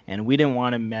general, and we didn't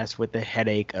want to mess with the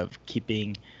headache of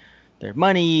keeping their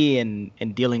money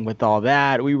and dealing with all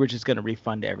that. We were just going to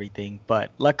refund everything.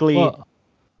 But luckily,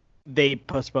 they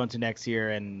postponed to next year,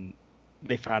 and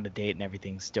they found a date, and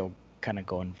everything's still kind of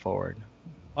going forward.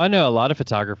 I know a lot of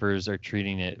photographers are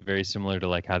treating it very similar to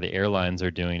like how the airlines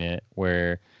are doing it,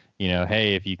 where,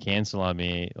 hey, if you cancel on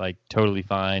me, like totally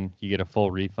fine, you get a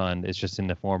full refund. It's just in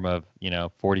the form of,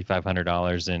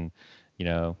 $4,500 in,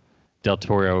 Del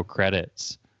Toro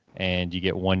credits, and you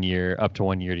get up to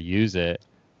 1 year to use it.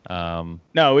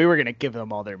 No, we were going to give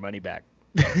them all their money back.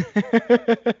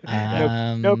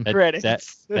 No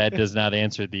credits. That does not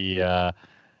answer the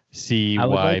CYPYM. I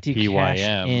would like to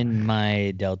cash in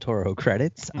my Del Toro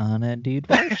credits on a Dude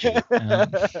War shoot.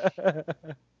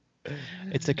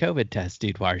 It's a COVID test,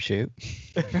 Dude War shoot.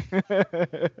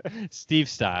 Steve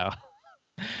style.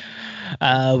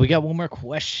 We got one more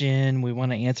question we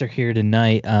want to answer here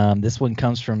tonight. This one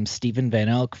comes from Stephen Van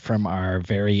Elk from our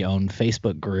very own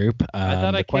Facebook group. I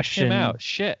thought I kicked him out.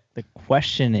 Shit. The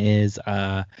question is,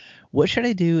 what should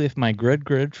I do if my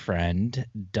good friend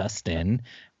Dustin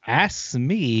asks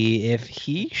me if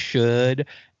he should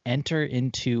enter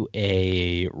into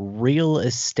a real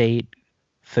estate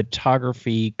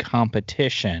photography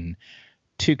competition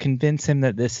to convince him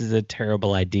that this is a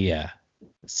terrible idea?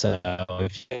 So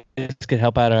if this could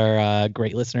help out our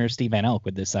great listener, Steve Van Elk,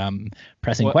 with this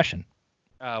pressing question.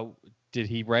 Did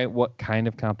he write what kind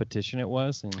of competition it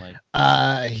was? And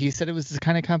he said it was the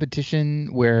kind of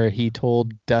competition where he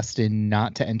told Dustin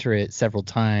not to enter it several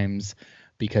times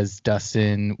because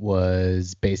Dustin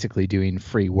was basically doing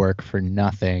free work for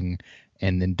nothing.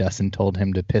 And then Dustin told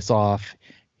him to piss off.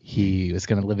 He was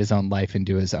going to live his own life and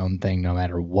do his own thing no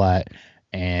matter what.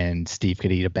 And Steve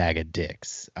could eat a bag of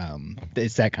dicks.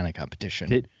 It's that kind of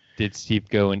competition. Did Steve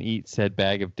go and eat said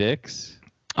bag of dicks?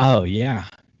 Oh, yeah.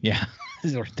 Yeah.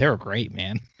 They were great,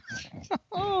 man.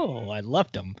 Oh, I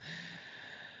loved them.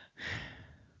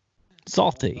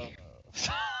 Salty.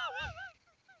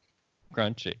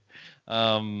 Crunchy.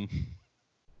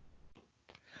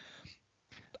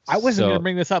 I wasn't going to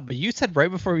bring this up, but you said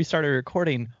right before we started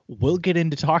recording, we'll get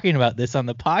into talking about this on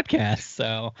the podcast.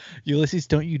 So, Ulysses,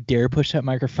 don't you dare push that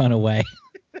microphone away.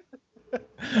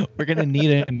 We're going to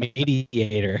need a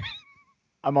mediator.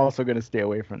 I'm also going to stay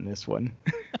away from this one.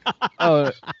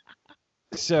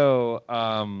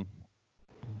 So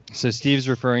Steve's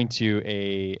referring to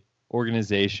a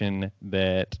organization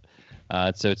that,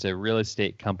 so it's a real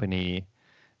estate company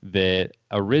that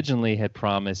originally had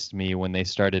promised me when they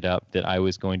started up that I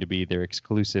was going to be their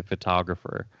exclusive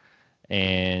photographer.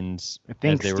 And I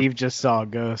think Steve just saw a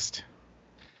ghost.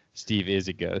 Steve is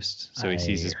a ghost, so he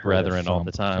sees his brethren all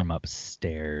the time. From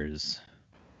upstairs.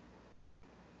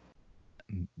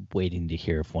 I'm waiting to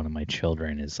hear if one of my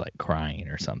children is like crying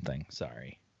or something.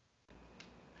 Sorry.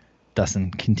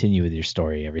 Dustin, continue with your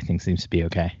story. Everything seems to be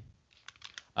okay.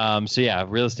 So yeah, a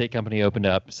real estate company opened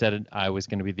up, said I was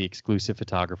going to be the exclusive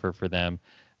photographer for them.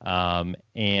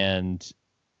 And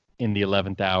in the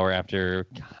 11th hour, after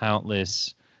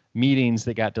countless meetings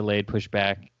that got delayed, pushed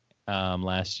back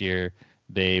last year,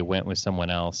 they went with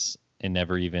someone else and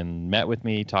never even met with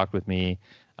me, talked with me,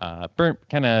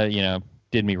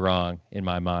 did me wrong in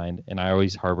my mind. And I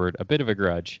always harbored a bit of a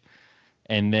grudge.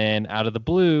 And then out of the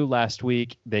blue last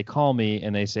week, they call me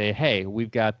and they say, hey,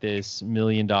 we've got this $1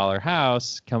 million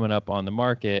house coming up on the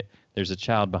market. There's a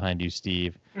child behind you,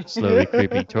 Steve, slowly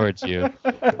creeping towards you.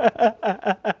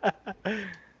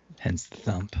 Hence the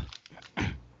thump.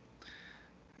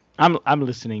 I'm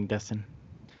listening, Dustin.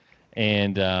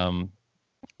 And so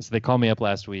they call me up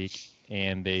last week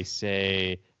and they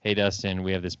say, hey, Dustin,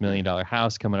 we have this $1 million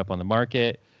house coming up on the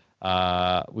market.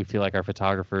 We feel like our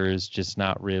photographer is just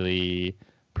not really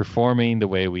performing the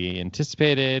way we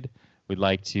anticipated. We'd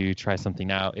like to try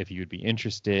something out if you would be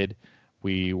interested.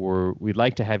 We'd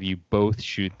like to have you both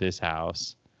shoot this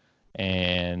house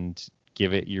and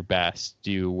give it your best.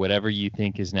 Do whatever you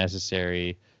think is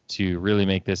necessary to really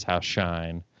make this house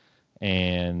shine.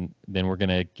 And then we're going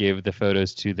to give the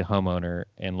photos to the homeowner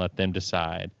and let them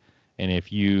decide. And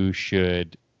if you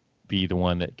should be the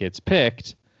one that gets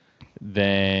picked,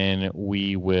 then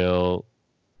we will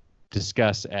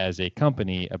discuss as a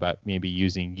company about maybe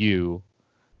using you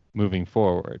moving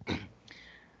forward.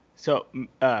 So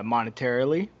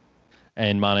monetarily?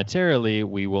 And monetarily,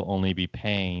 we will only be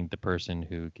paying the person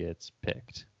who gets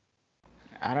picked.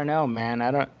 I don't know, man.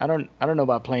 I don't know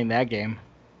about playing that game.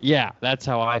 Yeah, that's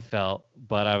how I felt.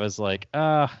 But I was like,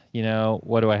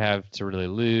 what do I have to really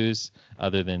lose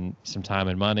other than some time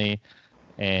and money?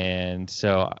 And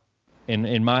so in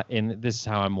this is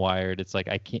how I'm wired. It's like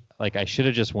I should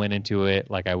have just went into it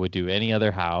like I would do any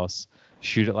other house,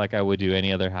 shoot it like I would do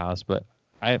any other house, but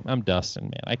I'm Dustin,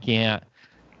 man. I can't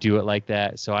do it like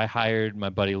that. So I hired my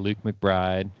buddy Luke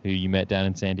McBride, who you met down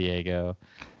in San Diego.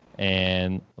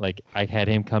 And like I had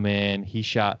him come in. He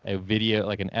shot a video,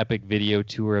 like an epic video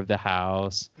tour of the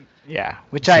house. Yeah,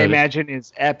 which I imagine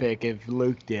is epic if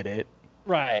Luke did it.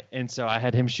 Right. And so I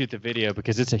had him shoot the video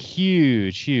because it's a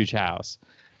huge, huge house.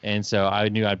 And so I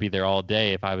knew I'd be there all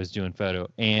day if I was doing photo.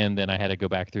 And then I had to go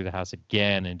back through the house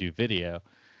again and do video.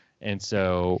 And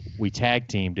so we tag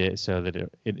teamed it so that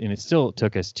it still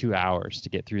took us 2 hours to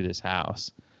get through this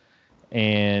house.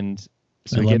 And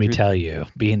so let me tell you,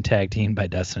 being tag teamed by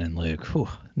Dustin and Luke, whew,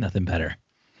 nothing better.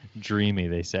 Dreamy,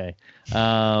 they say.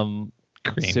 Creamy.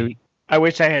 So I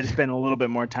wish I had spent a little bit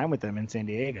more time with them in San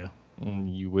Diego.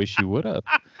 You wish you would have.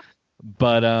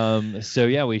 But so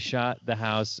yeah, we shot the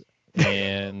house,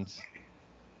 and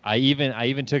I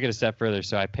even took it a step further.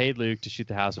 So I paid Luke to shoot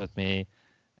the house with me,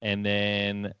 and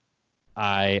then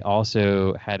I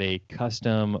also had a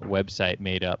custom website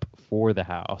made up for the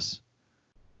house.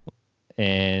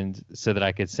 And so that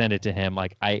I could send it to him,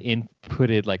 like I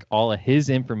inputted like all of his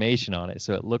information on it,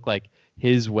 so it looked like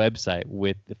his website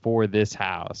for this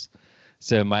house.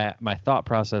 So my thought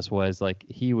process was like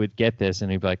he would get this and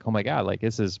he'd be like, "Oh my god, like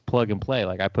this is plug and play.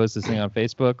 Like I post this thing on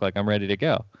Facebook, like I'm ready to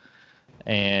go."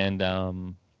 And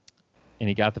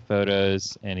he got the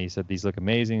photos and he said, "These look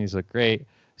amazing. These look great.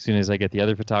 As soon as I get the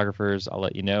other photographers, I'll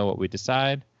let you know what we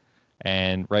decide."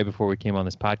 And right before we came on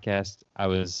this podcast, I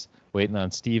was waiting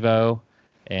on Steve-O,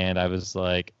 and I was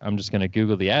like, I'm just going to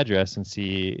Google the address and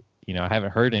see, I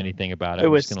haven't heard anything about it. It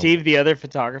was Steve the other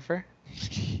photographer?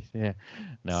 Yeah.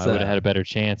 No, I would have had a better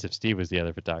chance if Steve was the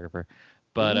other photographer.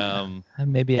 But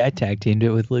maybe I tag teamed it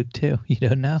with Luke too. You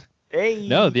don't know. Hey.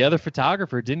 No, the other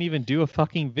photographer didn't even do a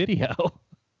fucking video.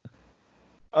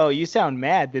 Oh, you sound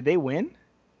mad. Did they win?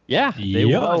 Yeah, they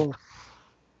won. Oh.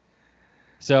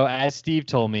 So as Steve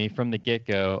told me from the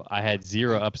get-go, I had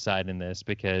zero upside in this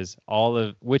because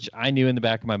which I knew in the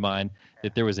back of my mind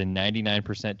that there was a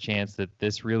 99% chance that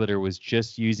this realtor was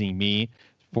just using me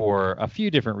for a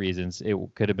few different reasons. It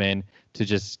could have been to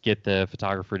just get the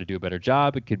photographer to do a better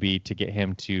job. It could be to get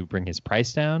him to bring his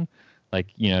price down. Like,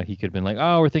 he could have been like,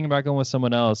 "Oh, we're thinking about going with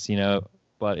someone else,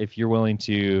 but if you're willing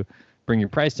to bring your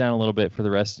price down a little bit for the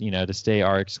rest, to stay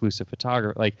our exclusive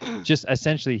photographer." Like, just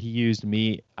essentially he used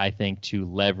me, I think, to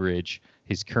leverage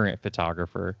his current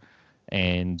photographer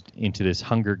and into this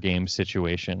Hunger Games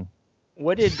situation.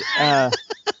 What did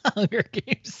Hunger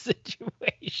Games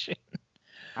situation?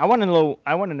 I want to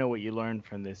know what you learned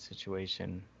from this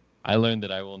situation. I learned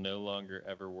that I will no longer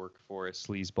ever work for a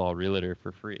sleazeball realtor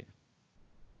for free.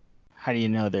 How do you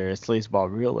know they're a sleazeball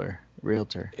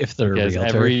realtor? If they're because a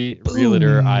realtor. Every Boom.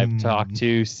 realtor I've talked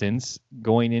to since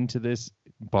going into this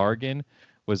bargain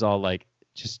was all like,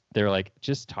 they're like,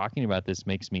 just talking about this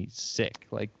makes me sick.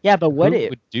 Like, yeah, but what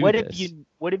if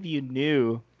you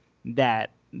knew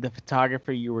that the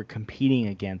photographer you were competing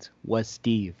against was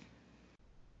Steve?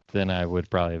 Then I would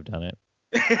probably have done it.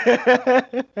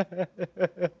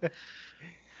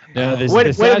 No, what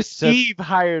if Steve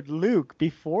hired Luke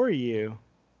before you?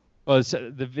 Well, so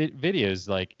the video is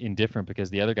like indifferent because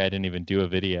the other guy didn't even do a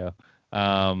video.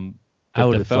 I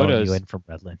would have thrown you in from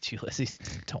Redlands, Ulysses.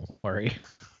 Don't worry.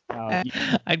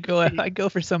 I'd go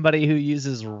for somebody who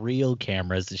uses real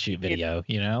cameras to shoot video.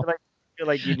 I feel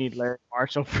like you need Larry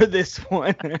Marshall for this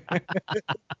one.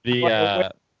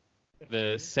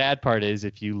 The sad part is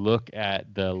if you look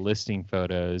at the listing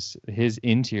photos, his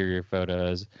interior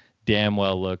photos damn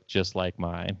well look just like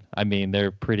mine. I mean,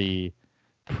 they're pretty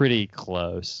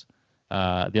close.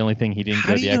 The only thing he didn't How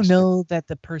go do the you extra. know that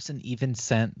the person even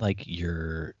sent like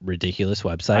your ridiculous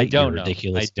website, I don't your know.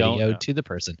 ridiculous I don't video know. to the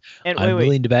person? And I'm wait.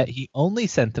 willing to bet he only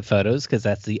sent the photos because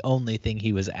that's the only thing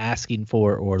he was asking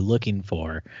for or looking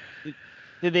for.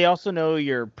 Did they also know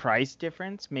your price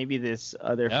difference? Maybe this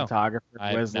other No, photographer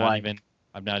was like,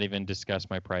 I've not even discussed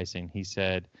my pricing. He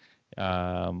said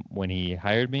when he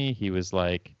hired me, he was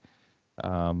like,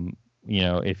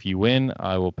 if you win,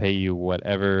 I will pay you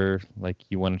whatever like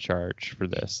you want to charge for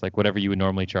this, like whatever you would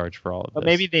normally charge for all of but this.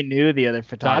 maybe they knew the other So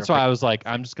photographer. that's why I was like,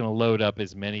 I'm just gonna load up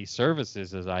as many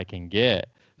services as I can get: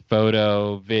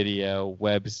 photo, video,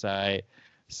 website,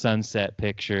 sunset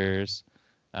pictures.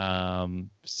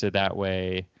 So that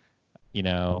way,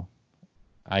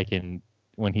 I can,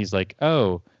 when he's like,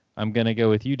 oh, I'm going to go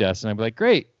with you, Dustin, I'd be like,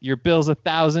 great, your bill's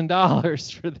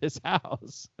 $1,000 for this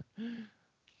house.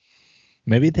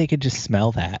 Maybe they could just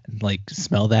smell that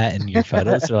in your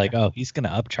photos. They're like, oh, he's going to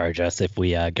upcharge us if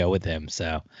we go with him.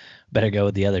 So better go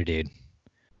with the other dude.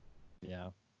 Yeah,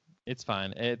 it's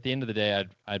fine. At the end of the day,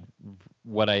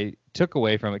 what I took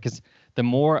away from it, because the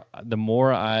more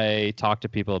I talk to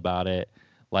people about it,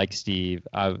 like Steve,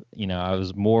 I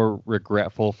was more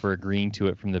regretful for agreeing to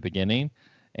it from the beginning.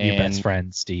 And your best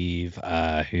friend, Steve,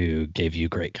 who gave you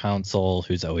great counsel,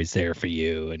 who's always there for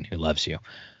you and who loves you.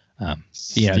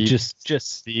 Steve, just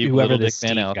Steve, whoever Little this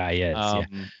Dick Van Steve guy is.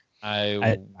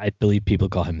 Yeah. I believe people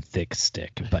call him Thick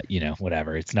Stick, but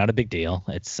whatever. It's not a big deal.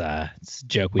 It's a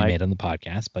joke we made on the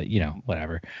podcast, but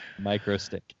whatever. Micro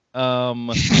Stick.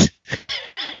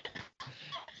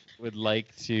 Would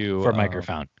like to for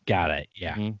microphone. Got it.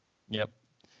 Yeah. Yep.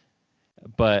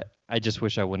 But I just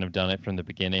wish I wouldn't have done it from the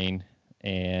beginning.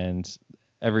 And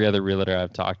every other realtor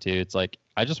I've talked to, it's like,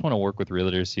 I just want to work with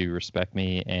realtors who respect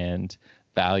me and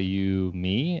value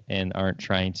me and aren't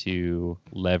trying to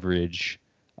leverage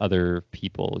other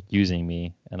people using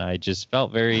me. And I just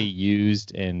felt very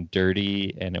used and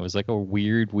dirty, and it was like a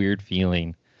weird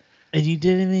feeling. And you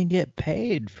didn't even get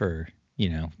paid for,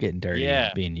 getting dirty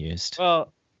and being used.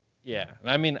 Well, yeah.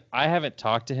 I mean, I haven't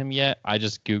talked to him yet. I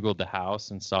just Googled the house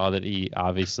and saw that he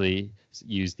obviously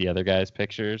used the other guy's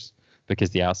pictures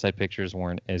because the outside pictures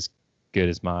weren't as good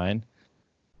as mine.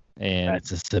 And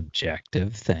that's a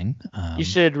subjective thing. You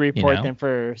should report them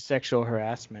for sexual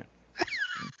harassment.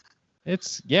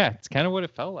 It's kind of what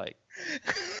it felt like.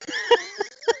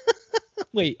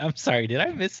 Wait, I'm sorry. Did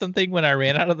I miss something when I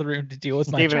ran out of the room to deal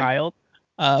with my child?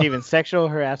 Steven, sexual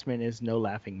harassment is no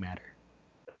laughing matter.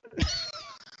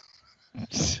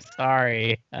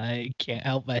 Sorry, I can't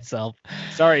help myself.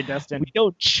 Sorry, Dustin. We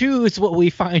don't choose what we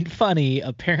find funny.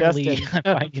 Apparently, Dustin.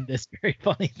 I'm finding this very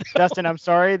funny. Though. Dustin, I'm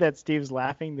sorry that Steve's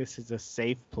laughing. This is a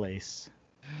safe place.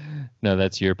 No,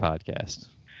 that's your podcast.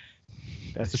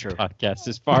 That's this true. Podcast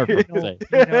is far from safe.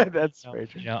 That's very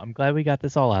true. I'm glad we got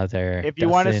this all out there. If you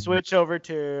want to switch over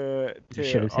to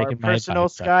our personal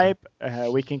Skype,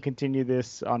 we can continue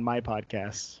this on my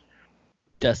podcast.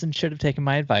 Dustin should have taken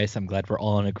my advice. I'm glad we're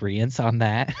all in agreement on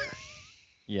that.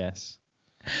 Yes.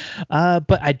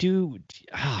 But I do.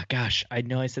 Oh gosh, I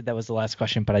know I said that was the last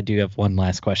question, but I do have one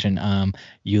last question.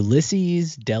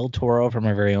 Ulysses Del Toro from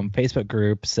our very own Facebook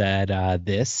group said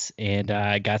this, and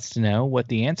I got to know what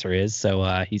the answer is.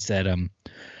 So he said,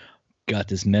 "Got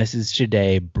this message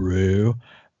today, bro.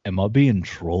 Am I being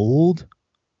trolled?"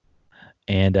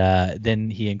 And then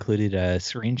he included a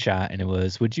screenshot, and it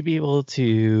was, would you be able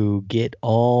to get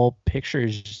all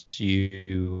pictures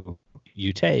you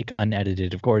take,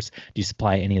 unedited, of course? Do you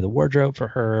supply any of the wardrobe for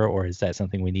her, or is that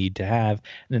something we need to have?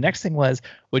 And the next thing was,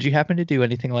 would you happen to do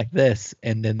anything like this?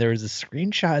 And then there was a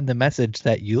screenshot in the message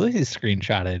that Ulysses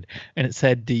screenshotted, and it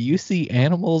said, do you see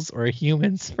animals or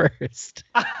humans first?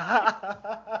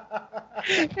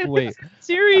 Wait.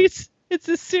 Series. It's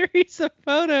a series of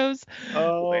photos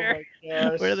my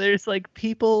gosh. where there's like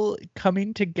people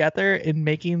coming together and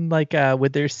making like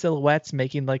with their silhouettes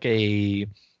making like an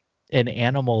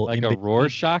animal, like a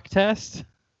Rorschach test.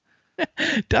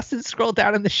 Dustin, scroll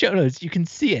down in the show notes. You can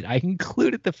see it. I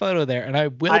included the photo there, and I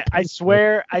will. I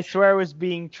swear I was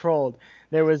being trolled.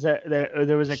 There was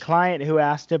a client who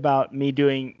asked about me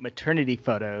doing maternity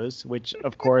photos, which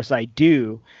of course I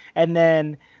do, and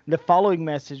then the following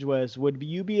message was, would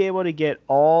you be able to get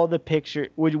all the picture?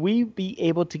 Would we be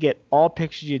able to get all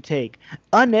pictures you take,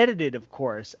 unedited, of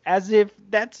course, as if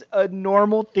that's a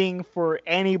normal thing for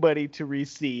anybody to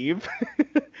receive.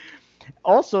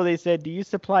 Also, they said, do you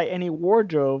supply any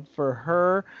wardrobe for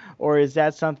her, or is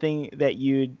that something that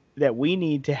we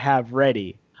need to have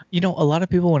ready? A lot of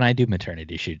people when I do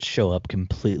maternity shoots show up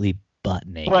completely butt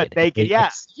naked. But naked, They yeah,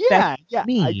 expect yeah.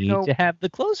 me to have the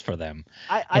clothes for them.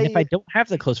 And if I don't have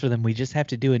the clothes for them, we just have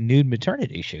to do a nude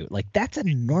maternity shoot. Like, that's a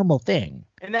normal thing.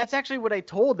 And that's actually what I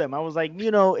told them. I was like,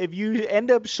 if you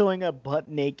end up showing up butt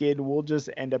naked, we'll just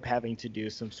end up having to do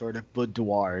some sort of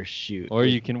boudoir shoot. Or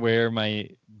you can wear my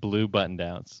blue button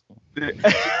downs.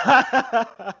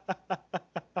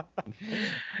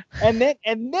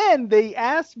 And then they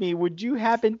asked me, would you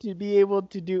happen to be able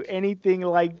to do anything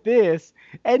like this?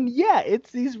 And yeah, it's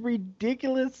these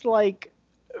ridiculous, like,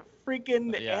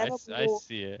 freaking Yeah, animal. I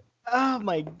see it. Oh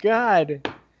my god.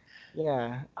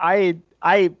 Yeah, I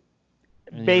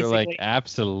And basically you're like,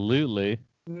 absolutely.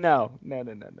 no.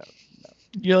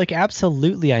 You're like,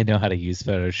 absolutely, I know how to use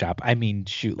Photoshop. I mean,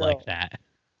 shoot No. like that.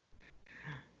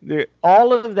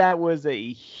 All of that was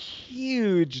a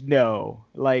huge no.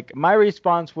 Like, my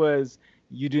response was,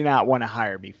 you do not want to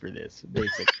hire me for this,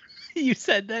 basically. You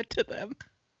said that to them.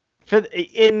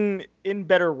 In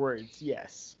better words,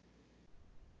 yes.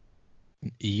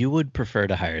 You would prefer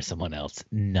to hire someone else,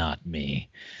 not me.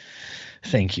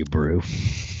 Thank you, Brew.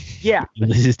 Yeah.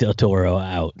 Ulysses Del Toro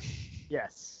out.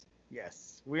 Yes.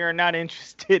 We are not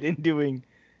interested in doing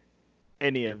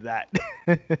any of that.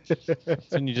 That's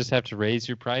when you just have to raise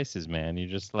your prices, man. You're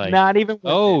just like, Not even.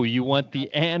 oh, you want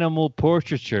the animal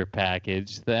portraiture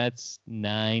package? That's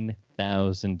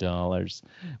 $9,000.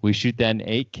 We shoot that in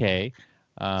 8K.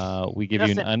 We give you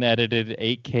an Listen. unedited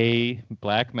 8K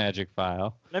Blackmagic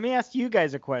file. Let me ask you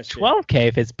guys a question. 12K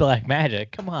if it's black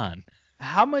magic. Come on.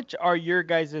 How much are your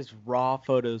guys' raw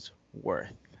photos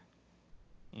worth?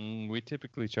 We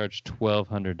typically charge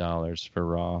 $1,200 for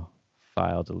raw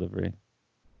file delivery.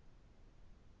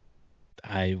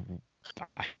 I've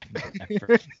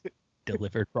never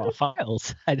delivered raw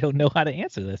files. I don't know how to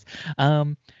answer this.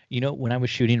 When I was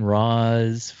shooting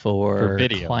raws for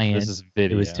video. clients, This is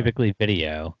video. it was typically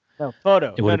video. No,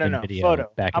 photo. It would've No, been no, video photo.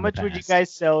 back How in the much would you past.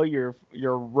 guys sell your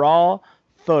raw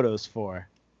photos for?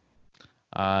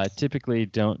 Typically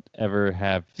don't ever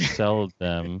have sold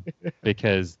them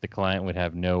because the client would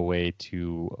have no way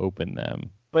to open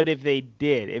them. But if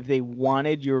they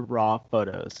wanted your raw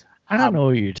photos, I don't know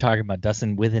what you're talking about,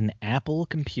 Dustin. With an Apple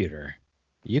computer,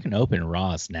 you can open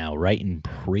RAWs now right in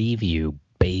preview,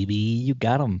 baby. You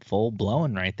got them full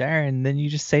blown right there, and then you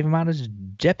just save them out as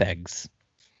JPEGs.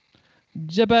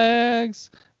 JPEGs!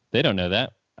 They don't know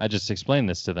that. I just explain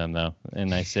this to them, though.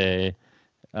 And I say,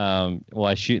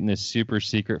 I shoot in this super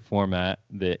secret format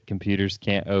that computers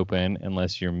can't open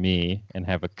unless you're me and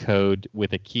have a code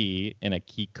with a key and a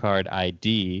key card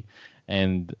ID,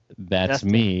 and that's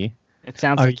me. It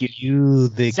sounds Are like you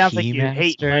the it sounds key like you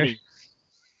hate master? money.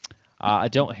 I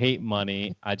don't hate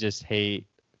money. I just hate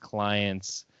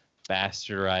clients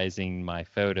bastardizing my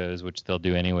photos, which they'll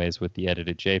do anyways with the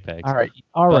edited JPEGs. All right,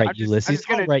 I'm Ulysses. just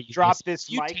gonna all right, drop Ulysses.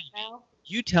 this mic now.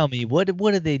 You tell me, what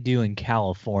do they do in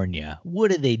California?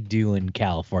 What do they do in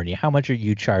California? How much are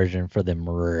you charging for them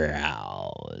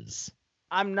RAWs?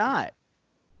 I'm not.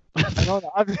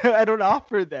 I don't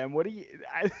offer them. What do you?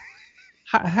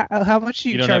 How much do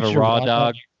you You don't charge have a your raw raw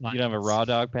dog? clients? You don't have a raw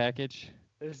dog package?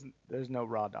 There's no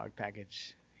raw dog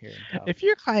package here. In California. If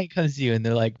your client comes to you and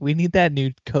they're like, we need that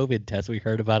new COVID test we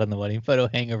heard about on the Wedding Photo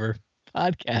Hangover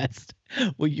podcast,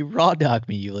 will you raw dog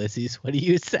me, Ulysses? What do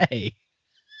you say?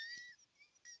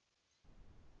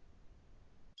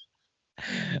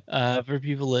 For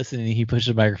people listening, he pushed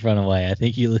the microphone away. I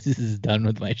think Ulysses is done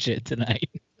with my shit tonight.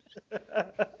 Is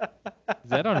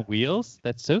that on wheels?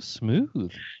 That's so smooth.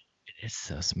 It is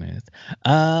so smooth.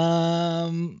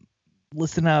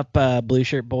 Listen up, Blue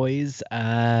Shirt Boys.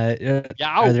 Are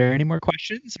there any more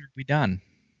questions? Or are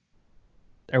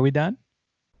we done?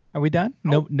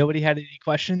 No, nobody had any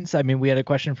questions. I mean, we had a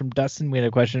question from Dustin. We had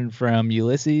a question from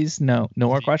Ulysses. No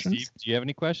more questions. Steve, do you have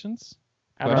any questions?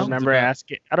 I don't remember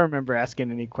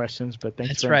asking any questions, but thanks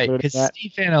That's for right, including because that.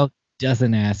 Steve Fano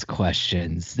doesn't ask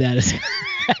questions. That is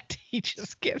correct. He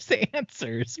just gives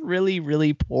answers. Really,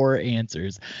 really poor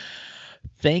answers.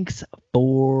 Thanks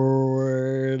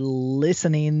for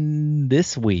listening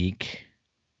this week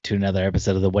to another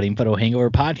episode of the Wedding Photo Hangover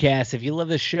podcast. If you love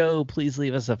the show, please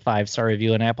leave us a 5-star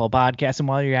review on Apple Podcasts. And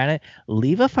while you're at it,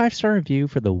 leave a 5-star review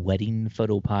for the Wedding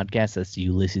Photo podcast. That's the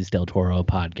Ulysses Del Toro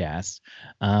podcast.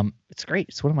 It's great.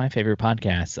 It's one of my favorite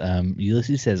podcasts.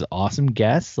 Ulysses has awesome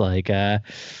guests. Like,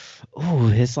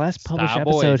 his last published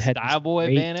episode had Style Boy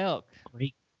great, Van Elk.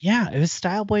 Great. Yeah, it was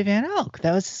Style Boy Van Elk.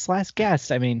 That was his last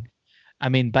guest. I mean,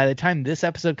 by the time this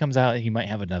episode comes out, he might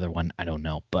have another one. I don't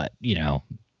know, but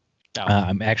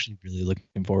I'm actually really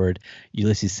looking forward.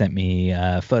 Ulysses sent me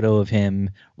a photo of him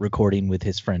recording with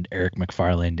his friend Eric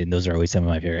McFarland, and those are always some of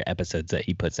my favorite episodes that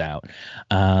he puts out.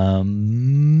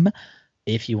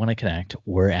 if you want to connect,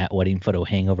 we're at Wedding Photo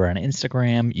Hangover on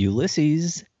Instagram.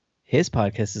 Ulysses, his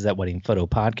podcast is at Wedding Photo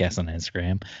Podcast on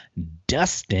Instagram.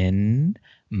 Dustin,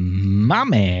 my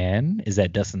man, is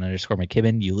at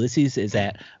Dustin_McKibben. Ulysses is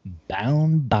at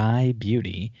Bound by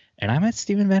Beauty. And I'm at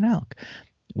Stephen Van Elk.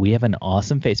 We have an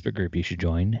awesome Facebook group you should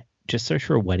join. Just search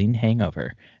for Wedding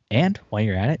Hangover. And while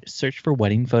you're at it, search for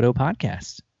Wedding Photo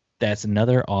Podcast. That's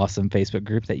another awesome Facebook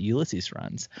group that Ulysses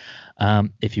runs.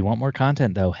 If you want more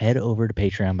content, though, head over to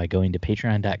Patreon by going to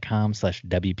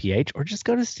patreon.com/WPH or just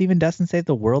go to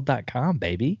StephenDustinSaveTheWorld.com,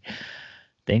 baby.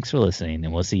 Thanks for listening,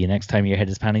 and we'll see you next time your head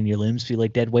is pounding, your limbs feel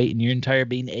like dead weight, and your entire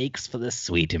being aches for the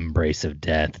sweet embrace of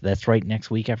death. That's right, next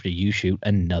week after you shoot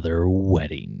another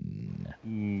wedding.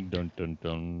 Dun, dun,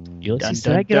 dun. Ulysses,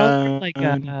 Dun, did I get all dun, your,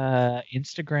 like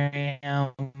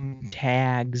Instagram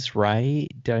tags right?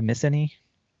 Did I miss any?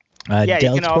 Yeah,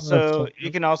 Del you can Toro- also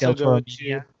Del Toro go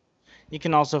Media. to. You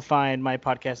can also find my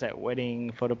podcast at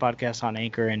Wedding Photo Podcast on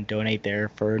Anchor and donate there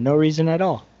for no reason at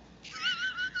all.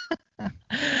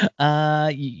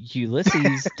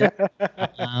 Ulysses,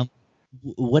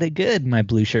 what it good, my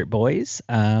blue shirt boys?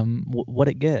 What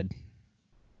it good?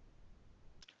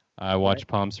 I watched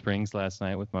Palm Springs last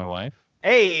night with my wife.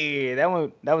 Hey, that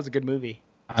was a good movie.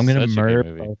 I'm gonna Such a good murder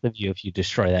movie. both of you if you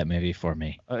destroy that movie for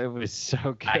me. It was so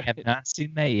good. I have not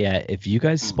seen that yet. If you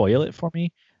guys spoil it for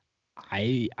me,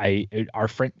 our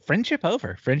friendship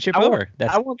over. Friendship over.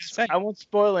 That's I what won't. I'm saying. I won't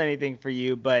spoil anything for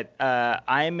you, but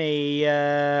I'm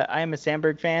a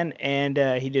Sandberg fan, and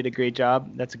he did a great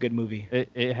job. That's a good movie.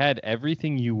 It had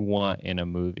everything you want in a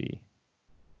movie.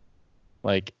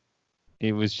 Like,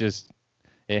 it was just,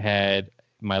 it had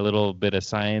my little bit of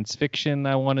science fiction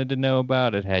I wanted to know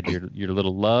about. It had your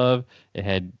little love. It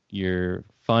had your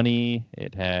funny.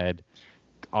 It had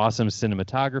awesome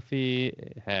cinematography.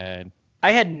 It had.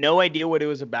 I had no idea what it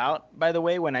was about, by the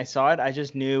way, when I saw it. I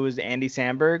just knew it was Andy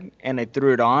Samberg, and I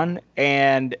threw it on,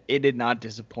 and it did not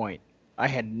disappoint. I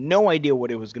had no idea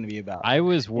what it was going to be about. I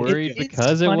was worried It's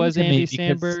because it funny was to me Andy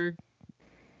because Samberg.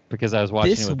 Because I was watching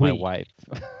this it with my week- wife.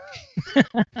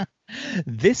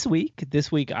 This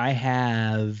week I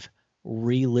have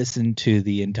re-listened to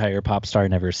the entire Popstar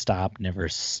Never Stop, Never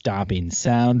Stopping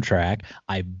soundtrack.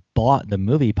 I bought the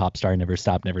movie Popstar Never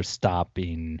Stop, Never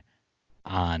Stopping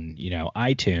on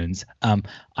iTunes. I'm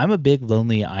a big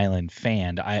Lonely Island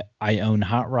fan. I own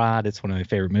Hot Rod. It's one of my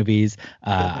favorite movies.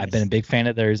 I've been a big fan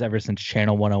of theirs ever since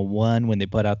Channel 101 when they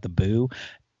put out the Boo.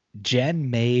 Jen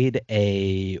made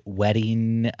a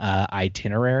wedding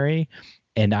itinerary,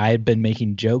 and I had been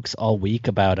making jokes all week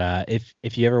about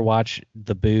if you ever watch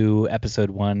the Boo episode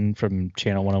 1 from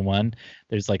Channel 101,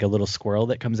 there's like a little squirrel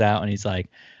that comes out and he's like,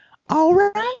 "All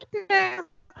right now,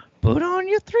 put on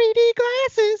your 3D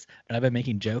glasses." And I've been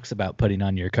making jokes about putting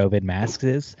on your COVID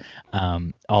masks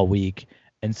all week.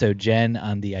 And so Jen,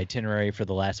 on the itinerary for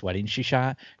the last wedding she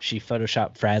shot, she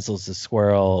photoshopped Frazzles the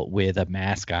squirrel with a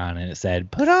mask on, and it said,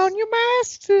 "Put on your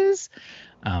masks."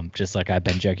 Just like I've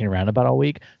been joking around about all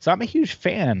week. So I'm a huge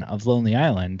fan of Lonely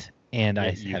Island, and I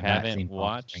You have not seen haven't Palm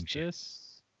watched Springs yet.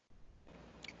 this?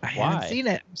 I Why? haven't seen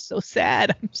it. I'm so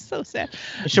sad. I'm so sad.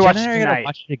 You should Jen watch and I it are gonna tonight.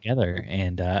 watch it together,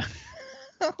 and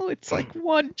it's like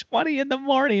 1:20 in the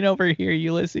morning over here,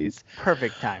 Ulysses.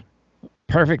 Perfect time.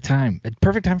 Perfect time.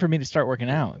 Perfect time for me to start working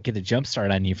out. Get a jump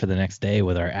start on you for the next day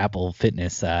with our Apple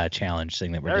Fitness challenge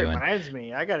thing that we're That doing. reminds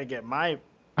me, I gotta get my.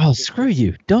 Oh, screw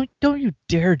you! Don't you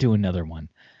dare do another one.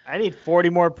 I need 40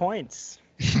 more points.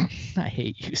 I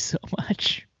hate you so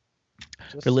much.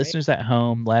 Just For saying. listeners at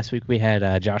home, last week we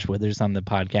had Josh Withers on the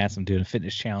podcast. I'm doing a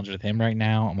fitness challenge with him right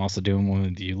now. I'm also doing one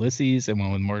with Ulysses and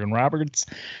one with Morgan Roberts.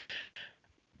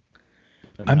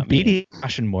 But I'm not me. beating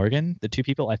Josh and Morgan, the two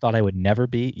people I thought I would never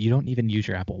beat. You don't even use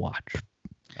your Apple Watch.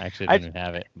 I actually I- don't even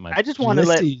have it. I just want to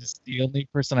let. Ulysses, the only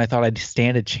person I thought I'd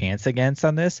stand a chance against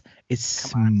on this, is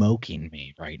Come on. smoking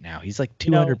me right now. He's like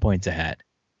You know- 200 points ahead.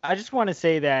 I just want to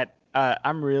say that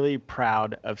I'm really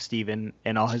proud of Steven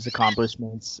and all his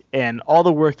accomplishments and all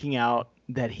the working out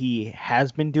that he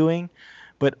has been doing.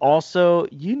 But also,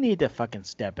 you need to fucking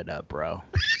step it up, bro.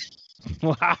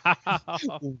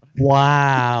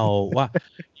 Wow. Wow.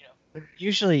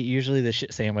 Usually the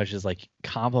shit sandwich is like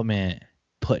compliment,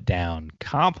 put down,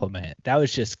 compliment. That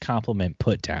was just compliment,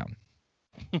 put down.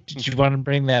 Did you want to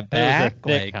bring that It was a back?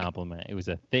 thick compliment. It was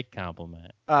a thick compliment.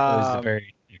 It was a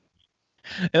very.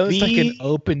 It was like an be-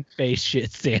 open face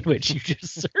shit sandwich you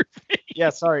just served me. Yeah,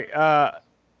 sorry.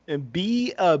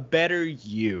 Be a better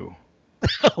you.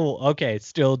 Oh, okay.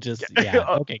 Still just yeah.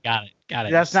 Okay, got it.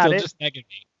 That's not Still it? just negging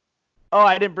me. Oh,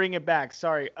 I didn't bring it back.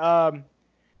 Sorry.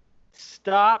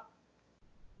 Stop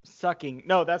sucking.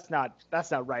 No, that's not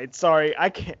right. Sorry. I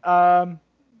can't.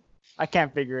 I I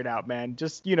can't figure it out, man.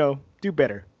 Just, do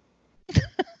better. It's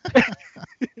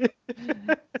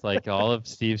like all of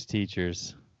Steve's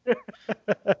teachers.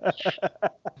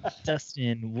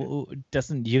 Dustin,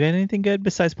 do you got anything good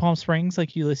besides Palm Springs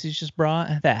like Ulysses just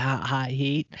brought? That hot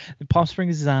heat? Palm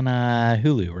Springs is on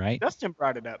Hulu, right? Dustin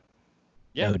brought it up.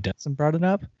 Yeah. Oh, Dustin brought it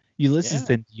up? Ulysses,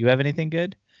 then do you have anything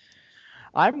good?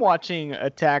 I'm watching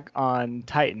Attack on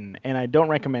Titan, and I don't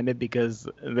recommend it because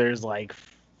there's like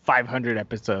 500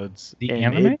 episodes. The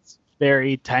and anime? It's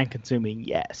very time consuming.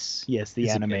 Yes, the Is it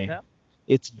anime. good, though?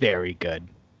 It's very good.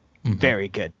 Mhm. Very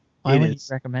good. Why It wouldn't is.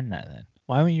 you recommend that then?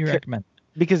 Why wouldn't you recommend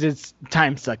Because it's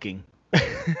time sucking.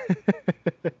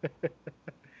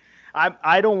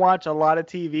 I don't watch a lot of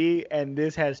TV, and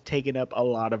this has taken up a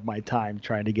lot of my time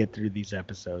trying to get through these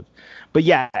episodes. But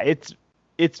yeah, it's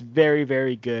very,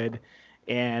 very good,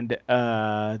 and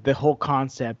the whole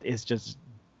concept is just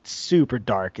super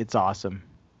dark. It's awesome.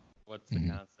 What's the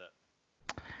Mhm.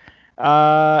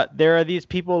 concept? There are these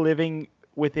people living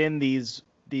within these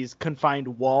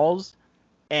confined walls,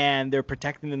 and they're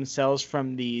protecting themselves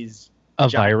from these a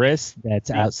giant- virus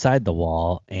that's outside the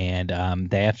wall, and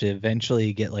they have to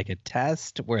eventually get like a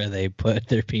test where they put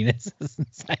their penises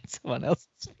inside someone else's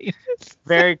penis.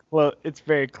 Very close. It's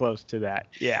very close to that.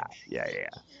 Yeah.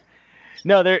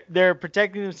 No, they're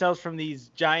protecting themselves from these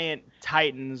giant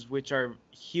titans, which are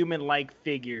human-like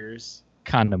figures,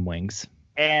 Condom wings.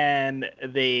 and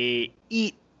they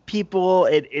eat people.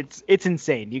 It's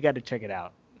insane. You got to check it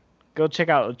out. Go check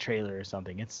out a trailer or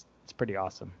something. It's pretty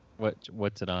awesome.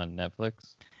 What's it on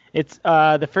Netflix? It's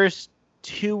the first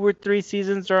 2 or 3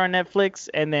 seasons are on Netflix,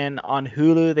 and then on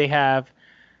Hulu they have,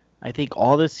 I think,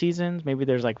 all the seasons. Maybe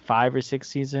there's like 5 or 6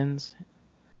 seasons.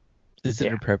 Is it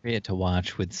Yeah. appropriate to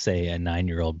watch with, say, a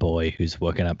 9-year-old boy who's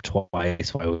woken up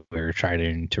twice while we were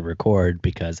trying to record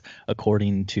because,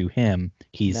 according to him,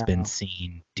 he's No. been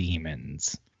seeing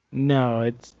demons? No,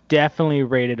 it's definitely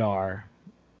rated R.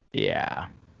 Yeah.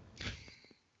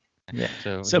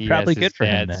 So he probably has his good for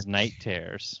him, dad's then. night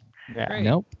tears. Yeah. Great.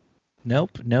 Nope. I'll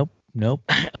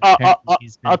Apparently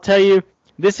he's been tell you,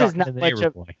 this is talking not to the much neighbor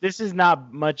of boy. this is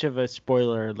not much of a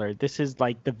spoiler alert. This is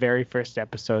like the very first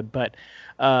episode, but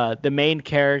the main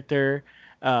character,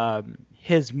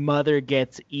 his mother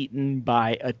gets eaten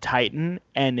by a titan,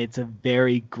 and it's a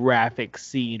very graphic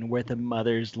scene where the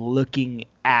mother's looking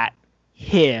at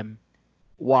him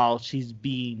while she's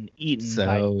being eaten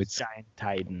by So a it's giant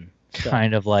titan. So-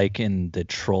 kind of like in the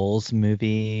Trolls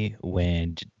movie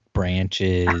when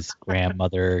Branch's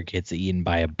grandmother gets eaten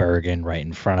by a Bergen right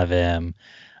in front of him.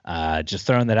 Just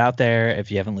throwing that out there.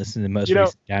 If you haven't listened to the most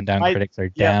recent Down Critics Are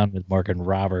Down with Morgan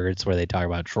Roberts, where they talk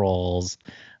about trolls,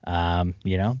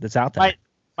 that's out there.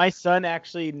 My son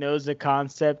actually knows the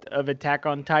concept of Attack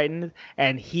on Titan,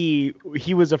 and he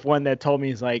was the one that told me,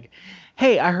 he's like,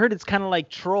 "Hey, I heard it's kind of like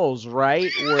Trolls,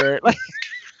 right?" Where like,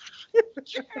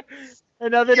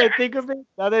 and now that I think of it,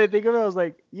 I was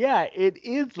like, "Yeah, it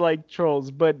is like Trolls,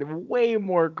 but way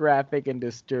more graphic and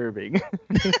disturbing."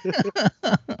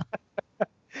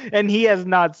 And he has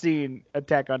not seen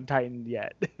Attack on Titan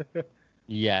yet.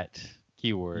 Yet.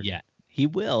 Keyword. Yeah, he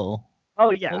will.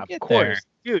 Oh yeah, We'll of get course,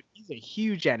 dude. He's a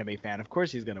huge anime fan. Of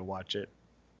course, he's gonna watch it.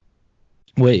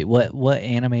 Wait, what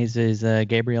animes is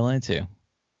Gabriel into?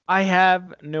 I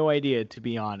have no idea, to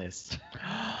be honest.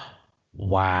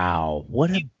 Wow,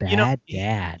 what a bad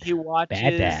dad. He watches.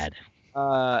 Bad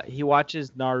dad. He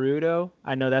watches Naruto.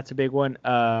 I know that's a big one.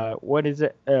 What is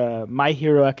it? My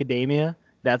Hero Academia.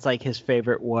 That's like his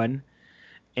favorite one.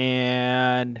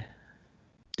 And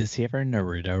Does he ever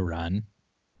Naruto run?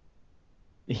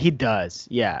 he does.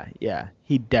 Yeah.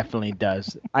 He definitely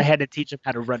does. I had to teach him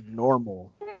how to run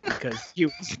normal because he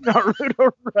was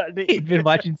Naruto running. He'd been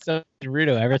watching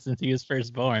Naruto ever since he was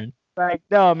first born. Like,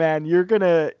 no, man, you're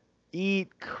gonna eat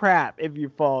crap if you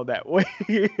fall that way.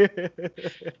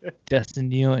 Dustin,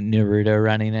 do you know what Naruto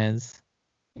running is?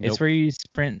 Nope. It's where you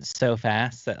sprint so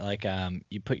fast that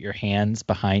you put your hands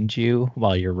behind you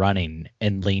while you're running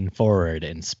and lean forward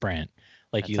and sprint.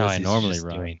 Like That's how I Ulysses is normally just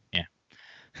run. doing. Yeah.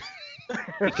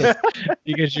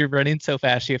 because you're running so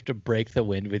fast you have to break the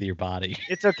wind with your body.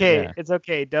 It's okay. Yeah. It's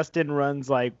okay. Dustin runs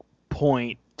like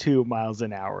 0.2 miles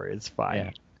an hour. It's fine.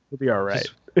 Yeah. We'll be all right.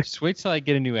 Just wait till I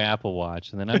get a new Apple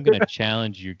Watch, and then I'm gonna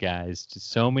challenge you guys to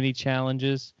so many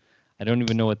challenges. I don't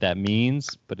even know what that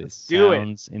means, but it Do it.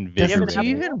 sounds Dustin, invigorating. do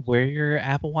you even wear your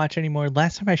Apple Watch anymore?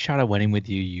 Last time I shot a wedding with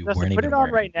you, you Dustin, weren't put even it on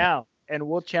wearing right now, and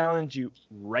we'll challenge you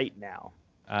right now.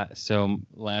 So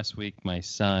last week, my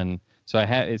son. So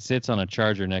it sits on a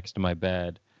charger next to my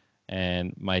bed,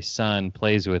 and my son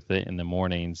plays with it in the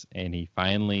mornings, and he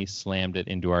finally slammed it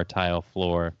into our tile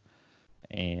floor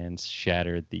and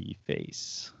shattered the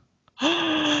face.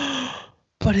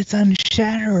 But it's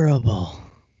unshatterable.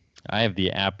 I have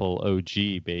the Apple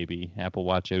OG, baby. Apple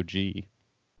Watch OG.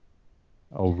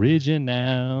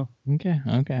 Original.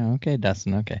 Okay,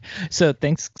 Dustin. Okay. So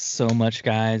thanks so much,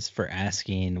 guys, for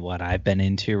asking what I've been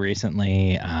into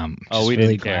recently. Oh, we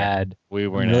really didn't care. glad. We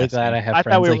I'm weren't really asking. glad I have I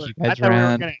friends thought we like were. you guys I thought we were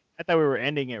around. gonna. I thought we were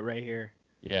ending it right here.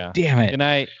 Yeah. Damn it. Good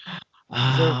night.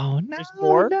 Oh, no, there's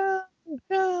more?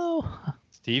 no.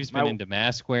 Steve's been My- into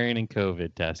mask wearing and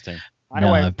COVID testing. My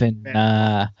No, wife- I've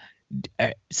been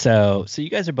so you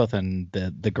guys are both on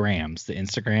the grams, the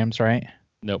Instagrams, right?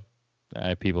 Nope. I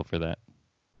have people for that.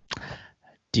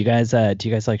 Do you guys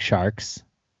like sharks?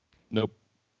 Nope.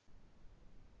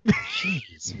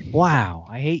 Jeez. Wow.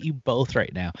 I hate you both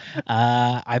right now.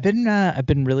 I've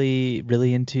been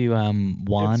really into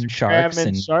Juan Sharks Instagram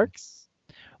and sharks.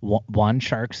 Juan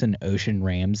Sharks and Ocean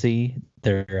Ramsey.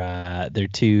 They're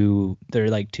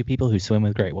like two people who swim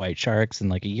with great white sharks, and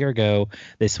like a year ago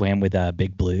they swam with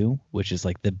Big Blue, which is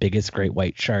like the biggest great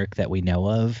white shark that we know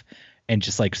of, and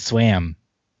just like swam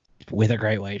with a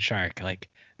great white shark, like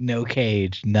no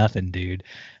cage, nothing, dude.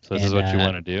 So this is And, what you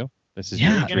want to do? This is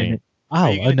Yeah. your dream.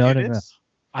 Are you gonna no, do no, no. this?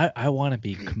 I want to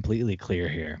be completely clear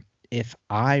here. If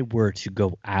I were to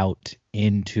go out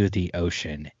into the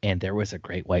ocean and there was a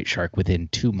great white shark within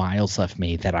 2 miles of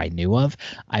me that I knew of,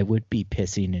 I would be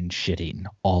pissing and shitting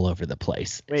all over the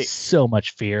place. Wait. So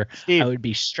much fear. Steve, I would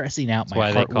be stressing out. That's My why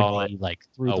they heart call would be like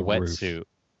through A the roof. wetsuit.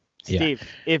 yeah. Steve,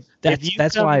 if That's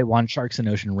you why Juan Sharks and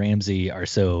Ocean Ramsey are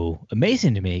so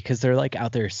amazing to me, because they're like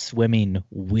out there swimming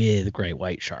with great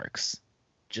white sharks,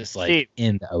 just like Steve.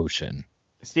 in the ocean.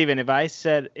 Steven,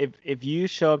 if you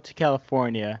show up to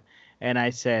California and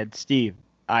I said, Steve,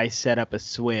 I set up a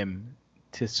swim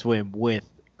to swim with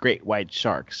great white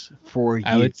sharks for you.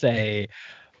 I would say,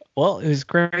 well, it was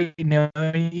great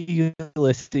knowing you,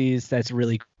 Ulysses. That's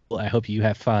really cool. I hope you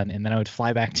have fun. And then I would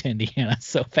fly back to Indiana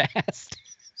so fast.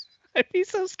 I'd be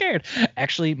so scared.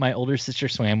 Actually, my older sister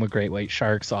swam with great white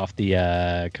sharks off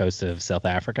the coast of South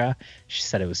Africa. She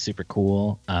said it was super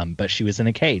cool, but she was in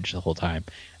a cage the whole time.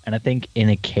 And I think in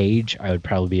a cage, I would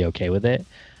probably be okay with it.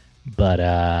 But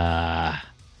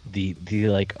the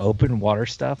like open water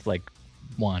stuff, like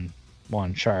Juan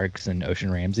Sharks and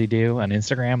Ocean Ramsey do on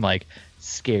Instagram, like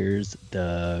scares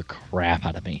the crap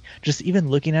out of me. Just even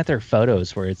looking at their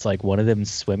photos where it's like one of them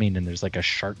swimming and there's like a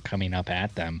shark coming up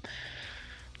at them,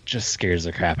 just scares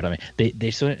the crap out of me. They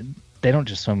swim. They don't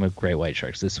just swim with great white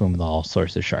sharks. They swim with all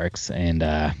sorts of sharks. And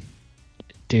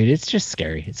dude, it's just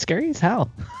scary. It's scary as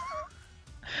hell.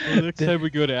 Well, next time we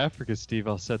go to Africa, Steve,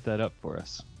 I'll set that up for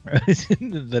us.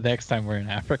 The next time we're in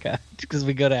Africa, because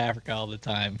we go to Africa all the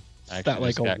time. It's Actually, not like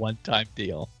just a got- one-time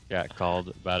deal. Got called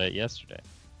about it yesterday.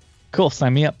 Cool,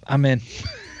 sign me up. I'm in.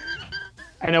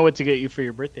 I know what to get you for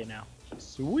your birthday now.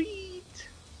 Sweet.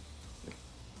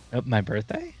 Oh, my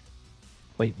birthday?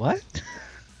 Wait, what?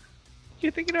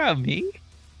 You're thinking about me?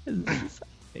 This is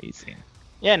amazing.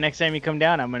 Yeah, next time you come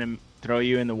down, I'm gonna throw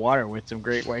you in the water with some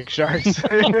great white sharks.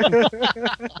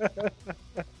 I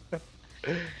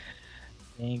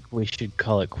think we should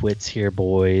call it quits here,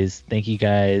 boys. Thank you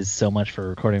guys so much for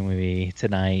recording with me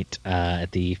tonight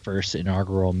at the first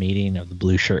inaugural meeting of the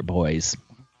Blue Shirt Boys.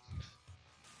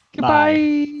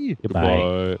 Goodbye.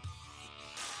 Goodbye.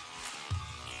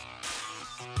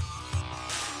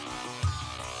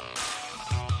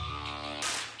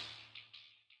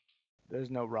 There's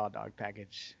no raw dog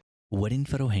package. Wedding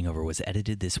Photo Hangover was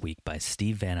edited this week by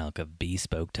Steve Van Elk of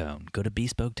Bespoke Tone. Go to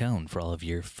Bespoke Tone for all of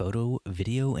your photo,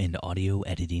 video, and audio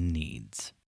editing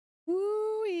needs.